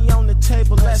money on the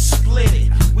table, let's split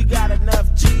it. We got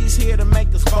enough G's here to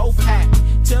make us both happy.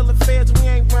 Tell the feds we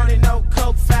ain't running no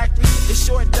coke factory. It's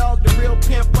Short Dog, the real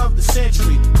pimp of the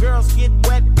century. Girls get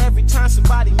wet every time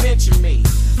somebody mention me.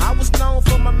 I was known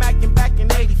for my Mackin' back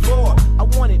in 84. I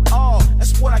want it all,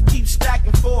 that's what I keep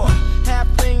stacking for. Have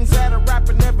things that a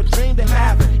rapper never dreamed of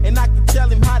having. And I can tell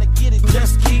him how to get it,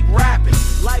 just keep rapping.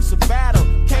 Life's a battle,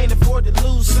 can't afford to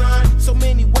lose, son. So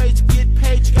many ways to get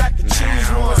paid, you got to choose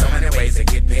one. So many ways to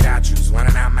get paid, I choose one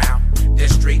and I'm out.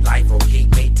 This street life will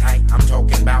keep me tight. I'm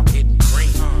talking about getting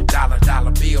green.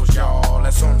 Dollar bills, y'all,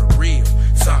 that's on the real.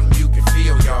 Something you can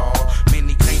feel, y'all.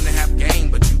 Many claim to have game,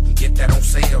 but you can get that on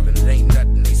sale. And it ain't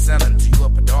nothing they selling to you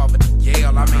up at Harvard or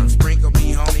Yale. I mean, sprinkle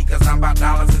me, homie, cause I'm about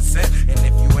dollars and cents. And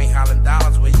if you ain't hollering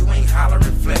dollars, well, you ain't hollering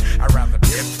flint. I'd rather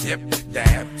dip,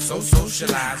 dab, so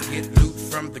socialize. Get loot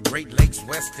from the Great Lakes,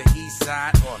 west to east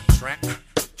side, or trick.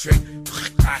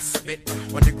 I spit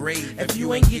on the grave if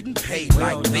you ain't getting paid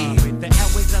like me. The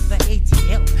airways of the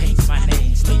ATL paints my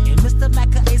name. Stating, Mr.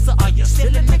 Macaesa, are you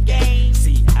still in the game?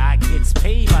 See, I gets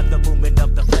paid by the movement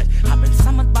of the flesh. I've been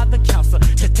summoned by the council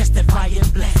to testify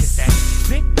and bless. That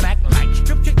Big Mac like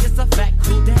scripture is a fact.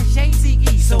 Cool dash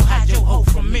ACE, so hide your hoe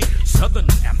from me. Southern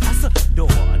ambassador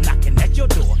knocking at your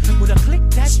door with a click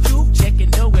that's true,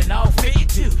 checking knowing all fit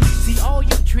too. See all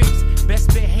your tricks,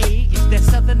 best behave. It's that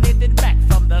Southern knitted back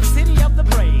from the city of the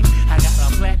brave. I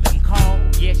got a platinum call,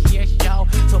 yes, y'all.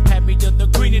 So pat me to the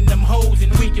green in them hoes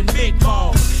and we can big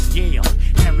ball. Yeah,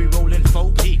 Henry rolling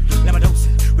 4 deep, lemonade,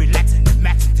 relaxing and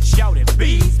maxing to shout it,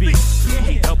 beat.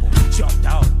 Hey, double, Short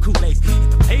Dog, Kool-Aid's in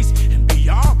the place, and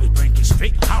beyond we bringing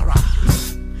straight horror.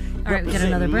 All right, we got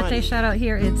another birthday shout out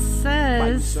here. It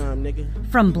says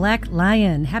from Black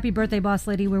Lion, happy birthday, boss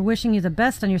lady. We're wishing you the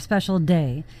best on your special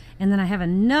day. And then I have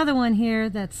another one here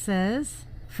that says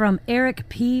from Eric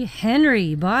P.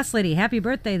 Henry, boss lady, happy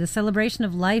birthday. The celebration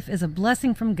of life is a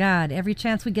blessing from God. Every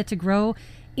chance we get to grow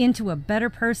into a better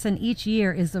person each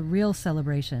year is the real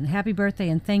celebration. Happy birthday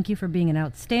and thank you for being an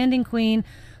outstanding queen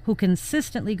who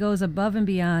consistently goes above and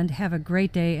beyond. Have a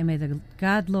great day and may the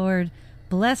God Lord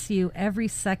bless you every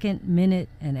second, minute,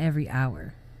 and every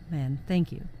hour. Man,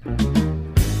 thank you.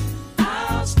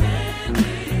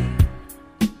 Outstanding.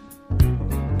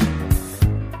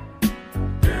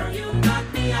 Girl, you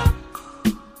knock me up.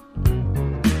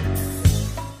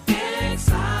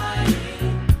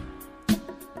 Exciting.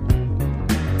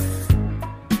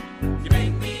 You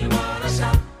make me wanna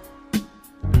shout.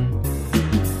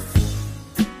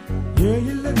 Yeah,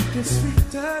 you looking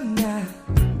sweet tonight.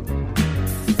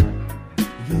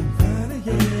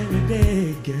 Every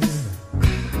day, girl.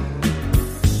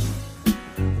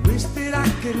 Wish that I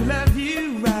could love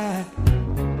you right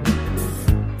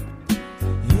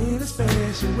in a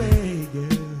special way,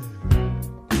 girl.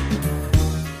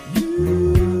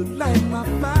 You light my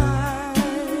fire.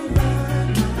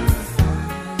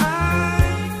 I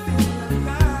feel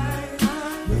alive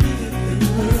with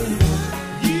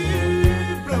you. You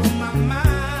blow my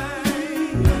mind.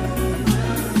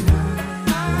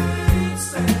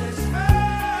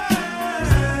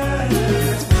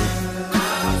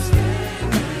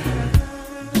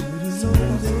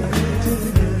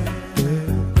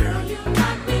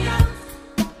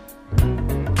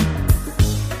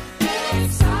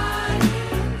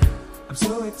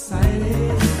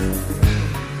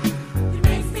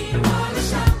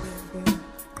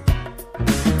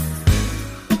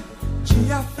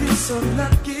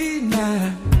 lucky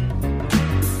now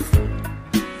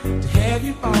to have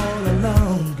you all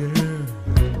along, girl.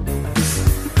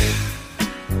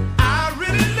 I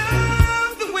really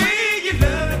love the way you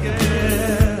love,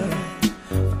 girl.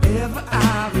 Forever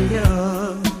I'll be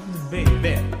yours,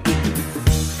 baby.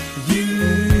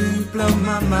 You blow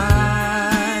my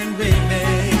mind,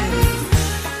 baby.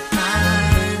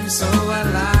 I'm so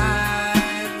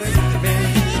alive with you,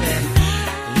 baby.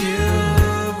 You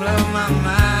blow my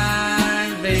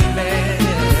mind, baby.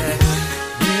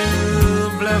 You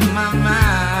blow my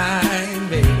mind,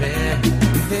 baby.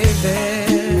 Baby,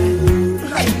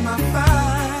 light my fire.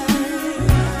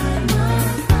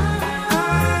 I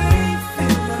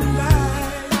feel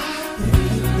alive,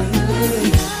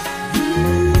 baby. You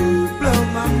blow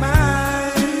my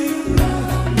mind.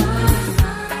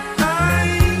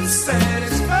 I'm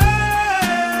satisfied.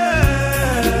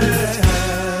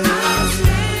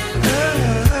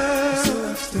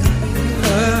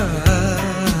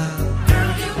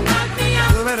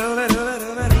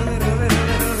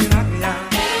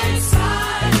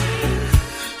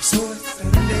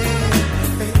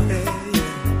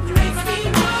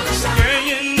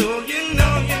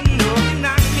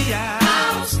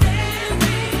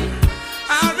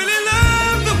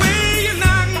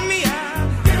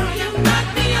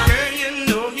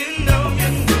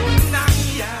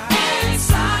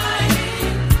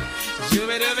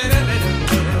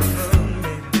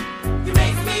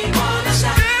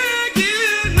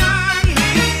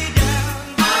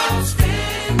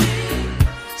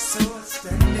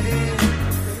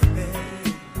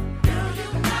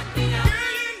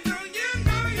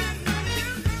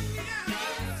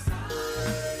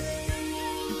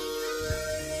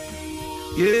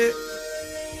 Yeah,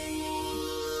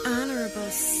 Honorable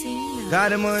Singer.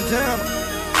 got him on town.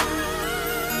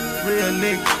 Real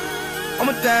nigga.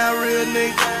 I'ma die real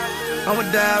nigga. I'ma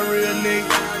die real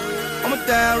nigga. I'ma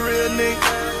die real nigga.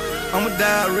 I'ma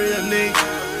die real nigga.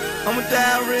 I'ma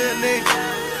die real nigga.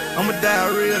 I'ma die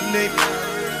real nigga.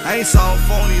 I ain't saw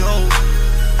phony hoes.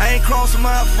 I ain't crossing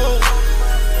my foot.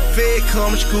 Fed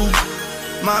come school.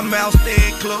 My mouth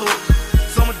staying closed.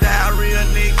 So I'ma die real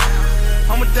nigga.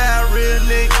 I'ma die real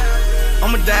nigga.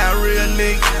 I'ma die real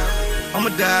nigga. I'ma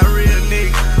die real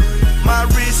nigga. My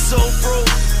wrist so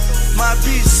broke. My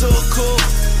beat so cool.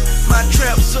 My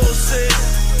trap so sick.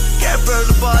 Got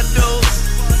burger Bordeaux.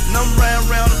 And I'm riding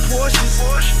around the Porsches.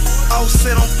 All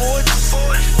set on forges.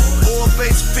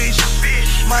 Oil-based fish.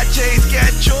 My J's got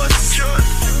choices.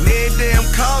 Every damn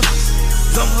cautious.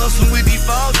 I'm hustling with these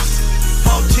bosses.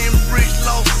 14 bricks,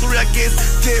 lost 3, I guess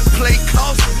 10 play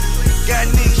cost me.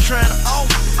 Got niggas trying to off.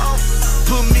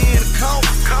 Put me in a coffin.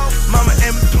 Mama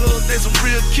and me plugs, they some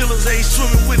real killers. Ain't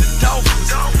swimming with the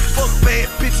dolphins. Fuck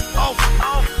bad bitches off.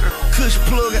 Kush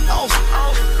plug and off.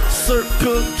 Syrup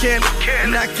plug candy.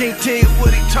 And I can't tell you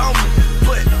what he told me.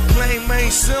 But plain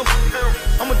main simple.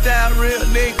 I'ma die real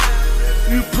nigga.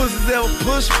 You pussies ever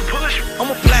push me.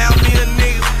 I'ma plow me a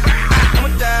nigga. I'ma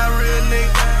die real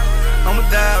nigga. I'ma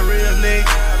die real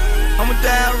nigga. I'ma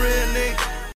die real nigga.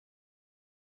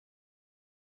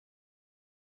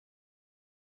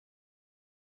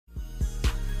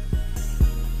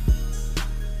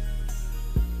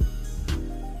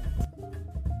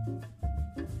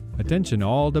 Attention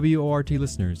all WORT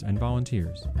listeners and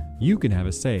volunteers. You can have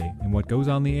a say in what goes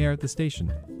on the air at the station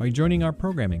by joining our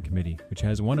programming committee, which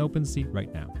has one open seat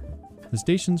right now. The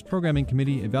station's programming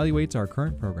committee evaluates our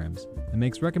current programs and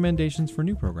makes recommendations for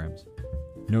new programs.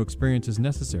 No experience is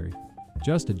necessary,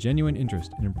 just a genuine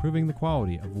interest in improving the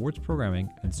quality of WORT's programming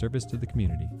and service to the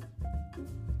community.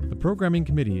 The programming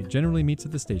committee generally meets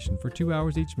at the station for 2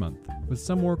 hours each month, with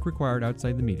some work required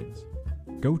outside the meetings.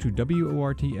 Go to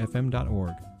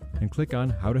WORTFM.org and click on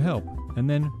How to Help, and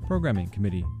then Programming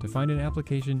Committee to find an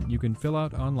application you can fill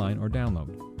out online or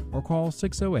download, or call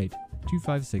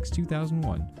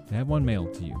 608-256-2001 to have one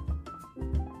mailed to you.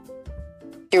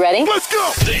 You ready? Let's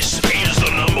go! This is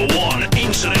the #1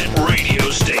 internet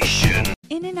radio station.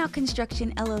 In-N-Out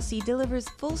Construction LLC delivers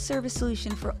full-service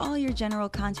solution for all your general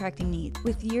contracting needs.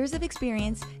 With years of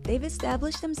experience, they've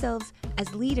established themselves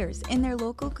as leaders in their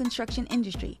local construction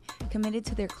industry, committed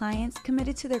to their clients,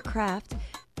 committed to their craft.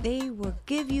 They will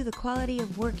give you the quality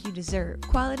of work you deserve.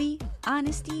 Quality,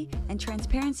 honesty, and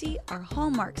transparency are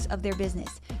hallmarks of their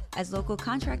business. As local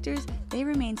contractors, they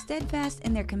remain steadfast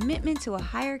in their commitment to a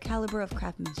higher caliber of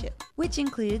craftsmanship, which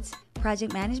includes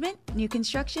project management, new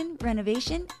construction,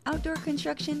 renovation, outdoor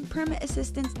construction, permit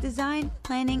assistance, design,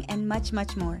 planning, and much,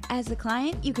 much more. As a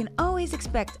client, you can always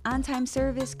expect on-time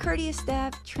service, courteous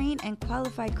staff, trained and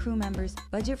qualified crew members,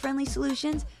 budget-friendly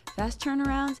solutions, fast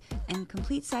turnarounds, and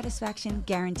complete satisfaction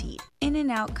guaranteed.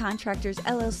 In-N-Out Contractors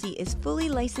LLC is fully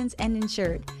licensed and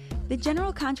insured. The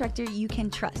general contractor you can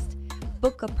trust.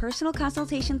 Book a personal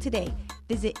consultation today.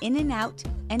 Visit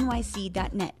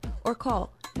inandoutnyc.net or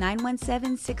call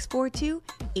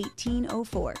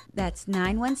 917-642-1804. That's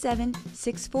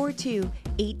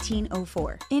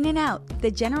 917-642-1804. In-N-Out, the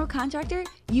general contractor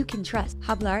you can trust.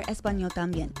 Hablar español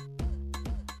también.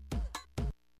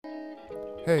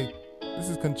 Hey, this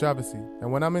is Controversy, and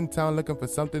when I'm in town looking for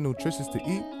something nutritious to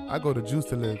eat, I go to Juice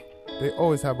to Live. They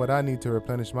always have what I need to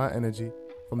replenish my energy,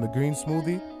 from the green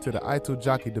smoothie to the Ito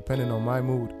Jockey depending on my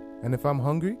mood. And if I'm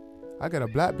hungry, I get a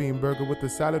black bean burger with a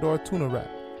salad or a tuna wrap.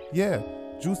 Yeah,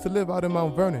 Juice to Live out in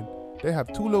Mount Vernon. They have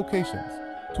 2 locations,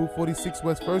 246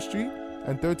 West 1st Street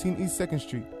and 13 East 2nd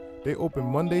Street. They open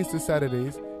Mondays to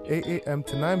Saturdays, 8 a.m.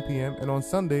 to 9 p.m. and on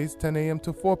Sundays, 10 a.m.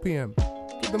 to 4 p.m.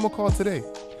 Give them a call today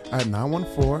at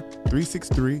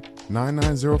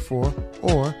 914-363-9904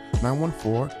 or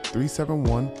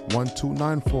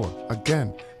 914-371-1294.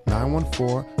 Again,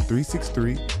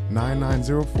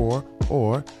 914-363-9904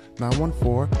 or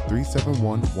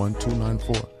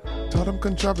 914-371-1294. Tell them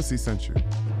Controversy sent you.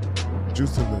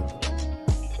 Juice to Live.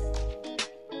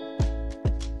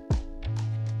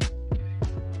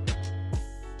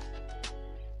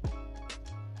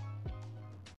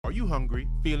 Are you hungry,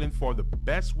 feeling for the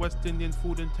best West Indian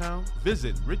food in town?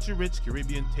 Visit Richie Rich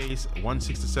Caribbean Taste,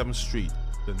 167th Street,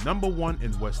 the #1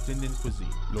 in West Indian cuisine,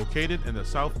 located in the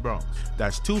South Bronx.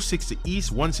 That's 260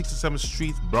 East 167th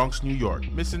Street, Bronx, New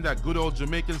York. Missing that good old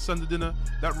Jamaican Sunday dinner?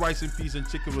 That rice and peas and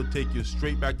chicken will take you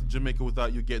straight back to Jamaica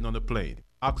without you getting on the plane.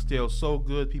 Oxtail so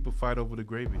good, people fight over the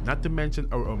gravy. Not to mention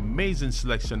our amazing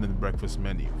selection in the breakfast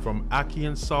menu, from ackee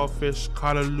and saltfish,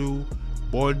 callaloo,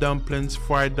 boiled dumplings,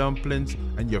 fried dumplings,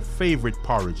 and your favorite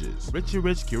porridges. Richie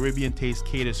Rich Caribbean Taste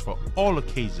caters for all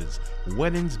occasions,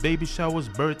 weddings, baby showers,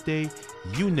 birthday,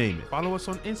 you name it. Follow us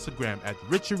on Instagram at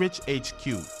Richie Rich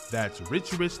HQ. That's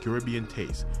Richie Rich Caribbean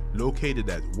Taste, located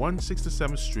at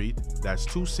 167th Street. That's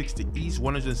 260 East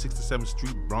 167th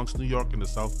Street, Bronx, New York, in the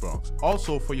South Bronx.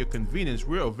 Also, for your convenience,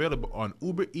 we're available on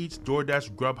Uber Eats,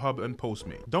 DoorDash, Grubhub, and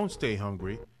Postmate. Don't stay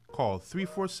hungry. Call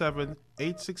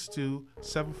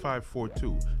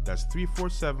 347-862-7542. That's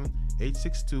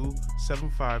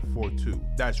 347-862-7542.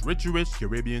 That's Richie Rich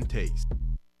Caribbean Taste.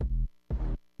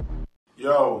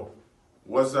 Yo,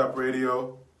 what's up,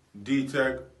 radio?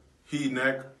 D-Tech,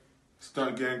 He-Neck,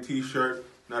 Stunt Gang T-shirt,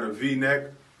 not a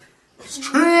V-neck.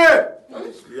 Straight!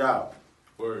 Yeah,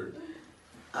 word.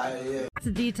 It's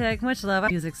a D-Tech, much love.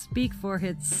 Music speak for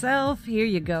itself. Here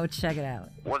you go, check it out.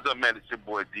 What's up, man? It's your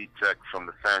boy D-Tech from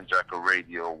the Sandjacker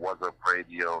Radio, What's Up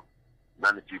Radio,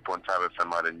 93.5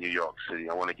 FM out of New York City.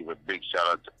 I want to give a big shout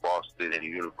out to Boston and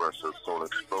Universal Soul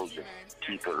Explosion.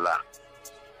 Keep it locked.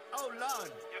 Oh, Lord.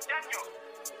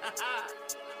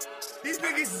 These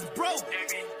niggas is broke.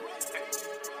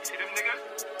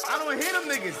 I don't hear them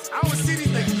niggas. I don't see these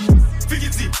niggas.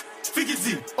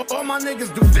 Figgy. All my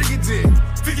niggas do figgy.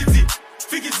 Figgy.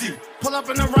 Pull up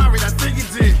in a Rari, that figgy.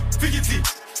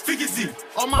 Figgy.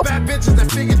 All my bad bitches that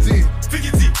figgy.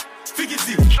 Figgy.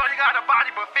 Sure you got a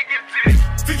body, but figgy.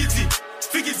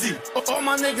 All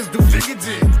my niggas do figgy.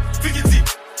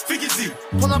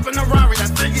 Pull up in a Rari,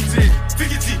 that figgy.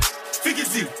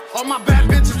 Figgy. All my bad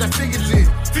bitches that figgy.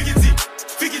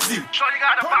 Sure you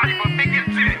got a body, but figgy.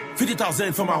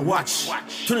 50,000 for my watch,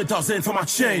 20,000 for my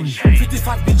chain,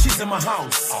 55 bitches in my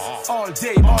house, all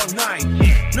day, all night.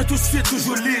 Ne tous fait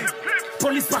toujours lit,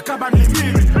 police pas cabane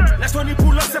limite. Laisse-toi ni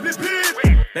pour l'homme, c'est pipi.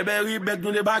 Bébé Ribek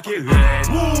nous débarquer red.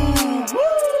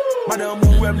 Madame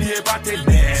ou aime lié pas tes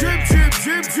nerfs. Drip.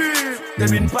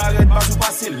 T'es une parade, pas tout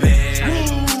passer l'air.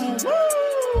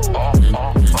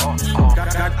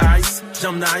 Got ice,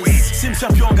 jam nice, sim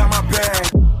champion got my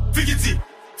bag. Figgy.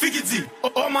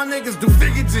 All my niggas do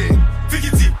figgy.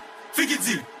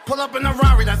 Pull up in a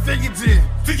Rari, that figgy.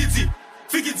 Figgy.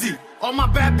 All my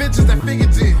bad bitches that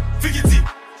figgy.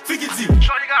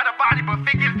 Sure you got a body, but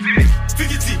figgy.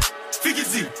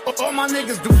 All my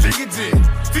niggas do figgy.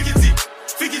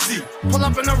 Pull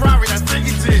up in a Rari, that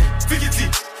figgy.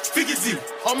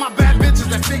 All my bad bitches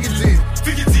that figgy.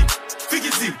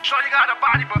 Sure you got a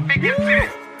body, but figgy.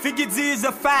 Figgy is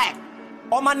a fact.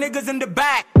 All my niggas in the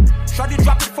back. Shorty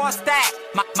drop it for a stack.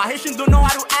 My Haitians don't know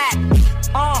how to act.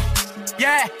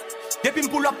 Yeah. Depuis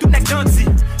m'pull up tout nek dandy.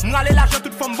 M'rale l'argent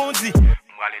tout from bondi.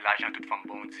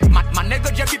 My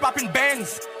nigga just be popping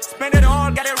bands. Spend it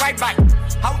all, get it right back.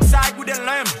 Outside with a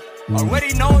lamb.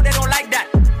 Already know they don't like that.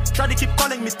 Shorty keep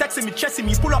calling me, texting me, chasing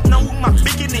me. Pull up now with my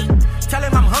bikini. Tell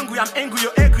him I'm hungry, I'm angry,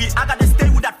 you're angry. I gotta stay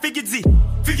with that figgy.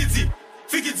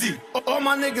 All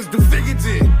my niggas do figgy.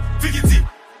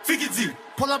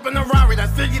 up in a Rari, that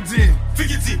figure did.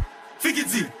 Figure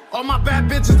D. All my bad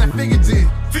bitches, that figure did.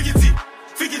 Figure D.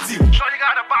 Shorty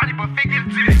got a body, but figure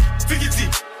D. Figure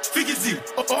D.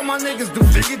 All my niggas do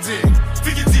figure D.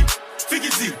 Figure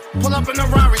D. Pull up in a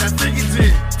Rari, that figure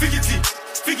did.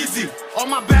 Figure D. All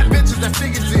my bad bitches, that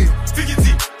figure D. Figure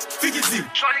D.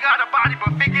 Shorty got a body,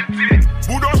 but figure D.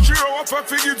 Who don't cheer up for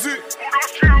figure D?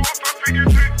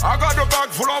 I got the bag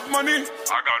full of money.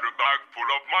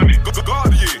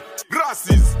 Guardier,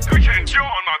 glasses. You can chew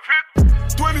on my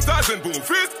fit. 20,000 boom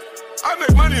fit. I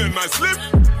make money in my slip.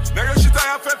 Nigga shit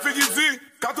I have figure D.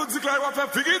 Kato dik like what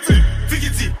figure D.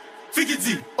 Figure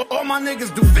D. All my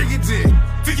niggas do figure D.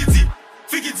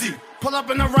 Figure D. Pull up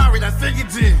in a Rari, that figure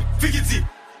D. Figure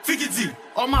D.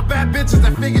 All my bad bitches,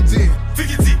 that figure D.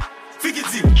 Figure D.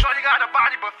 Shorty got a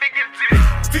body, but figure D.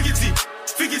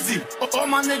 Figure D. All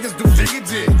my niggas do figure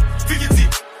D.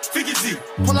 Figure D.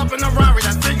 Pull up in a Rari,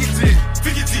 that figure D.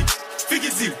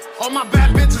 Figure D. All my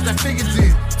bad bitches, that figure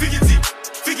D. Figure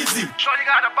D. Shorty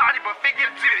got a body, but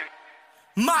figure D.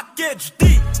 Mac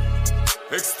HD.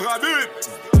 Extra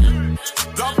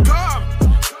 .com.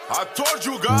 I told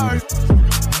you guys,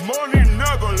 money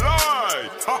never lie.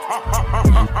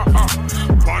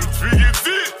 One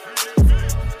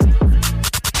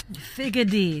figure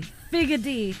D. Figure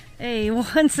D. Hey,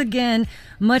 once again,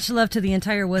 much love to the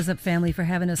entire What's Up family for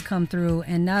having us come through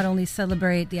and not only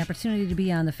celebrate the opportunity to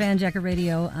be on the Fanjacker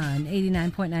Radio on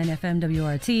 89.9 FM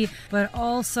WRT, but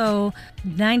also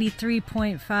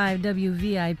 93.5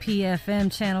 WVIP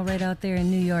FM channel right out there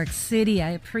in New York City. I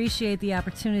appreciate the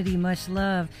opportunity. Much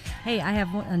love. Hey, I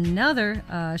have another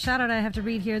shout out I have to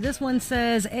read here. This one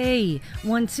says,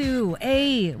 A12,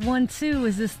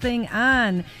 is this thing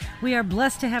on? We are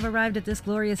blessed to have arrived at this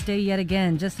glorious day yet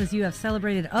again. Just as you have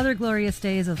celebrated other glorious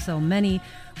days of so many,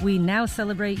 we now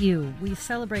celebrate you. We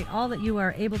celebrate all that you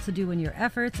are able to do in your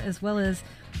efforts, as well as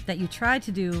that you try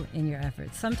to do in your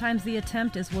efforts. Sometimes the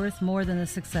attempt is worth more than the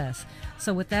success.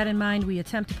 So with that in mind, we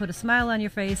attempt to put a smile on your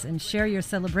face and share your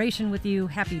celebration with you.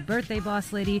 Happy birthday,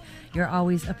 boss lady. You're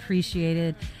always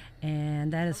appreciated.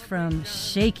 And that is from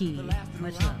Shaky.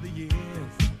 Much love.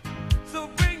 So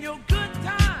bring your good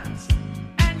times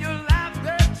and your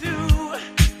laughter too.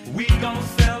 We gon'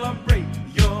 celebrate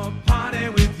your party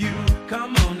with you.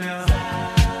 Come on now.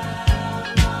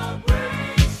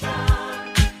 Celebration.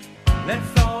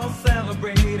 Let's all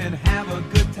celebrate and have a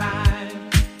good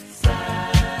time. Celebration.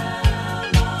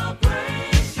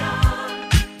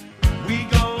 We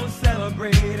gon'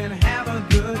 celebrate and have a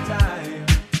good time.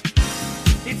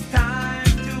 It's time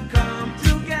to come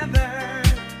together.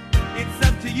 It's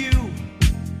up to you.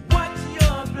 What's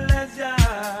your pleasure?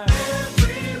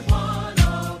 Everyone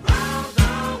around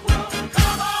the world,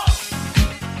 come on!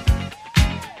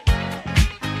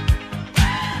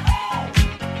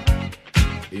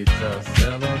 It's a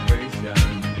celebration.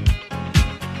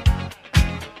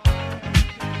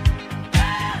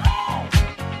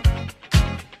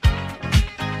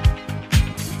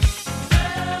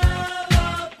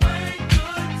 Celebrate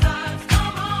good times,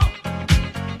 come on!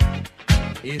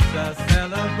 It's a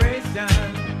celebration.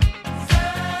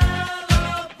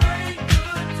 Celebrate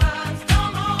good times,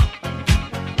 come on!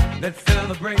 Let's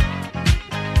celebrate.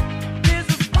 There's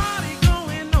a party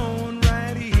going on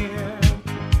right here,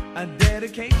 a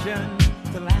dedication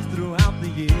to last throughout the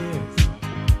years.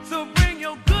 So bring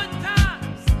your good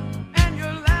times and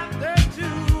your laughter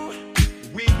too.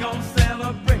 We gon'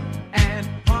 celebrate and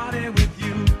party with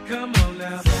you. Come on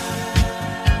now.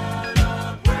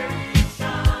 Celebration.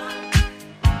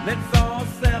 Let's all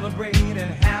celebrate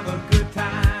and have a good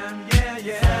time. Yeah,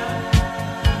 yeah.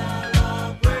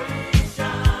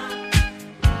 Celebration.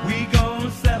 We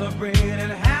gon' celebrate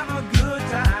and have a good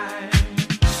time.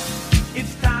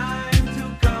 It's time to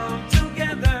come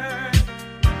together.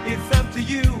 It's up to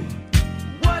you.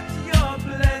 What's your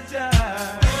pleasure?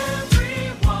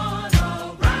 Everyone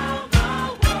around the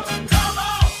world, come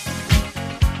on!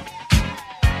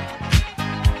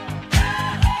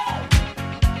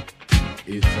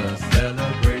 It's a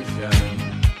celebration.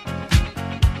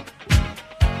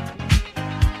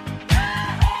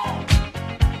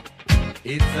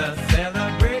 It's a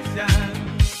celebration.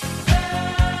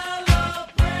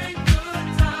 Celebrate good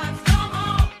times, come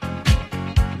on!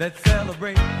 Let's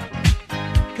celebrate.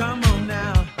 Come on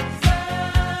now.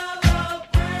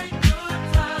 Celebrate good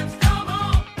times, come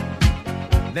on!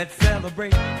 Let's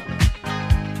celebrate.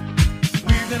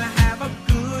 We're gonna have a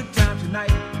good time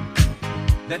tonight.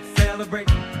 Let's celebrate.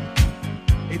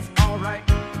 It's alright.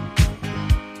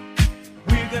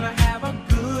 We're gonna have a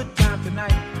good time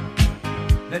tonight.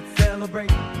 Let's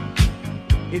celebrate.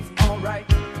 It's alright,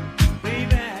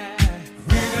 baby.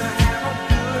 We're gonna have a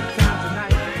good time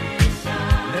tonight.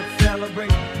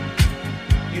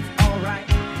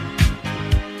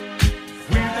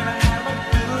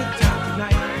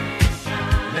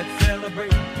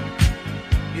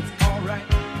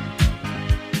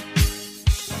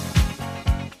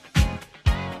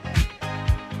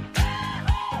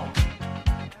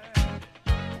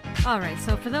 All right,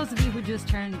 so for those of you who just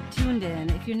tuned in,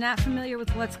 if you're not familiar with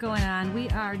what's going on, we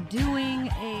are doing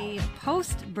a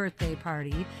post-birthday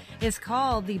party. It's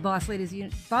called the Boss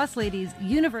Ladies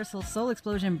Universal Soul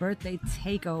Explosion Birthday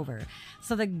Takeover.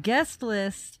 So the guest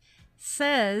list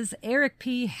says Eric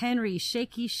P. Henry,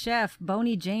 Shaky Chef,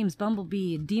 Boney James,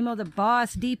 Bumblebee, Demo the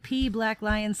Boss, DP, Black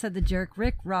Lion, Said the Jerk,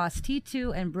 Rick Ross,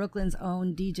 T2, and Brooklyn's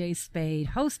own DJ Spade,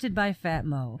 hosted by Fat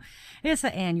Mo. It's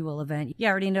an annual event. You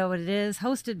already know what it is.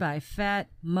 Hosted by Fat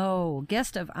Mo.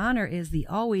 Guest of honor is the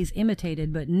always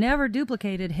imitated but never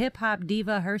duplicated hip-hop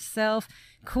diva herself,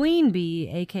 Queen Bee,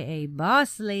 a.k.a.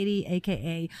 Boss Lady,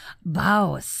 a.k.a.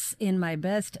 Boss, in my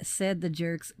best Said the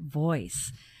Jerk's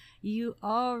voice. You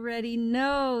already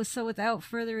know. So without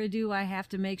further ado, I have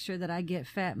to make sure that I get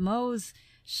Fat Mo's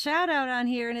shout out on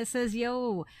here. And it says,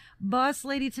 yo, Boss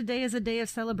Lady, today is a day of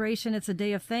celebration. It's a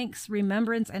day of thanks,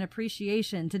 remembrance, and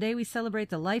appreciation. Today we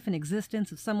celebrate the life and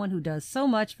existence of someone who does so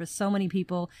much for so many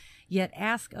people, yet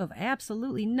ask of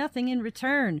absolutely nothing in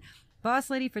return.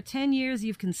 Boss Lady, for 10 years,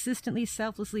 you've consistently,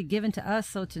 selflessly given to us,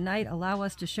 so tonight allow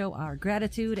us to show our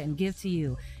gratitude and give to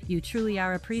you. You truly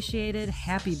are appreciated.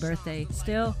 Happy birthday.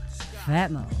 Still,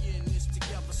 Fat Mo.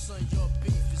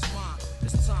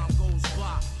 As time goes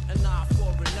by, an eye for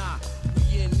an eye.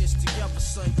 We in this together,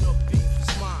 son, your beef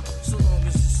is mine. So long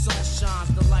as the sun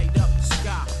shines to light up the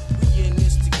sky. We in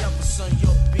this together, son,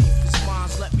 your beef is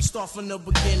mine. Let me start from the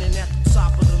beginning at the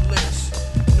top of the list.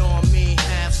 Know what I mean?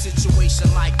 Have situation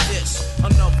like this.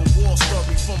 Another war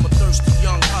story from a thirsty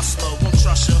young hustler. Won't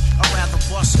trust her, I'd rather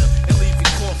bust her and leave you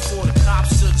caught for the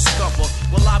cops to discover.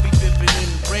 Well, I be dipping in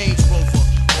the Range Rover.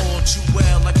 All too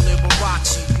well like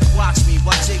Liberace. You watch me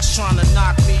while Jake's trying to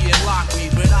knock me and lock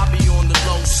me, but I be on the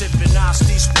low sipping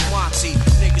Asti Spumante.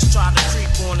 Niggas try to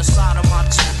creep on the side of my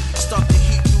Jeep. Stuck the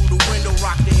heat through the window,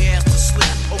 rock their ass to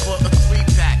sleep over a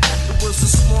 3-pack. It was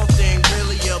a small thing,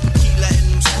 really, yeah, but keep letting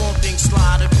them small things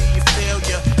slide to be a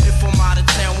failure. If I'm out of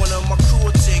town, one of my crew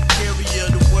will take care of you.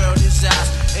 The world is ours,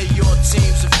 and your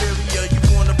team's inferior. You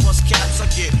wanna bust caps, I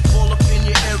get all up in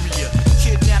your area.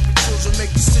 Kidnapping children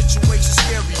make the situation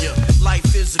scarier.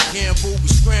 Life is a gamble, we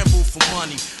scramble for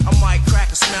money. I might crack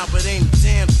a smile, but ain't a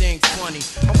damn thing funny.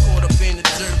 I'm caught up in the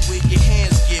dirt where your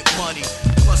hands get muddy.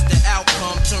 Plus the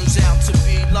outcome turns out to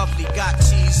be lovely. Got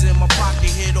cheese in my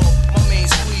pocket, hit off my main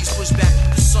squeeze. Push back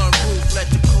the sunroof, let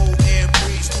the cold air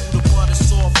breeze through the butter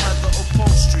soft leather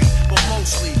upholstery. But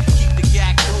mostly keep the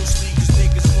gag closely, cause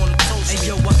niggas wanna toast me.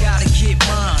 Hey yo, I gotta get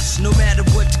mines, no matter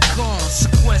what the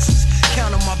consequences.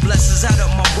 Count on my blessings, out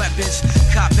of my weapons.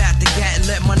 Cop out the gat and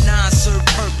let my nine serve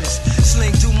purpose.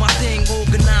 Sling do my thing,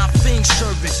 organize thing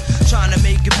service. Trying to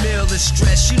make a meal is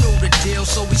stress, you know the deal.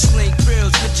 So we sling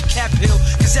grills, get your cap hill,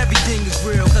 cause everything is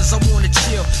real. Cause I wanna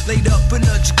chill, laid up in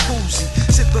a jacuzzi.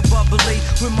 Sipping bubbly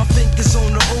with my fingers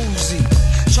on the Uzi.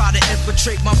 Try to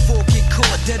infiltrate my fork, get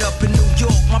caught dead up in New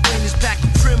York. My brain is back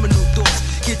with criminal thoughts.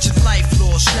 Get your life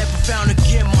lost, never found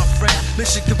again, my friend.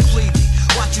 Mission completed.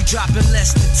 Watch you dropping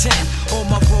less than 10 on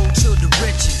my road to the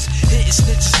riches. Hitting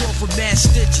snitches off with mad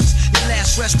stitches. Your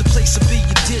last rest the place to be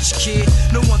your ditch, kid.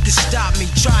 No one can stop me.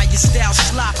 Try your style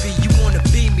sloppy. You wanna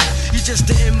be me? You're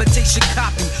just an imitation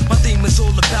copy. My theme is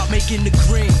all about making the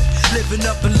green, living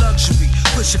up in luxury,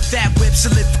 pushing fat whips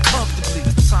and living comfortably.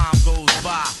 Time goes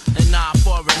by, an eye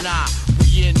for an eye.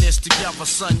 We in this together,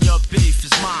 son, your beef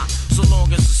is mine. So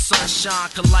long as the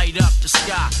sunshine can light up the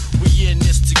sky. We in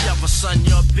this together, son,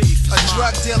 your beef is mine. A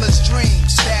drug dealer's dream,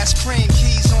 stash cream,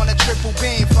 keys on a triple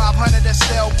beam, 500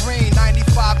 Estelle Green,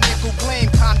 95 nickel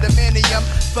gleam, condominium,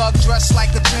 thug dressed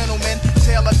like a gentleman,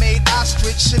 tailor-made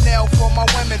ostrich, Chanel for my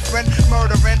women friend,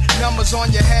 murdering, numbers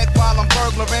on your head while I'm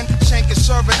burglaring, shanking,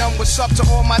 serving them, what's up to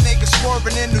all my niggas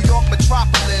swerving in New York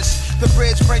metropolis. The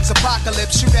bridge brings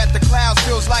apocalypse, shoot at the clouds,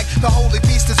 feels like the holy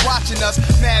beast is watching us.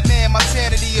 Madman, my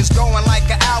sanity is going like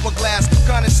an hourglass.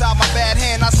 Gun inside my bad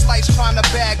hand, I slice trying to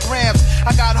bag grams.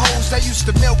 I got hoes that used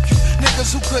to milk you,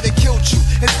 niggas who could've killed you.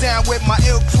 It's down with my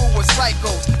ill crew of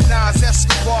psychos. Nas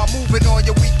Escobar moving on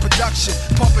your weak production,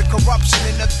 pumping corruption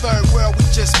in the third world. We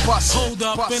just bust. Hold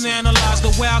up and analyze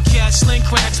the wildcats, sling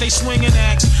cracks, they swinging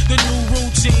axe. The new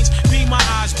routines, be my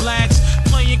eyes blacks.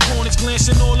 Playing corners,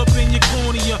 glancing all up in your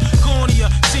cornea.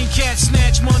 Seen cats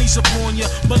snatch monies upon ya.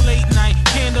 But late night,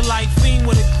 candlelight, fiend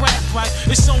with a crack pipe.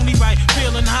 It's only right,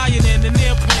 feeling higher than an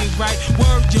airplane, right?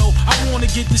 Word, yo, I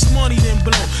wanna get this money then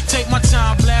blow. Take my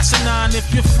time, blast a 9 if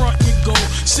you're front, you go.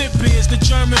 Sip beers, the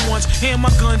German ones, hand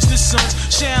my guns, the sons.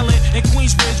 Shaolin and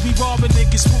Queensbridge, we robbing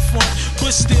niggas for fun.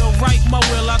 But still, write my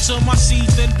will, I turn my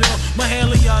seeds then build my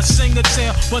Helios a sing a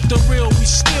tale, but the real we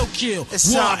still kill.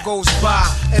 As time goes by,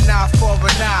 an eye for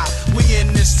an eye, we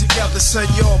in this together, so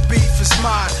your beef is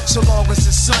mine. So long as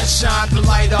the sun shine to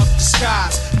light up the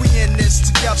skies, we in this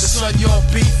together, son, your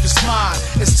beef is mine.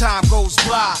 As time goes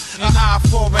by, an eye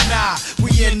for an eye,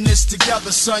 we in this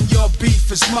together, son, your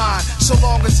beef is mine. So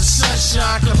long as the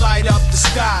sunshine can light up the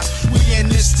skies, we in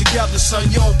this together, son,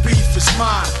 your beef is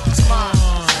mine. It's mine.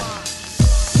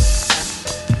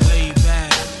 Lay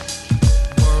back,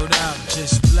 word out,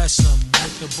 just bless them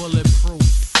with the bulletproof.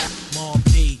 Mob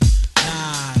Deep,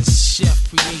 Nas, Chef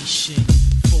Creation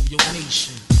for your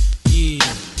nation. Yeah.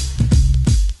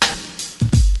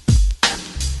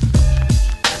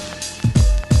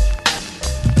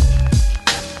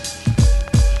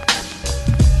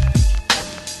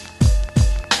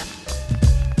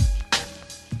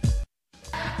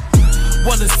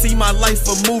 Wanna see my life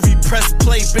a movie, press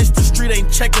play. Bitch, the street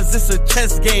ain't checkers, it's a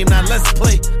chess game, now let's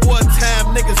play. One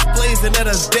time niggas blazing at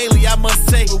us daily, I must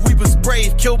say. But we was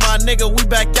brave, killed my nigga, we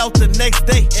back out the next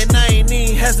day. And I ain't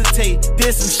even hesitate,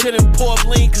 did some shit in Port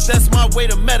Lean, cause that's my way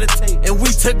to meditate. And we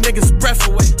took niggas' breath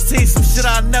away, see some shit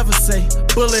I never say.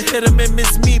 Bullet hit him and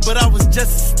missed me, but I was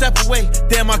just a step away.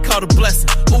 Damn, I caught a blessing,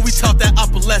 oh we taught that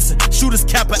opera lesson. Shooters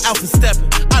capper out for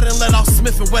stepping, I done let off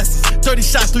Smith & Wessons. 30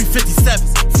 shots,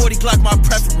 357s, 40 Glock my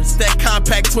preference. That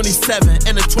compact 27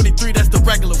 and a 23, that's the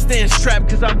regular. Staying strapped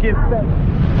cause I'm getting fat.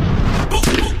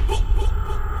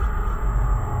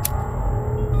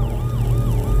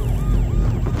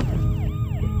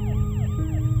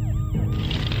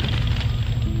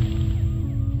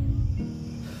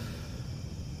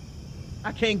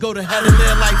 I can't go to hell and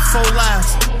live like 4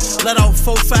 lives. Let out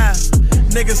 4 5.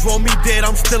 Niggas roll me dead,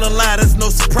 I'm still alive, that's no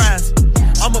surprise.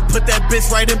 I'ma put that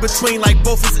bitch right in between like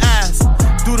both his eyes.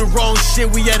 Do the wrong shit,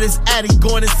 we at his addy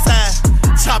going inside.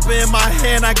 Chopper in my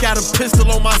hand, I got a pistol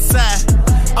on my side.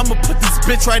 I'ma put this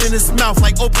bitch right in his mouth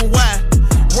like open wide.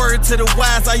 Word to the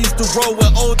wise, I used to roll with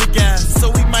older guys.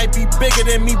 So he might be bigger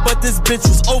than me, but this bitch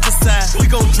was oversized. We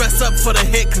gon' dress up for the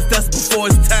hit, cause that's before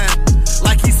his time.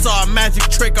 Like he saw a magic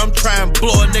trick, I'm trying to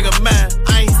blow a nigga mind.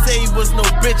 I ain't say he was no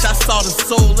bitch, I saw the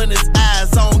soul in his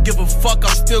eyes. I don't give a fuck,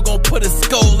 I'm still gon' put his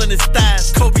skull in his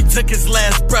thighs. Kobe took his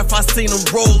last breath, I seen him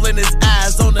roll in his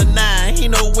eyes on the 9. He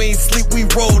know we ain't sleep, we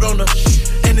rolled on the.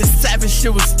 And this savage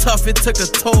shit was tough, it took a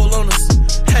toll on us.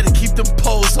 Had to keep them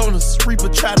poles on us, Reaper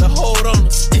tried to hold on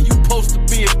us. And you supposed to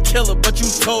be a killer, but you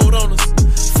told on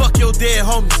us. Fuck your dead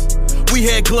homies, we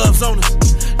had gloves on us.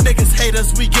 Niggas hate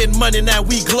us, we getting money, now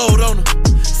we glowed on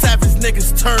them. Savage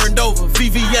niggas turned over,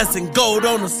 VVS and gold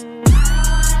on us.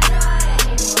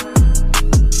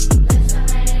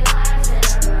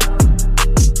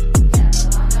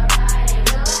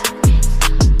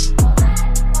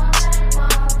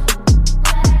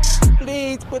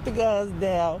 Please put the guns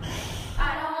down. I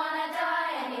don't wanna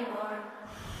die anymore.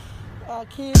 I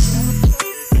can't.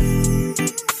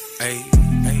 Hey,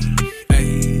 hey,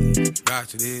 hey,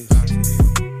 got you this.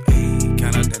 Hey,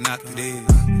 count out that knock it is.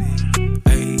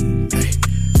 Hey, hey,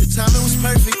 the timing was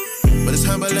perfect, but as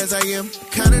humble as I am,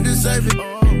 kinda deserve it.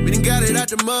 We done got it out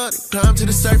the mud and climbed to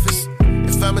the surface.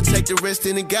 If I'ma take the risk,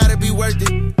 then it gotta be worth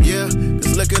it. Yeah,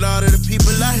 cause look at all of the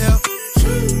people I helped.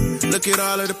 Look at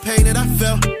all of the pain that I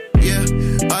felt. Yeah,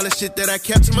 all the shit that I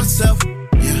kept to myself.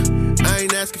 Yeah, I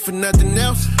ain't asking for nothing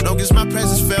else. Long as my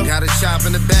presence felt. Got a shop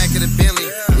in the back of the Bentley.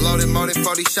 Loaded more than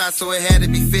 40 shots, so it had to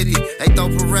be 50. They throw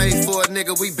parade for a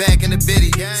nigga, we back in the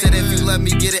biddy. Said if you love me,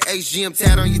 get an HGM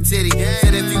tat on your titty.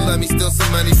 Said if you love me, steal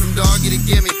some money from doggy to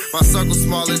give me. My circle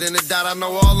smaller than a dot, I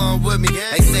know all on with me.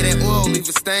 They say that oil leave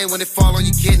a stain when it fall on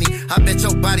your kidney. I bet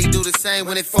your body do the same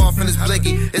when it fall from this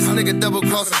blicky. This nigga double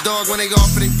cross a dog when they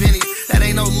offer them pennies. That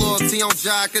ain't no loyalty on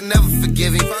Jai, I could never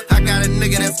forgive him. I got a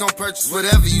nigga that's gon' purchase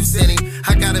whatever you send him.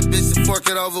 I got a bitch to fork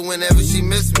it over whenever she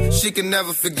miss me. She can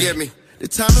never forgive me. The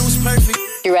timing was perfect.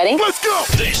 You ready? Let's go!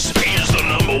 This is the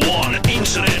 #1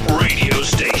 internet radio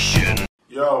station.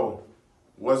 Yo,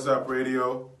 what's up,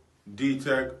 radio?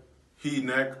 D-Tech, Heat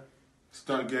Neck,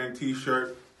 Stunt Gang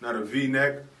t-shirt, not a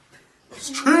V-neck.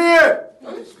 Street!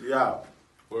 Yeah,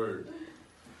 word.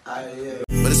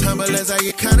 But as humble as I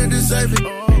get, kinda deserve it.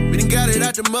 We done got it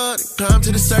out the mud and climbed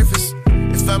to the surface.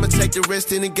 If I'ma take the risk,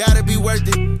 then it gotta be worth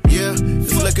it. Yeah,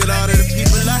 just look at all of the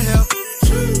people I helped.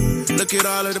 Look at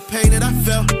all of the pain that I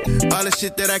felt. All the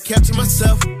shit that I kept to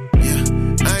myself. Yeah,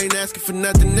 I ain't asking for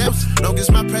nothing else. Long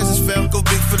as my presence felt. Go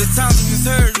big for the times we was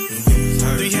hurt.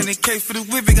 300K for the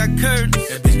whip, it got curtains.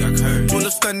 That bitch got curtains. Pull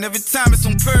up stunting every time, it's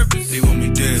on purpose. They want me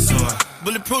dead, so I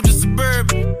bulletproof the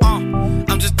Suburban.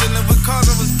 I'm just dealing with cars,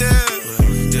 I was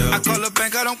dead. I call a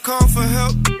bank, I don't call for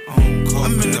help.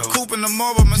 I'm in the coupe and I'm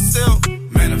all by myself.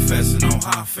 Manifesting on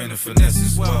how I'm finna finesse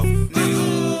as well.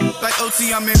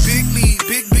 See, I'm in big league,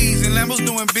 big B's, and Lambos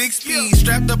doing big speed.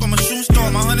 Strapped up, I'm a shoe store,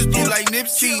 my hunters do like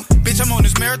Nipsey. Bitch, I'm on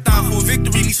this marathon for a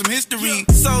victory, need some history.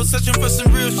 So, searching for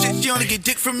some real shit, she only get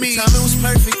dick from me. The timing was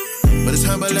perfect, but as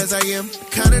humble as I am,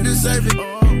 kinda deserve it.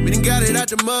 We done got it out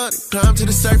the mud, climb to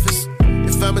the surface.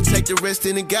 If I'ma take the risk,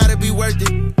 then it gotta be worth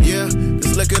it. Yeah,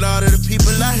 cause look at all of the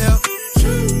people I helped.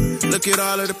 Look at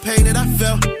all of the pain that I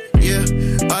felt. Yeah,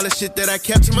 all the shit that I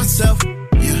kept to myself.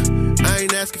 Yeah, I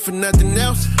ain't asking for nothing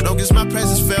else, long as my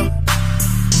presence felt.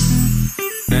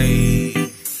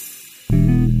 Hey,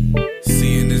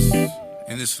 see in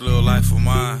this little life of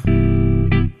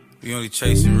mine, we only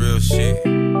chasing real shit.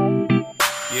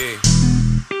 Yeah,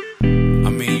 I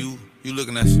mean you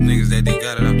looking at some niggas that done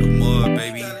got it out the mud,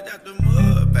 baby.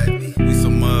 We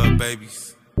some mud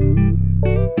babies. Yeah,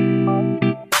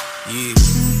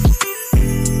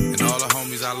 and all the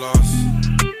homies I lost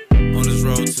on this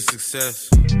road to success.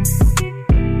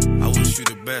 I wish you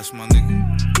the best, my nigga.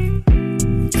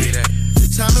 Say that. The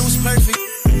timing was perfect,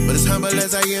 but as humble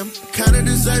as I am, kinda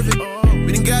deserve it.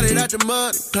 We done got it out the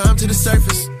mud, climb to the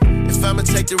surface. If I'ma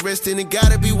take the risk, then it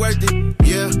gotta be worth it.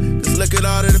 Yeah, cause look at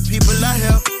all of the people I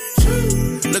helped.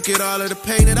 Look at all of the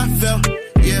pain that I felt.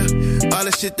 Yeah, all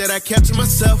the shit that I kept to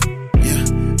myself. Yeah,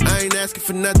 I ain't asking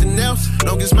for nothing else,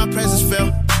 long as my presence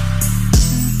felt.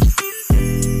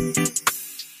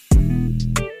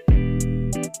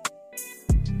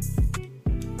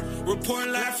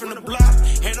 Reporting live from the block.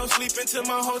 Ain't no sleep until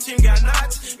my whole team got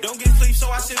knots. Don't get sleep, so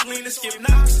I sit lean and skip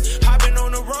knocks. Hopping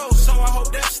on the road, so I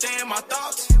hope that stay in my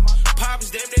thoughts.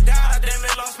 Pops, damn they died, damn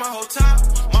they lost my whole top.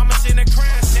 Mama sitting there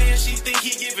crying, saying she think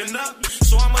he giving up.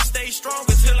 So I'ma stay strong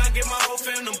until I get my whole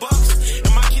family bucks.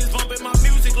 And my kids bumping my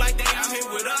music like they out here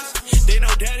with us. They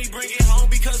know daddy bring it home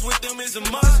because with them is a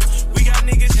must. We got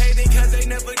niggas hating cause they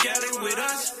never got it with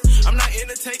us. I'm not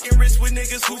into taking risks with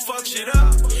niggas who fuck shit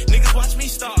up. Niggas watch me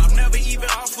star, I'm never even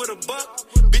off with a buck.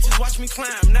 Bitches watch me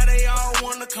climb, now they all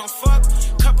wanna come fuck.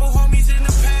 Couple homies in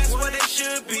the past where they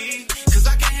should be. Cause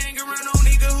I can hang around no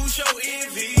nigga who show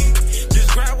envy.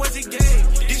 Just grab what he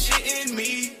gave, this shit in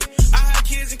me. I have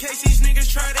kids in case these niggas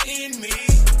try to end me.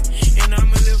 And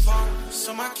I'ma live on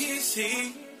so my kids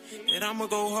see. And I'ma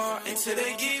go hard until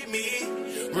they get me.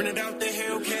 Running out the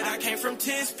Hellcat, I came from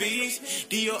 10 speeds.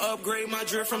 Dio upgrade my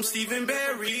drip from Stephen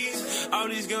Barry's. All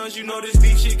these guns, you know this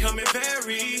beef shit coming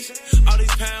varies. All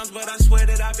these pounds, but I swear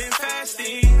that I've been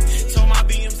fasting. Told my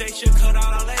BMs they should cut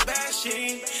out all that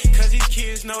bashing. Cause these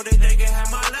kids know that they can have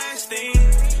my last thing.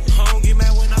 I don't get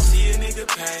mad when I see a nigga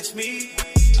pass me.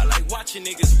 I like watching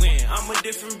niggas win, I'm a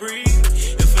different breed.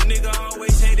 If a nigga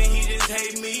always hating, he just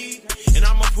hate me. And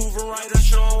I'ma prove it right, I'll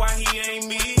show him why he ain't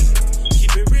me.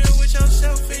 Keep it real with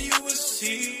yourself and you will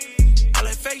see. All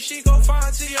that fake shit gon'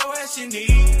 find to your ass in need.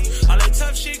 All that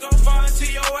tough shit gon' find to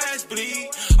your ass bleed.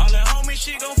 All that homie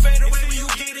shit gon' fade away when you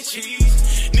get a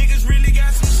cheese. Niggas really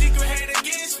got some secret hate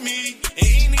against me. And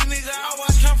any nigga I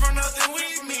watch come from nothing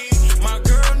with me. My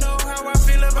girl know how I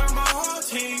feel about my whole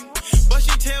team. But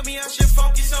she tell me I should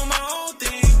focus on my own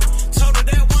thing. Told her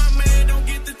that one man don't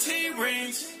get the team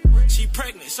rings. She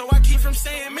pregnant, so I keep from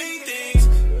saying mean things.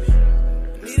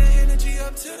 Need the energy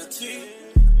up to the team.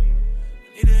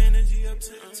 Need the energy up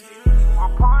to the team.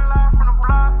 I'm pouring live from the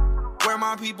block. Where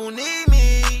my people need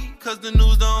me. Cause the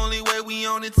news the only way we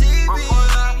on the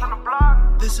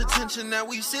TV. This attention that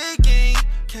we seeking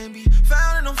can't be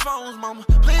found in them phones, mama.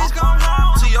 Please come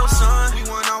home to your son. We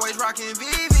weren't always rocking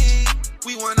VV.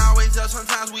 We weren't always up,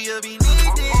 sometimes we'll be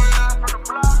needy.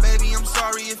 Baby, I'm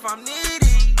sorry if I'm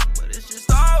needy, but it's just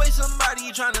always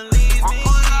somebody trying to leave me.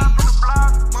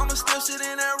 Mama still sit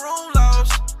in that room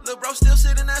lost. Lil' bro still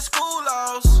sitting at school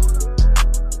lost.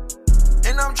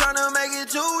 And I'm trying to make it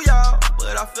to y'all,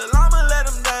 but I feel I'ma let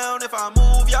them down if I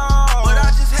move y'all. But I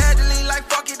just had to leave like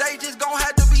fuck it, they just gon'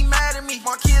 have to be mad at me.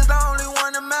 My kids the only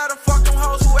one that matter, fuck them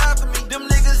hoes who after me. Them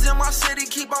niggas in my city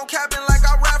keep on capping like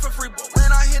I rap for free, but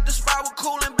when I hit the spot with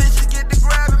cool and bitches get to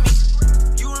grabbing me.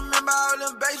 You remember all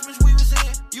them basements we was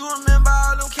in? You remember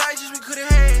all them cages we could've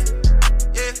had?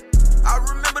 Yeah, I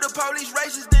remember the police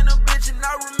racist in them bitch, and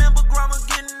I remember grandma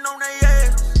getting on their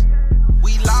ass.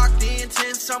 We locked in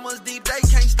 10 summers deep, they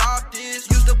can't stop this.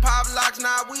 Used to pop locks,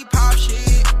 now we pop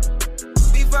shit.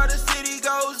 Before the city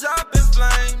goes up in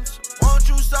flames, won't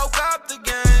you soak up the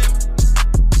game?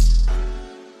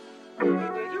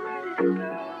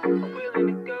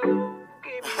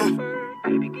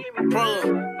 Bro,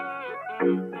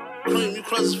 cream, you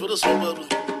closest for this one, brother.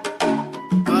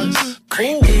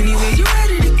 Anywhere you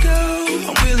ready to go,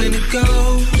 I'm willing to go.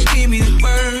 Just give me the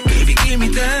word, baby, give me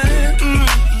that.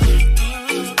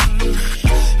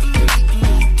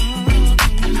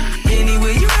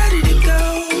 Anywhere you ready to go,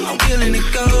 I'm willing to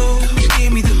go. Just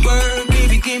give me the word,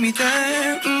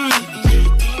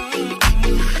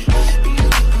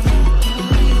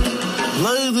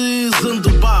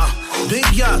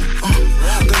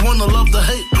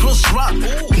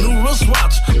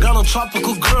 a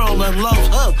tropical girl that love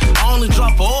her. I only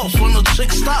drop her off when the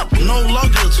chick stop. No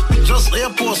luggage, just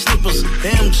airport slippers.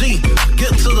 AMG,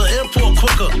 get to the airport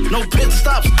quicker. No pit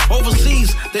stops.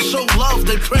 Overseas, they show love,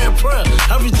 they pray a prayer.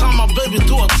 Every time my baby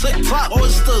do a TikTok.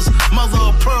 Oysters, mother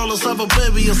of pearl, let's have a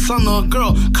baby, a son or a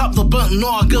girl. Cop the button, no,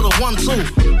 I get a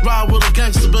 1-2. Ride with a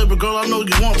gangster, baby girl, I know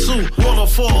you want to.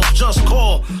 Waterfall, just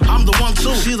call, I'm the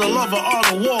 1-2. She the lover,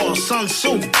 art of war, Sun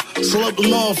Tzu. So let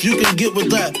me know if you can get with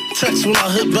that. Text when I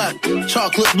hit back.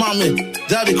 Chocolate mommy,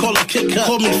 daddy call her Kit Kat.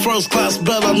 Call me first class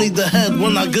bed, I need the head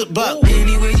when I get back.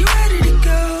 Anywhere you ready to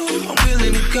go, I'm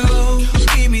willing to go. Just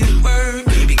give me the word,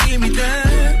 baby, give me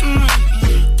that.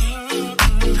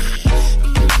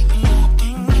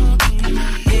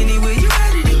 Anywhere you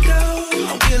ready to go,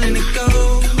 I'm willing to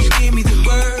go. Just give me the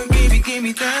word, baby, give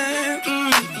me that.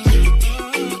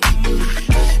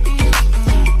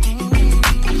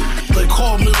 They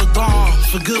call me the Don,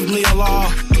 forgive me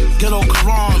Allah. Ghetto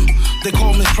Quran, they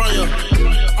call me prayer.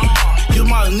 You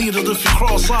might need it if you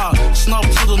cross-eyed. Snub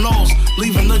to the nose,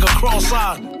 leave a nigga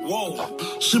cross-eyed.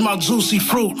 Whoa, she my juicy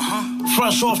fruit.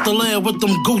 Fresh off the land with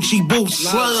them Gucci boots.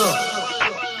 Slayer.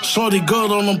 Shorty good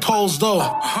on them poles though.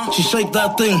 She shake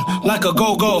that thing like a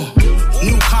go-go.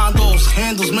 New condos,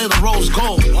 handles made of rose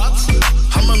gold. What?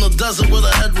 I'm in the desert with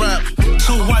a head wrap.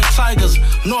 2 white tigers,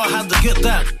 know I had to get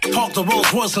that. Park the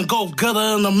Rolls Royce and go get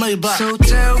her in the Maybach. So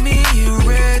tell me you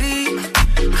ready,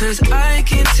 'cause I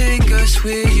can take us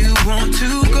where you want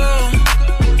to go.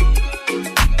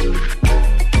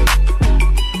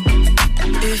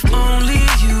 If only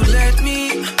you let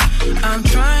me, I'm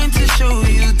trying to show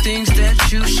you things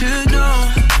that you should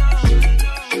know.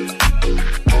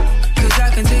 'Cause I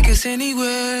can take us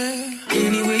anywhere.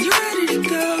 Anywhere you ready to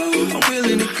go, I'm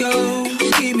willing to go.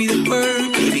 Just give me the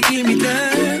word, baby, give me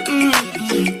that.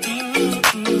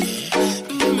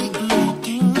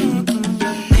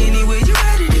 Anywhere you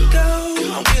ready to go,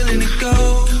 I'm willing to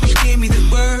go. Just give me the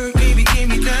word, baby, give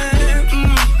me that.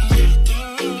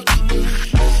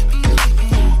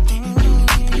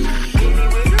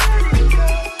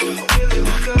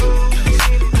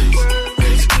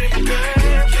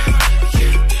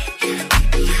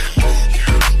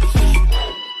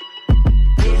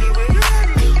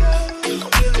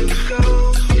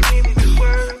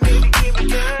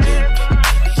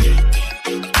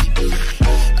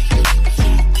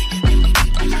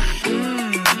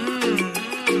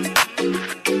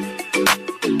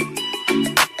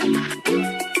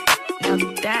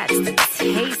 That's the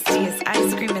tastiest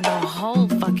ice cream in the whole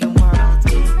fucking world.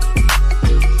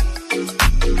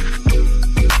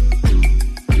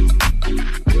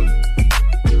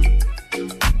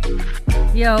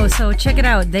 Yo, so check it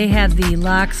out. They had the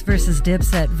Lox versus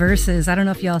Dipset versus. I don't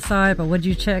know if y'all saw it, but what'd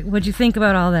you think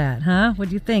about all that, huh?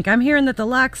 What'd you think? I'm hearing that the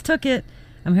Lox took it.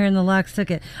 I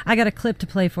got a clip to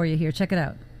play for you here. Check it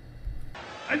out.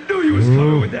 I knew you was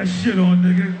coming with that shit on,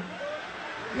 nigga.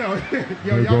 Yo,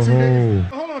 y'all two niggas.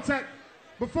 Hold on, Tech.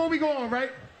 Before we go on,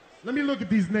 right? Let me look at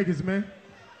these niggas, man.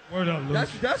 Word up, Luke.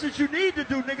 That's what you need to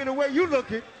do, nigga, the way you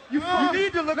looking. You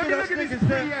need to look at us niggas,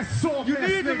 man. You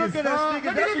need to look at us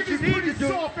niggas. That's what you need to do.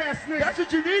 That's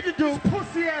what you need to do.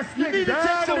 Pussy ass niggas. You need to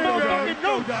take some motherfucking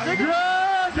notes,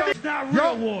 nigga. It's not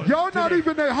real water. Y'all not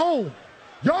even at home.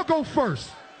 Y'all go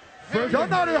first. Y'all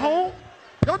not at home.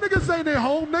 Y'all niggas ain't at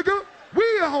home, nigga. We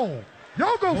at home.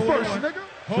 Y'all go first, nigga.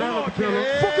 Hold on,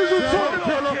 kid. Fuck is you talking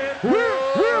about?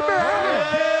 We're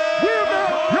mad.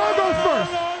 Y'all go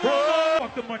first.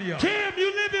 Fuck the money up. Cam,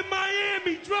 you live in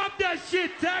Miami. Drop that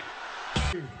shit, Tech.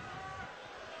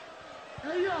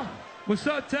 Hey, yo. What's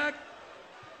up, Tech?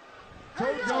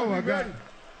 Yo, I got it.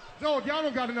 Dog, y'all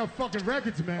don't got enough fucking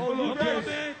records, man. Hold on, man.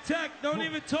 Tech, don't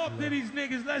even talk to these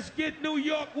niggas. Let's get New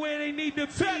York where they need to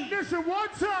be. Tech, listen one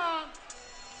time.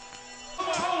 My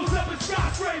hoes up in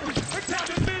skyscrapers. It's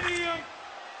condominium.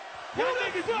 Y'all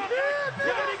niggas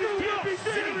can't be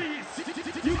serious.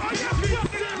 Are y'all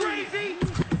fucking crazy?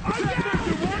 Are y'all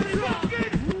fucking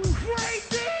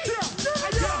crazy?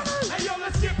 Hey, yo,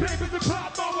 let's get papers and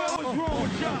pop my way. What's wrong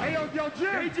with y'all? Hey, yo,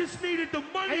 Jim. They just needed the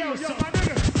money or my something.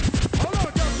 nigga. Hold on,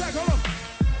 Tech, hold on.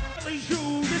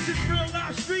 This is real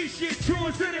life street shit. True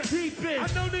as in the deep end. I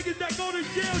know niggas that go to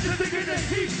jail just to get their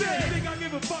teeth in. Think I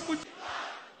give a fuck with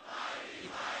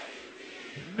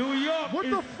New York. What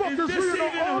the fuck is we in the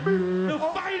army? The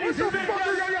fight is What the fuck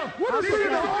is What is we in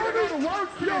the army?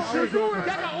 Yo,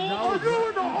 are you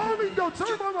in the army? Yo,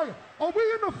 tell me, are we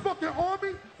in the fucking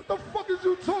army? What the fuck is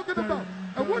you talking about?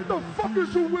 And what the fuck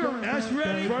is you wearing? That's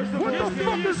ready. What the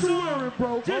fuck is you wearing,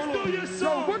 bro? Just do your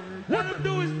song. Let him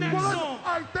do his next song. All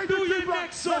right, Do your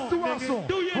next song. Let's do our song.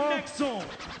 Do your next song.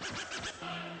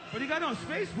 What do you got on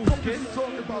Space Boots, kid?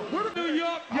 Talking about what New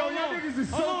York, yo, y'all niggas is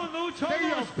so. Hold on, Luch,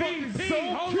 hold on, Speed, P,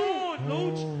 hold on,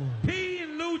 Luch, P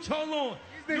and Luch, hold on.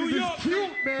 New York,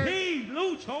 cute, man. P,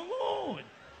 Luch, hold on.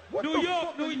 What New the York,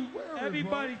 fuck are you wearing,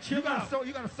 everybody bro? chill You gotta out. sew-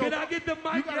 you gotta sew Can I up. get the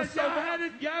You mic? gotta Yes, sew y'all up. had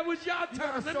it. Yeah, it was y'all You turn.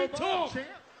 gotta Let sew me up, talk. champ.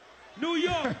 New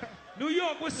York, New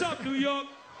York, what's up, New York?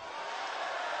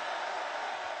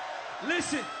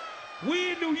 Listen,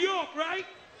 we in New York, right?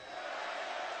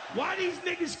 Why these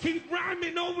niggas keep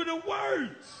rhyming over the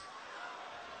words?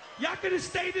 Y'all could have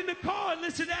stayed in the car and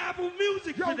listened to Apple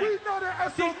Music Yo, for that. we know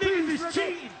that These SOPs, niggas is nigga.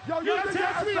 cheating. Yo, you Y'all niggas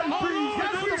tell me, SOPs. hold on,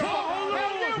 Yes, don't we talk, are. hold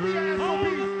Hell yeah, we on.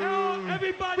 SOPs.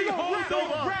 Everybody We gonna hold rap,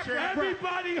 on. rap, rap.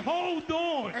 Everybody hold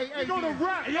on. Hey, we gonna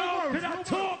rap. Yo, No words, can I no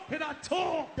talk? words. Can I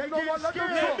talk? They getting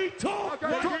scared. Let me talk.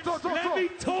 Okay, talk. Let me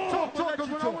talk. Talk, because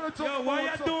when I want to talk, Yo, why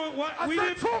y'all doing what? I We said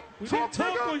didn't talk, we didn't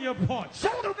talk nigga. on your part.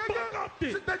 Shut the nigga. fuck up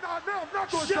then. Now I'm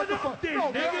not going to Shut the up fuck. then,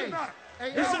 No, nigga. I'm not.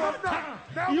 Hey, It's now our I'm not. time.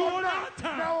 Now You I'm on not. our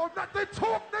time. Now I'm not. They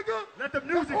talk, nigga. Let the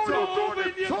music That's all talk. you're Go doing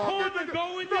in is your talking, corner. nigga.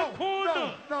 Go in No, your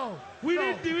corner. No. We no.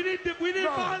 didn't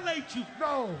No. violate you.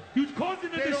 No. You causing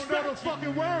a They don't distraction. know the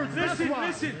fucking words. That's Listen, why.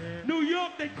 listen. New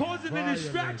York, they causing a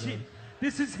distraction.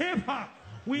 This is hip hop.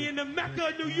 We in the Mecca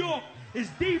of New York. It's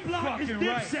D Block. It's Fucking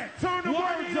right. Dipset. Turn the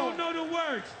Why words they don't on. know the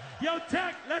words? Yo,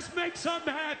 Tech, let's make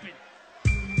something happen.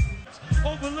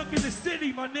 Overlooking the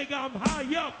city, my nigga, I'm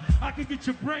high up. I can get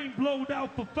your brain blowed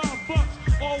out for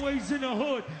 $5. Always in the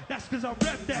hood. That's cause I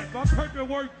rep that. My purpose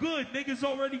work good. Niggas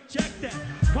already checked that.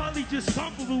 Probably just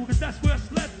comfortable because that's where I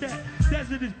slept at.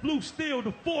 Desert is blue steel.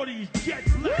 The 40 is jet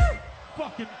black.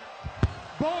 Fucking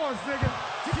Bars, nigga.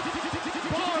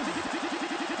 Bars.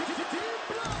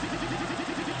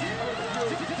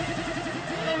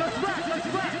 Yo, let's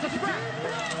rap.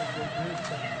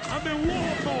 I'm in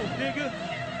war mode, nigga.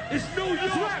 It's New York.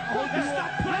 rap. Let's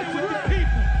stop playing with the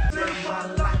people.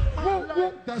 Whoop,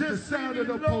 whoop. That's the sound of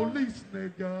the police,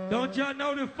 nigga. Don't y'all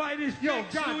know the fight is Yo,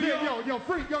 fixed? goddamn, New York. yo,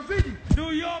 freak, yo, Ziggy.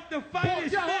 New York, the fight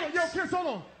is Yo, hold on, fixed. yo, Kiss, hold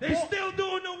on. They still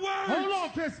doing the words. Hold on,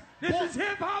 Kiss. This is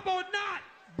hip hop or not?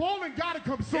 Ballin' gotta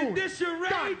come soon. Is this your race?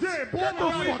 Goddamn, What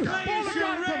Ballin' the gotta fuck? come. Ballin'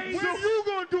 gotta come. Charades. When you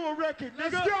gonna do a record,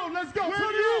 nigga? Let's go. When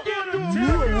When you you gonna gonna do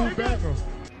do a a record? record?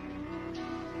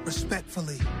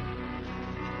 Respectfully.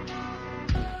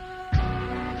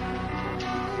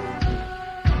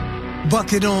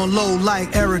 Bucket on low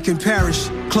like Eric and Parrish.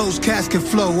 Closed casket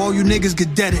flow, all you niggas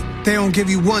get deaded. They don't give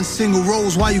you one single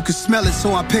rose, why you can smell it,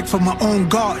 so I pick from my own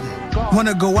garden.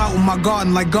 Wanna go out in my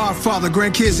garden like Godfather.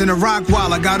 Grandkids in a rock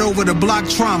while I got over the block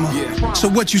trauma. So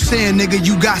what you saying, nigga,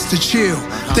 you got to chill.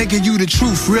 Thinking you the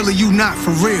truth, really you not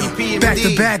for real. Back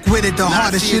to back with it, the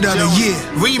hardest shit of the year.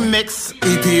 Remix,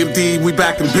 EPMD, we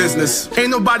back in business. Ain't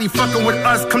nobody fucking with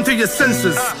us, come to your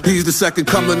senses. He's the second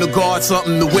coming of God,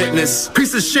 something to witness.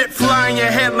 Piece of shit fly in your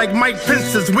head like Mike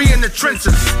Pence's, we in the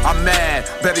trenches. I'm mad,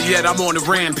 better yet, I'm on a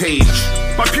rampage.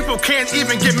 My people can't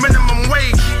even get minimum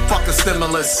wage. Fuck a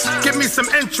stimulus, give me some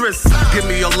interest. Give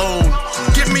me a loan,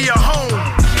 give me a home.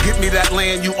 Give me that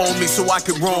land you owe me so I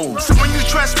can roam. So when you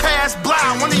trespass,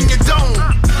 blind, one in your dome.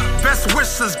 Best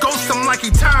wishes, ghost them like he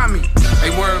timed me.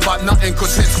 Ain't worried about nothing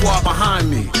cause hit squad behind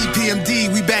me.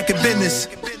 EPMD, we back in business.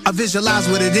 I visualize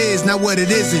what it is, not what it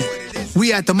isn't.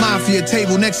 We at the mafia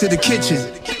table next to the kitchen.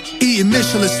 Eating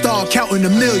Michelin star, counting a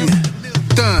million.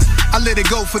 Done. I let it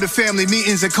go for the family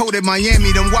meetings at Code at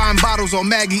Miami. Them wine bottles on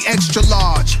Maggie extra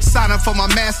large. Sign up for my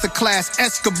masterclass,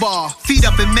 Escobar. Feet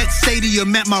up in Met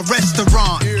Stadium at my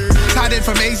restaurant. Tied in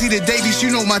from AZ to Davies, you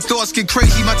know my thoughts get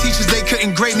crazy. My teachers, they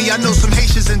couldn't grade me. I know some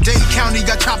Haitians in Dade County,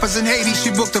 got choppers in Haiti.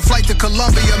 She booked a flight to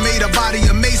Colombia, made her body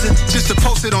amazing. Just to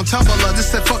post it on Tumblr,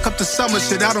 this that fuck up the summer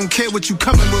shit. I don't care what you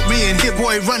coming with me and Hit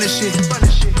Boy running shit.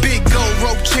 Big gold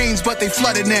rope chains, but they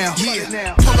flooded now.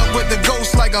 Yeah, pull up with the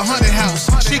ghost like a haunted house.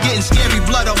 She getting scary,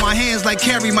 blood on my hands like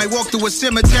Carrie. Might walk through a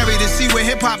cemetery to see where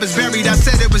hip hop is buried. I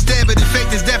said it was dead, but it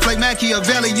faked as death like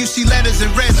Machiavelli. You see letters in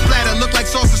red splatter, look like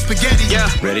sauce of spaghetti. Yeah,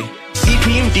 ready?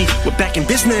 CPMD, we're back in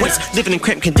business. Living in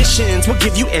cramped conditions, we'll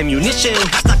give you ammunition.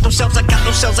 I stock no shelves, I got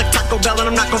no shells like Taco Bell, and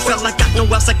I'm not gon' fail. I got no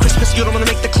else like Christmas, you don't wanna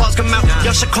make the claws come out.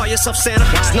 Y'all should call yourself Santa,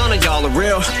 cause none of y'all are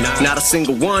real. Not a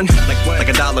single one, like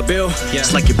a dollar bill.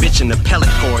 It's like your bitch in the pellet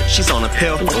court, she's on a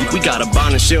pill. We got a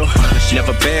bond and shield,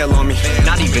 never bail on me,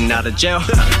 not even out of jail.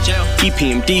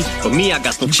 EPMD, but me, I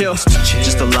got no chill,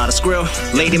 just a lot of skrill.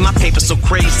 Lady, my paper so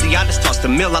crazy, I just tossed the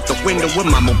mill out the window with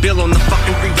my mobile on the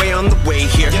fucking freeway on the way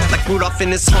here. Like Rudolph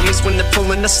and his homies when they're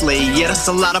pulling the sleigh. Yeah, that's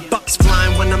a lot of bucks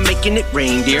flying when I'm making it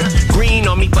rain, dear. Green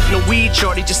on me, but no weed,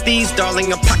 shorty, just these,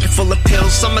 darling. A pocket full of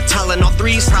pills, some are Tylenol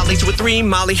 3s, probably 2 or 3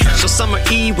 Molly. So summer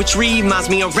E, which reminds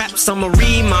me of rap. Summer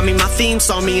re, mommy, my theme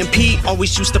song, me and Pete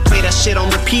always used to play that shit on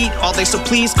repeat all day. So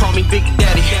please call me Big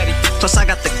Daddy. Plus I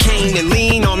got the cane and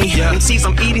lean on me. MCs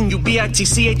I'm eating, you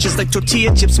B-I-T-C-H is like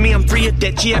tortilla chips. Me, I'm free of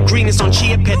debt. Yeah, green is on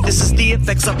Chia Pet. This is the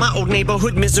effects of my old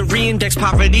neighborhood misery index.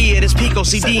 Poverty at its peak,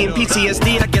 OCD and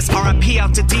PTSD. I guess RIP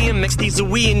out to DMX, these are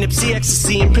we and Nipsey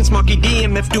Ecstasy and Prince Marky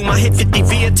DMF. Do my hit 50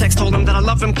 via text. Told him that I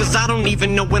love him cause I don't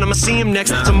even know when I'ma see him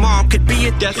next. Tomorrow could be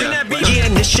a death. Yeah,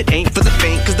 and this shit ain't for the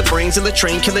faint. Cause the brains of the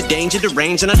train kill the danger, the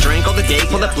range. And I drank all the day,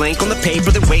 pull a blank on the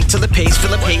paper. Then wait till the pace,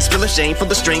 fill a pace, feel ashamed for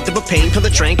the strength of a pain. Pill a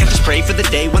trank, I just pray for the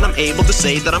day when I'm able to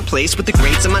say that I'm placed with the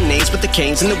greats and my names, with the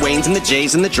Canes and the Waynes and the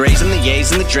J's and the Dre's and the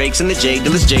Ye's and the Drakes and the J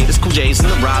Dillas, Jada's, Cool J's and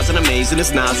the Roz and Amaze and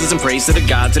the Nas's and praise to the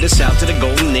gods of the shout to the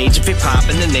golden age of hip hop.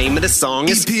 And the name of the song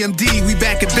is EPMD. We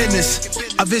back in business.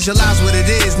 I visualize what it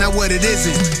is, not what it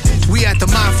isn't. We at the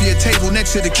mafia table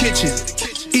next to the kitchen,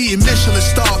 eating Michelin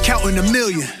star, counting a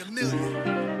million.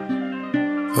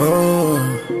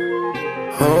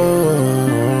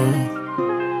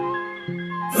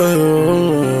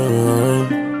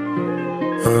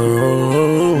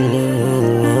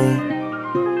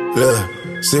 Yeah,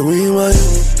 say we in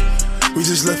Miami, we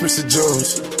just left Mr.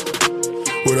 Jones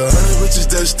with 100 bitches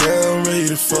that's down, ready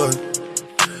to fuck.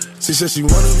 She said she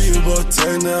wanna be about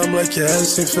 10, now I'm like, your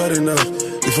ass ain't fat enough.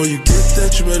 Before you get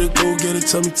that, you better go get a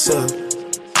tummy tuck.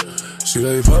 She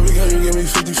like, Poppy, can you give me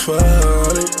 55?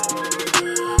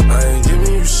 I ain't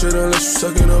giving you shit unless you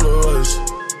sucking on the voice.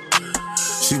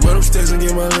 She went upstairs and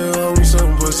gave my little homie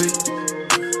some pussy.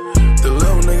 The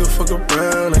little nigga fuck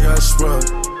around, I got sprung.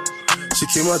 She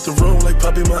came out the room like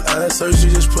Poppy, my ass hurt.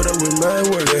 She just put up with mad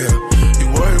work, yeah. You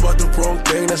worry about the wrong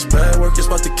thing, that's bad work. It's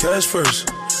about the cash first.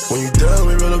 When you done,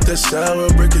 we roll up that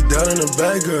shower, break it down in the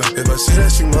bag, girl. If I say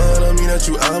that you mine, I mean that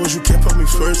you ours. You can't put me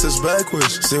first, that's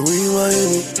backwards. Say we in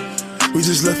Miami, we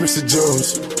just left Mr.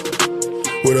 Jones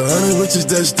with 100 bitches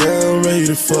that's down, ready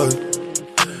to fuck.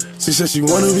 She said she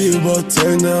wanna be about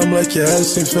 10, now I'm like, your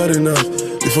ass ain't fat enough.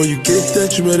 Before you get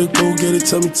that, you better go get a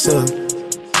tummy tuck.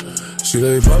 She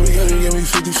like, Poppy, can you give me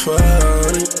 55?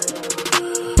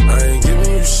 I ain't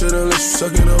giving you shit unless you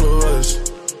sucking on the voice.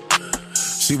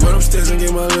 She went upstairs and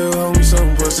gave my little homie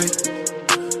some pussy.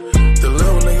 The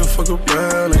little nigga fuck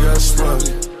around, I got smart.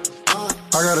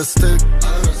 I got a stick,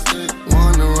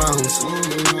 100 rounds.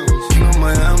 You know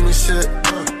Miami shit,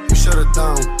 we shut it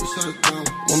down.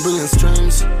 1 billion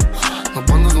streams, no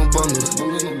bundles, no bundles.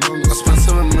 I spent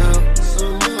 7 mil,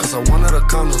 cause I wanted a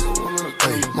condo.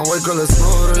 Ay, my white girl is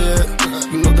Florida, yeah.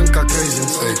 You know them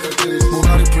Caucasians, ay.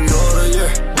 Bugatti Priora,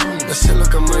 yeah. That shit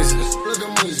look amazing.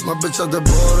 My bitch at the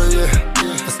border, yeah.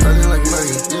 I studying like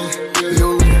Megan.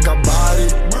 You nigga got body,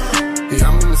 y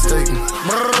I'm mistaken.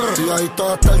 Estoy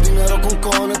adicto hasta el dinero con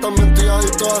cojones. También estoy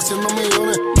adicto haciendo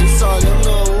millones. Estoy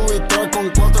saliendo Ubi, trae con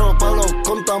 4 palos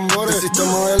con tambores. El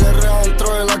sistema del R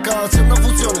adentro de la caja haciendo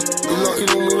fusiones. Y los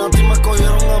Illuminati me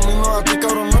escogieron a mí, no a ti,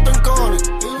 cabrón, no te encojones.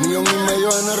 1,5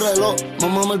 millones en el reloj,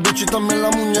 mamame el bicho y también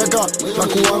la muñeca. La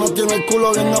cubana tiene el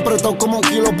culo bien apretado como 1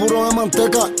 kilo puro de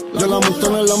manteca. Yo la monto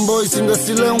en el Lambo y sin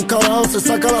decirle un carajo se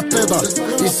saca las tetas.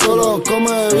 Y solo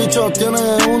come bicho, tiene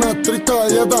una estricta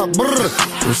dieta. Brr.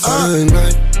 Friday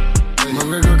night, my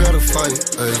nigga gotta fight,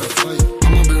 ayy.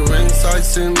 I'ma be ringside,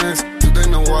 sitting next to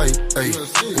Dana White, ayy.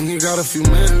 And he got a few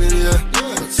million, yeah,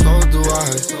 but so do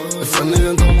I. If a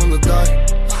nigga don't wanna die,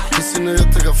 ese nigga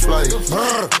take a flight.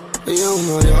 Brr. Ella es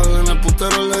una diabla, en el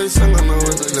putero le dicen a Noel.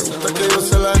 Le gusta que yo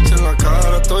se la eche en la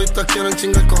cara, toditas quieren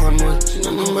chingar con Anuel. A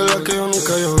mí en verdad que yo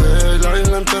nunca lloré, la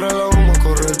isla entera la vamos a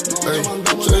correr. Ey,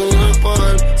 soy un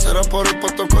poder, será por el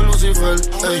pacto con Lucifer.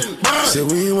 Ey.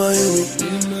 Said we in Miami,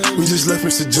 we just left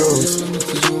Mr. Jones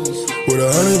with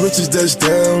 100 bitches that's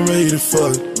down, ready to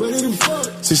fuck.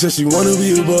 She said she wanna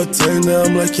be about 10, now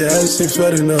I'm like, your ass ain't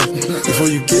fat enough. Before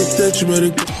you get that, you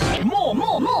better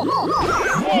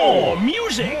More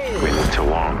music. We need to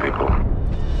warn people.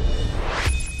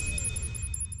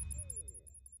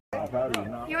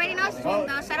 You already know stream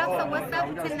though. Shout out to What's Up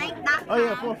Tonight.com. Oh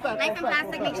yeah, for a fact. Life and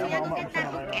Plastic. Make sure y'all go get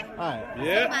that. Okay. Alright.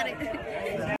 Yeah.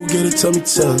 Get a tummy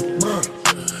tuck.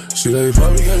 She like,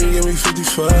 Poppy, can you give me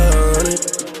 55?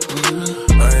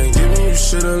 I ain't giving you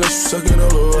shit unless you sucking on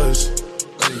the voice.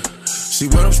 She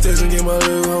went upstairs and gave my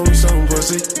little homie some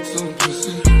pussy.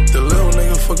 The little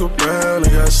nigga fuck around, I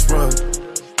got sprung.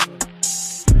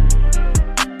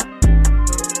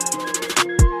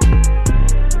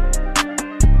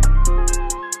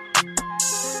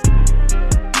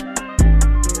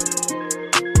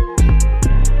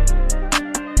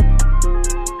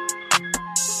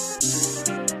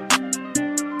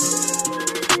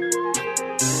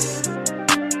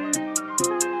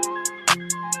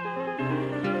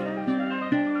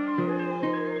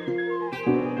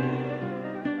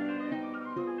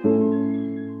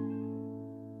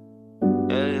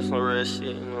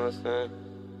 know what I'm saying?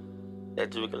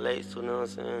 That you can relate to, you know what I'm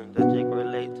saying? That you can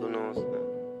relate to, you know what I'm saying?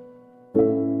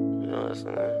 You know what I'm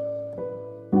saying?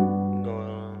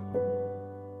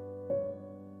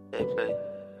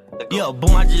 Yo,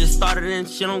 boom, I just started and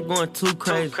shit, I'm going too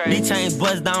crazy. These chains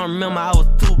bust down, remember I was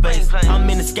too basic. I'm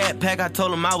in the scat pack, I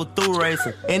told him I was through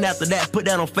racing. And after that, put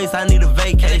that on face, I need a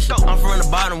vacation. I'm from the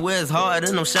bottom where it's hard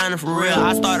and I'm shining for real.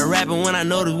 I started rapping when I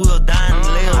noticed we was dying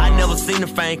to live. I never seen the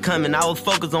fame coming, I was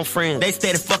focused on friends. They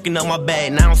steady fucking up my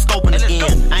bag, now I'm scoping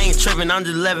again. I ain't tripping, I'm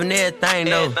just loving everything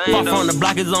though. Far from the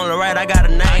block is on the right, I got a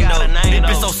name though. This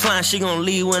bitch so slime, she gon'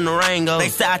 leave when the rain goes. They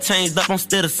say I changed up, I'm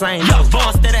still the same. Yo, I'm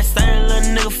still that same little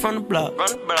nigga from the block.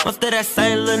 I'm still that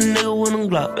same little nigga with them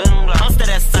Glock. I'm still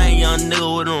that same young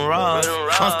nigga with them rods.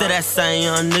 I'm still that same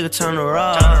young nigga tryna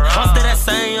rob. I'm still that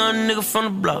same young nigga from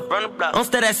the block. I'm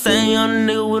still that same young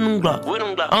nigga with them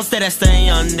Glock. I'm still that same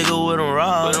young nigga with them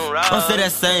rods. I'm still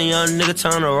that same young nigga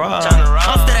tryna rob.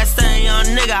 I'm still that same young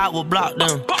nigga, I will block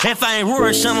them. If I ain't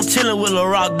rush, I'm chillin' with Lil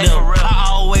Rock them. I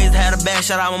always had a bad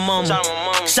shot out my mama.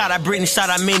 Shot at Britney, shot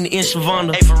at Minnie and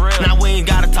Shavonda. Now we ain't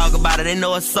gotta talk about it, they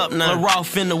know what's up now. Lil Raw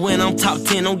finna win, I'm top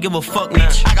 10, don't give a fuck now.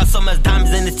 I got so much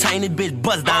diamonds in the chain, this bitch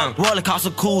bust down. Roller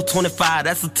coaster cool 25,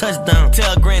 that's a touchdown.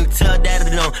 Tell granny, tell daddy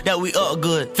them that we up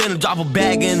good. Finna drop a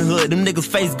bag in the hood, them niggas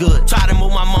face good. Try to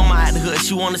move my mama out the hood,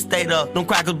 she wanna stay up. Them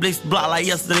crackers blitz block like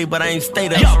yesterday, but I ain't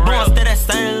stayed up. Yo, bro, I'm still that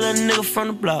same little nigga from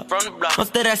the block. I'm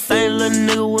still that same little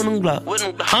nigga with them Glock.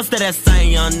 I'm still that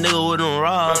same young nigga with them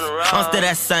rods. I'm still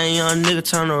that same young nigga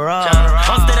tryna rob.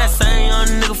 I'm still that same young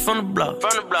nigga from the block.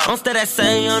 I'm still that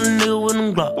same young nigga with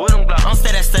them Glock. I'm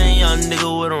still that same young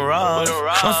nigga with them rods.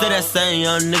 I'm still that same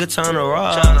young nigga tryna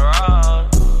rob.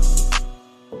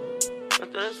 I'm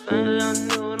still that same young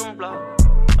nigga with them block.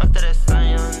 I'm still that same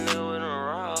young nigga with them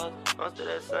rods. I'm still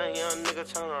that same young nigga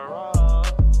tryna rob.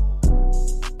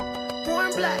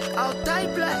 Born black, I'll die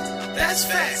black. That's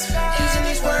facts. Using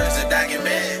these words to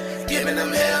document, giving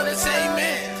them hell, that's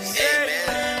amen.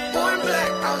 Yeah. Born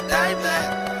black, I'll die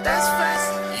black. That's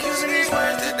facts. Using these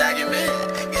words to document,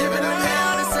 giving them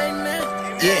hell, that's amen.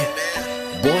 Yeah.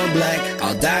 Born black,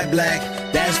 I'll die black.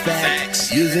 That's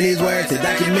facts. Using these words to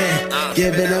document,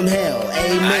 giving them hell,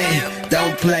 amen.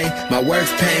 Don't play, my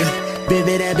work's pain.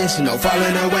 Vivid ambition, no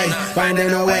falling away,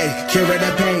 finding a way, curing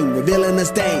the pain, revealing the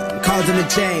stain, causing the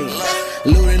change.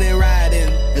 Looting and riding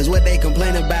is what they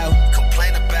complain about.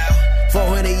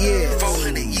 400 years,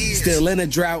 still in a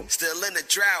drought.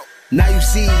 Now you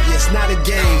see, it's not a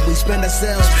game. We spend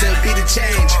ourselves to be the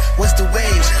change. What's the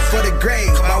wage for the grave?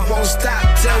 I won't stop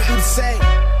till we the same.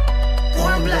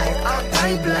 Born black, I'll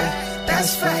die black.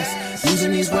 That's facts.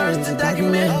 Using these words to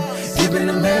document, giving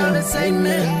them hell, that's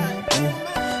amen.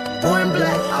 Born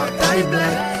black, I'll die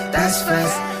black. That's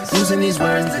facts. Using these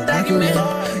words to document,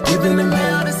 giving them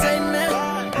hell, that's amen.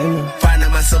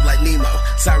 Finding myself like Nemo.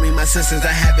 Sorry, my sisters,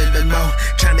 I haven't been more.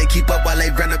 Trying to keep up while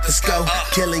they run up the scope.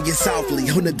 Killing you softly,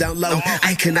 on the down low.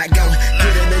 I cannot go.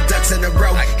 Getting the ducks in a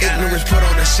row. Ignorance put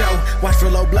on a show. Watch for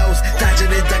low blows.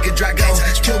 Dodging and ducking dragons.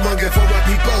 Killmonger for my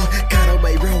people. God on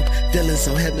my road. Feeling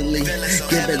so heavenly.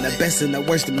 Giving the best and the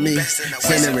worst of me.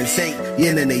 Sinner and saint.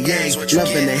 Yin and the yang.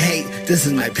 Loving and hate. This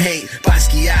is my pain.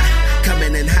 Basquiat.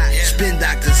 Coming in hot. Spin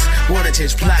doctors. Wanna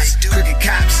change plots. Crooked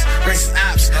cops. Racist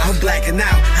ops. I'm blacking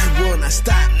out. I will not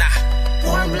stop.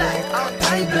 Born black, I'll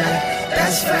die black.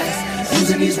 That's facts.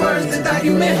 Using these words to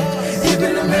document,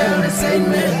 giving them hell, that's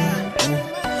amen.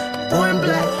 Born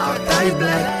black, I'll die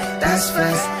black. That's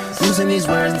facts. Using these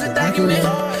words to document,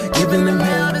 giving them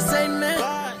hell, that's amen.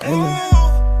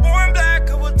 Born black,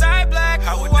 I will die black.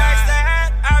 Who is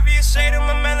that? Obvious shade of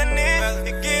my melanin.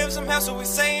 It gives them hell, so we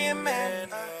say amen.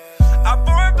 I'm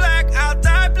born black, I'll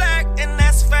die black, and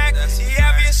that's fact. The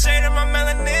obvious shade of my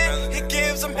melanin. It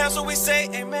gives them hell, so we say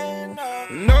amen.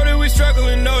 Know that we struggle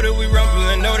and know that we rumble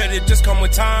and know that it just come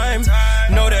with time.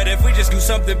 Know that if we just do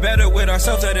something better with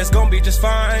ourselves, that it's gonna be just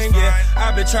fine. Yeah,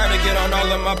 I've been trying to get on all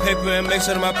of my paper and make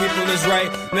sure that my people is right.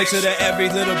 Make sure that every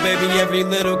little baby, every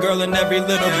little girl, and every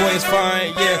little boy is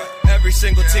fine. Yeah. Every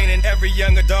single teen and every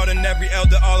young adult and every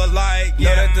elder all alike. Yeah.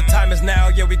 Know that the time is now,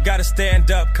 yeah, we gotta stand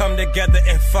up, come together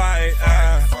and fight.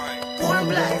 Born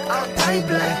black, I'll die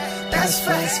black. That's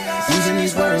facts. Using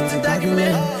these words to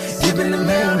document, giving them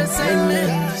hell, that's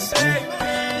amen.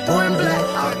 Born black,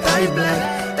 I'll die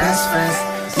black. That's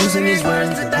facts. Using these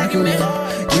words to document,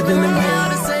 giving them hell,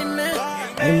 that's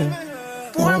amen.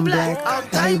 Born black, I'll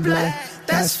die black.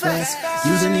 That's facts.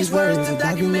 Using these words to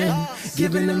document,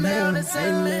 giving them hell, that's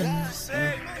amen.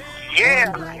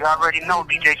 Yeah, you already know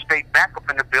DJ Spade back up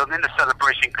in the building. The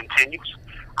celebration continues.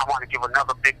 I want to give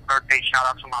another big birthday shout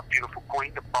out to my beautiful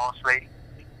queen, the boss lady.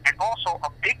 And also a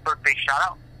big birthday shout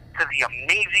out to the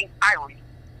amazing Irie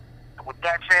With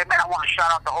that said, man, I want to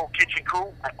shout out the whole kitchen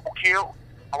crew at Oak Hill.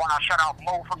 I want to shout out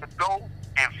Mo from the Go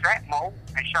and Fat Mo,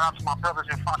 and shout out to my brothers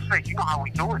in Fonseca. You know how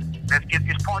we do it. Let's get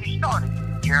this party started.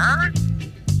 You heard?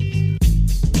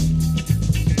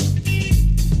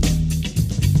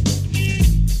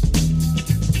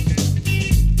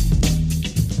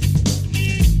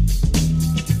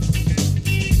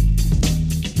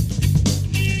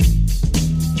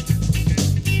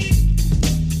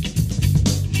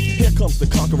 Comes the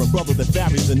conquering brother that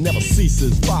varies and never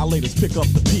ceases. Violators pick up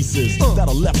the pieces that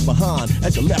are left behind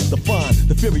as you're left to find.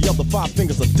 The fury of the five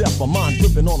fingers of death. A mind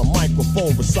gripping on a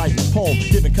microphone, reciting a poem,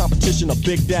 giving competition a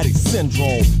Big Daddy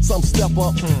syndrome. Some step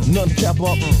up, none kept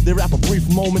up. They rap a brief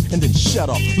moment and then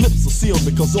shut up. Lips are sealed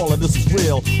because all of this is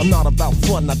real. I'm not about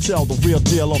fun, I tell the real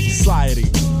deal on society.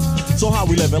 So how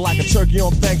we living, like a turkey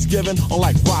on Thanksgiving, or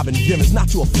like Robin Gibbons? Not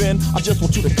to offend, I just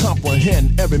want you to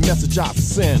comprehend every message I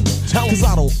send. Cause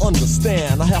I don't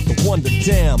understand, I have to wonder,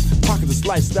 damn, how could this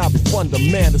lifestyle be fun to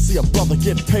man? To see a brother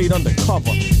get paid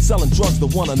undercover, selling drugs to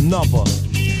one another.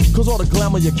 Cause all the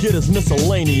glamour you get is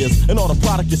miscellaneous, and all the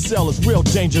product you sell is real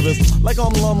dangerous. Like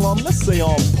let's say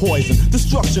poison.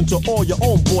 Destruction to all your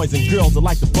own boys and girls that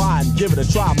like to buy and give it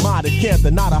a try. They can't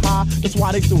deny the high, that's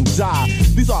why they soon die.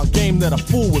 These are a game that a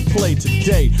fool would play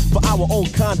today, for our own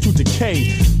kind to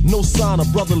decay. No sign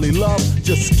of brotherly love,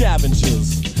 just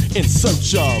scavengers in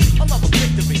search of another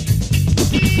victory.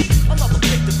 Another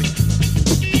victory.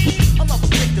 Another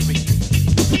victory.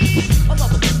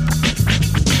 Another victory.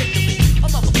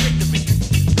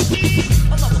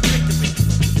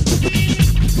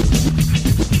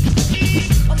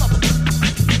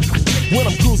 When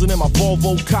I'm cruising in my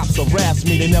Volvo, cops harass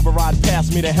me. They never ride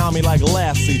past me, they hound me like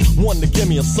Lassie. One to give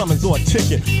me a summons or a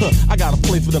ticket. I got a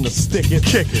place for them to stick it.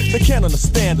 Kick it. They can't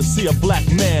understand to see a black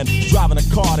man driving a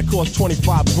car that costs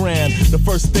 25 grand. The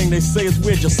first thing they say is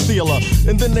we're just stealer,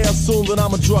 and then they assume that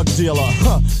I'm a drug dealer.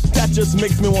 That just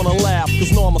makes me wanna laugh,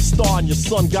 cause know I'm a star and your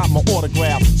son got my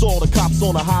autograph. So all the cops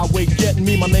on the highway getting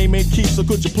me, my name ain't Keith, so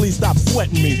could you please stop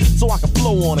sweating me, so I can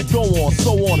flow on and go on,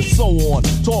 so on and so on,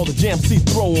 to all the jams see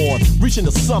throw on. Reaching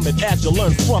the summit as you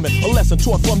learn from it. A lesson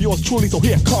taught from yours truly, so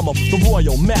here come up the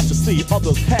royal majesty.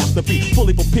 Others have to be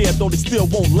fully prepared, though they still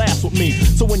won't last with me.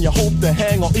 So when you hope to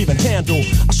hang or even handle,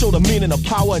 I show the meaning of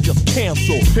power and just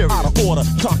cancel. Period. Out of order,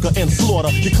 conquer and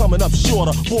slaughter. You're coming up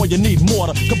shorter, boy, you need more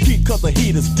to compete, cause the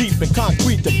heat is deep and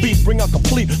concrete to beat. Bring a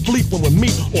complete fleet when we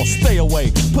meet, or stay away.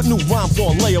 Put new rhymes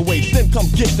on layaway, then come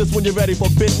get this when you're ready for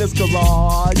business. Cause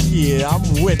yeah, I'm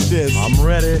with this. I'm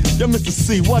ready. Yo, Mr.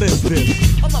 C, what is this?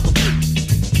 Another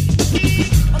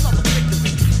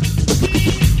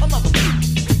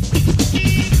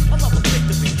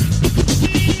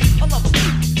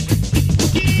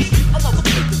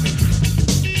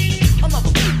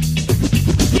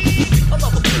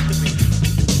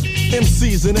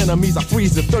MCs and enemies, I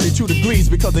freeze at 32 degrees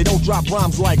because they don't drop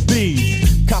rhymes like these.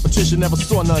 Competition never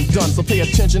saw none done, so pay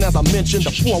attention as I mentioned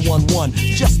the 411.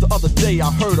 Just the other day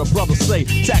I heard a brother say,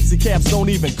 taxi cabs don't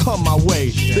even come my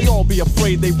way. They all be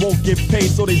afraid they won't get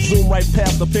paid, so they zoom right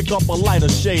past to pick up a lighter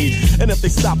shade. And if they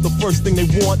stop, the first thing they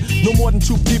want, no more than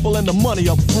two people and the money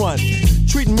up front.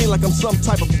 Treating me like I'm some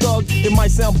type of thug, it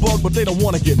might sound bug, but they don't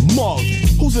wanna get mugged.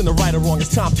 Who's in the right or wrong?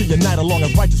 It's time to unite along a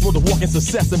righteous road to walk in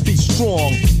success and be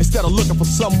strong. Instead of looking for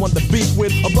someone to beef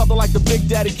with, a brother like the Big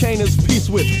Daddy Kane is peace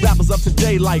with. Rappers up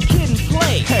today like Kid and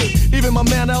Play. Hey, even my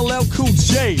man LL Cool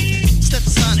J,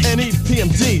 Stetsasonic, and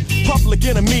EPMD, Public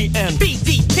Enemy, and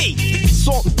BDP.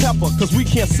 Salt and pepper, cause we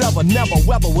can't sever, never,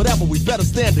 weather, whatever, we better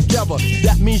stand together.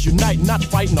 That means unite, not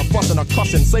fighting or fussing or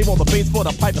cussing. Save all the bass for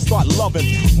the pipe and start loving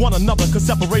one another, cause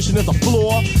separation is a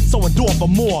flaw. So endure for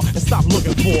more and stop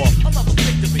looking for another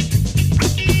victory.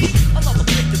 Another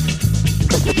victory.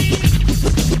 Another victory.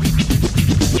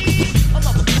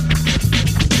 Another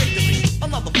victory.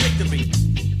 Another victory.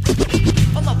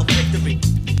 Another victory.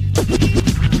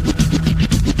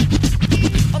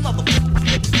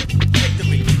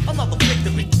 Another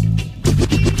victory.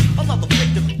 Another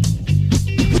victory.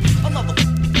 Another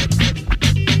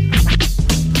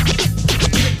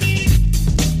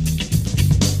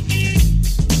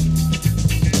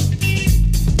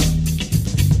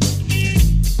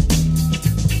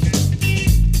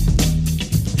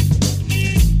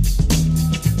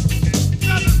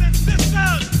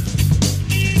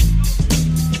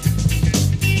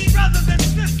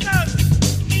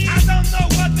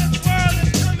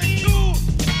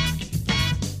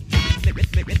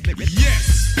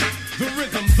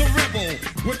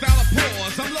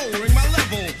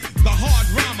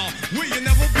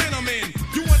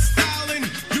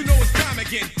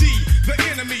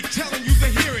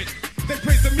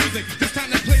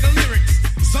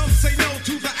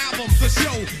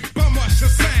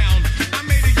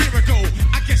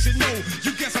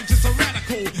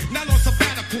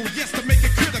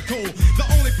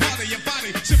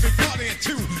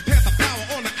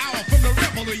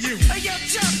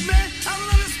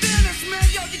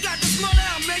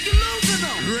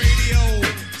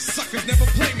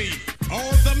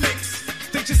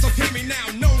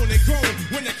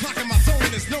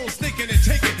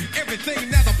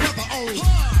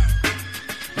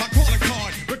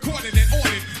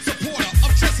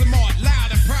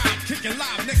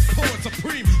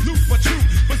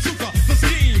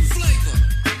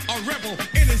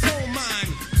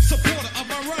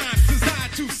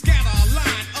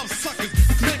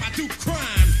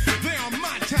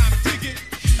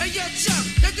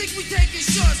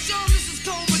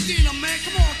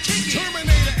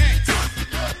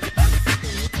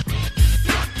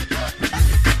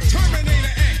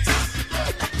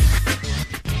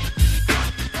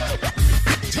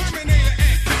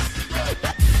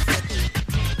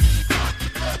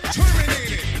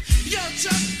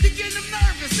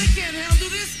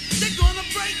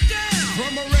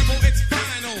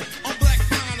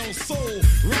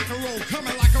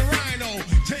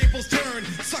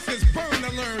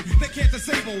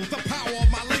level, the power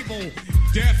of my label.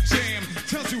 Def Jam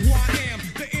tells you who I am.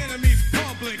 The enemy's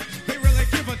public, they really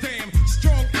give a damn.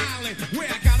 Strong Island, where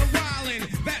I got a wildin'.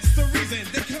 That's the reason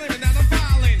they're claiming that I'm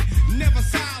violent. Never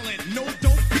silent, no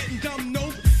dope, getting dumb,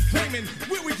 nope. Claiming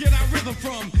where we get our rhythm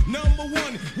from. Number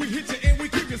one, we hit you and we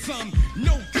give you some.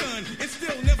 No gun, it's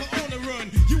still never on the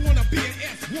run. You wanna be an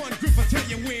S1, grip until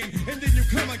you win, and then you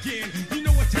come again. You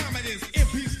know what time it is,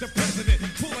 impeach the president.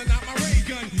 Pulling out my ray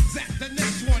gun, zap the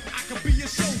next one, I could be your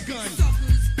shogun.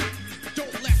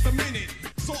 Don't last a minute,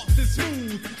 soft and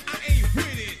smooth, I ain't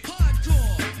with it.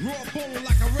 Hardcore, raw bone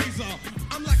like a razor,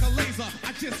 I'm like a laser,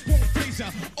 I just won't phase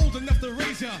ya. Old enough to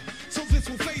raise ya, so this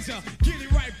will phase ya. Get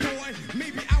it right, boy,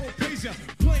 maybe I will praise ya.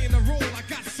 Playing the role I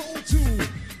got soul to,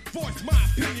 voice my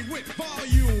opinion with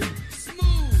volume.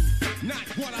 Smooth, not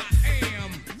what I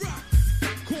am. Rock,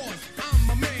 cause I'm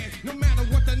a man, no matter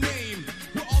what the name.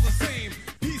 We're all the same,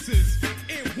 pieces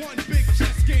in one big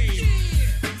chess game.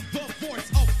 The voice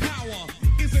of power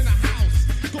is in the house.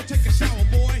 Go take a shower,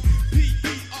 boy. P.E.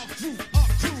 our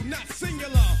crew, not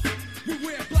singular. We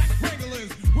wear black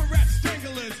Wranglers, we're rap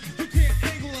stranglers. You can't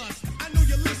angle us, I know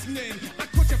you're listening. I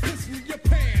caught you pissing in your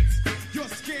pants. You're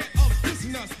scared of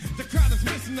dissing us, the crowd is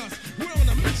missing us. We're on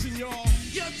a mission, y'all.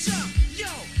 Yo, Chuck,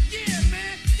 yo, yeah,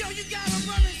 man. Yo, you got 'em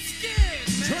running scared,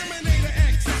 man. Terminator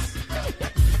X.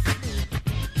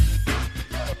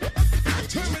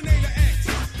 Terminator X.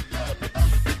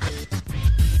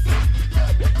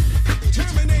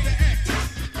 Terminator X.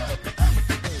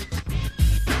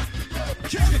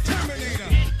 Kill the Terminator.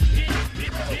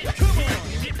 Come on.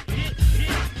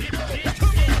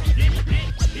 Come on.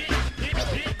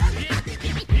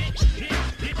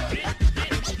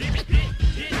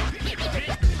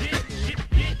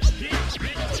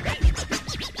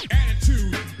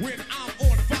 Attitude when I'm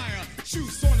on fire.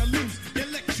 Shoes on the loose,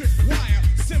 electric wire.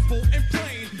 Simple and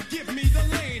plain, give me the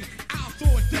lane. I'll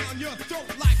throw it down your throat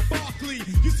like Barkley.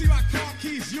 You see my car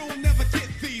keys, you'll never get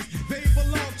these. They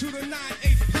belong to the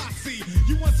 9-8 posse.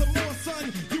 You want some more,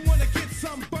 son? You wanna get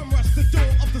some? Bum rush the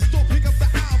door of the store, pick up the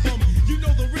album. You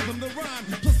know the rhythm, the rhyme,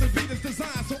 plus the beat is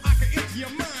designed so I can enter your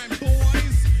mind,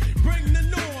 boys. Bring the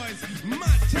noise,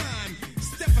 my time.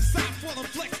 Step aside for the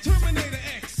flex, Terminator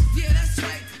X. Yeah, that's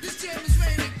right. This jam is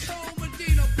ready to Cole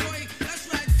Medina, boy. That's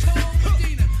right, Cole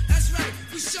Medina. That's right.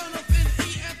 We showing up in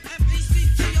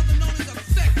EFFECT, other known as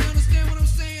Effect. You understand what I'm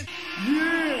saying?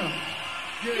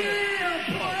 Yeah,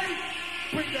 boy.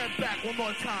 Bring that back one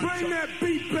more time. Bring that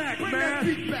beat back, Bring man. that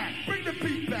beat back. Bring the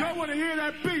beat back. Y'all want to hear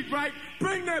that beat, right?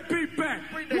 Bring that beat back.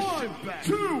 Bring that 1, shit back.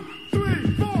 2,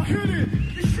 3, 4, hit it.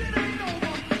 This shit ain't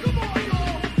over. Come on,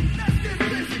 y'all. Let's get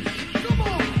busy. Come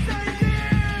on, say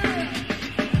yeah.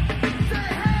 Say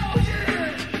hell yeah.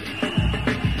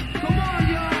 Come on,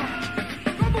 y'all.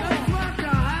 Come on. Let's rock the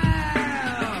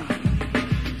house.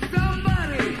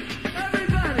 Somebody,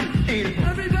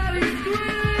 everybody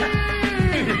scream.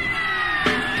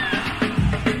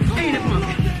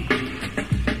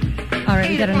 All right,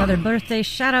 we got another birthday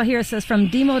shout out here. It says from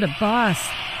Demo to Boss.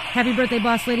 Happy birthday,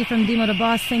 Boss Lady from Demo to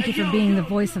Boss. Thank you for being the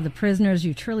voice of the prisoners.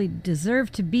 You truly deserve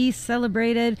to be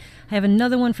celebrated. I have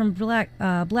another one from Black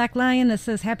Lion that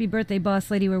says, happy birthday,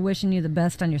 Boss Lady. We're wishing you the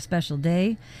best on your special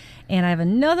day. And I have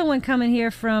another one coming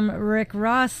here from Rick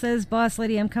Ross. Says, Boss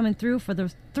Lady, I'm coming through for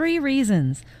the 3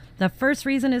 reasons. The first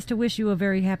reason is to wish you a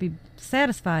very happy,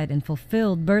 satisfied, and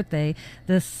fulfilled birthday.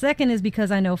 The second is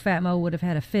because I know Fat Mo would have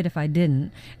had a fit if I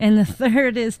didn't. And the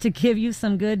third is to give you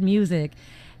some good music.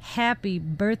 Happy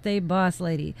birthday, Boss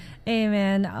Lady.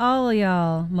 Amen. All of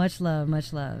y'all, much love,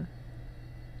 much love.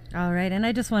 All right, and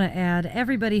I just want to add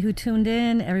everybody who tuned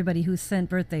in, everybody who sent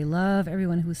birthday love,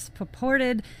 everyone who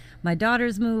supported my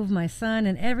daughter's move, my son,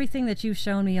 and everything that you've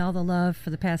shown me, all the love for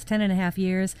the past 10.5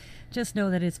 years. Just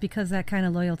know that it's because of that kind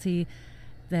of loyalty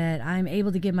that I'm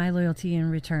able to give my loyalty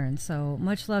in return. So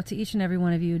much love to each and every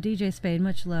one of you. DJ Spade,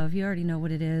 much love. You already know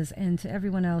what it is. And to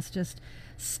everyone else, just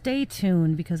stay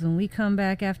tuned, because when we come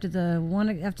back after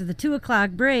the 2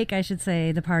 o'clock break, I should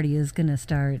say, the party is going to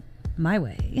start my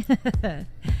way.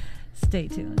 Stay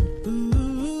tuned.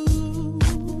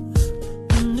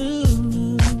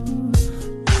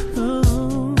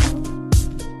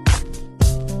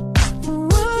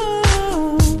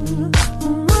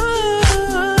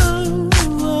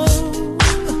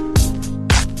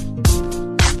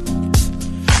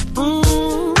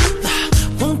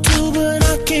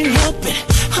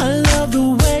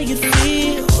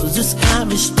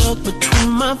 Stuck between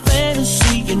my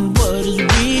fantasy and what is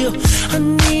real. I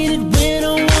need it when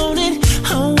I want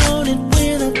it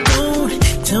when I don't.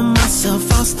 Tell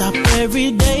myself I'll stop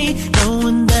every day,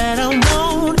 knowing that I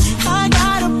won't. I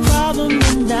got a problem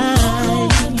and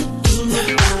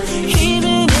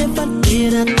even if I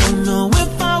did, I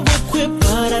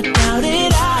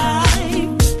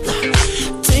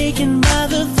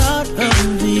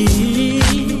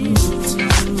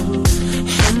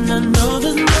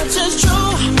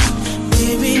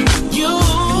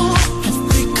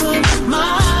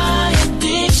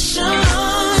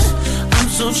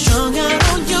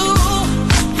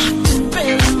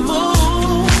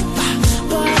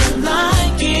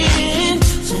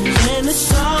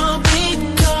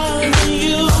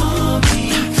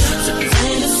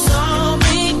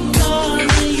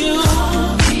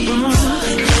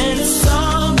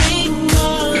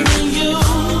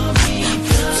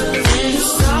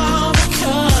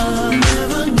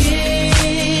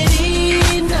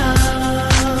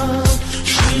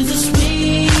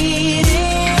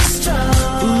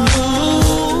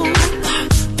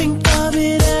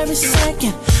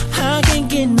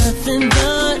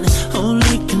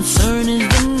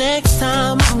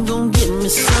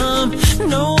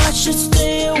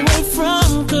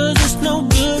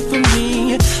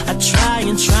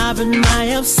but my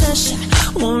obsession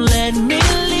won't let me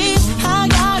leave.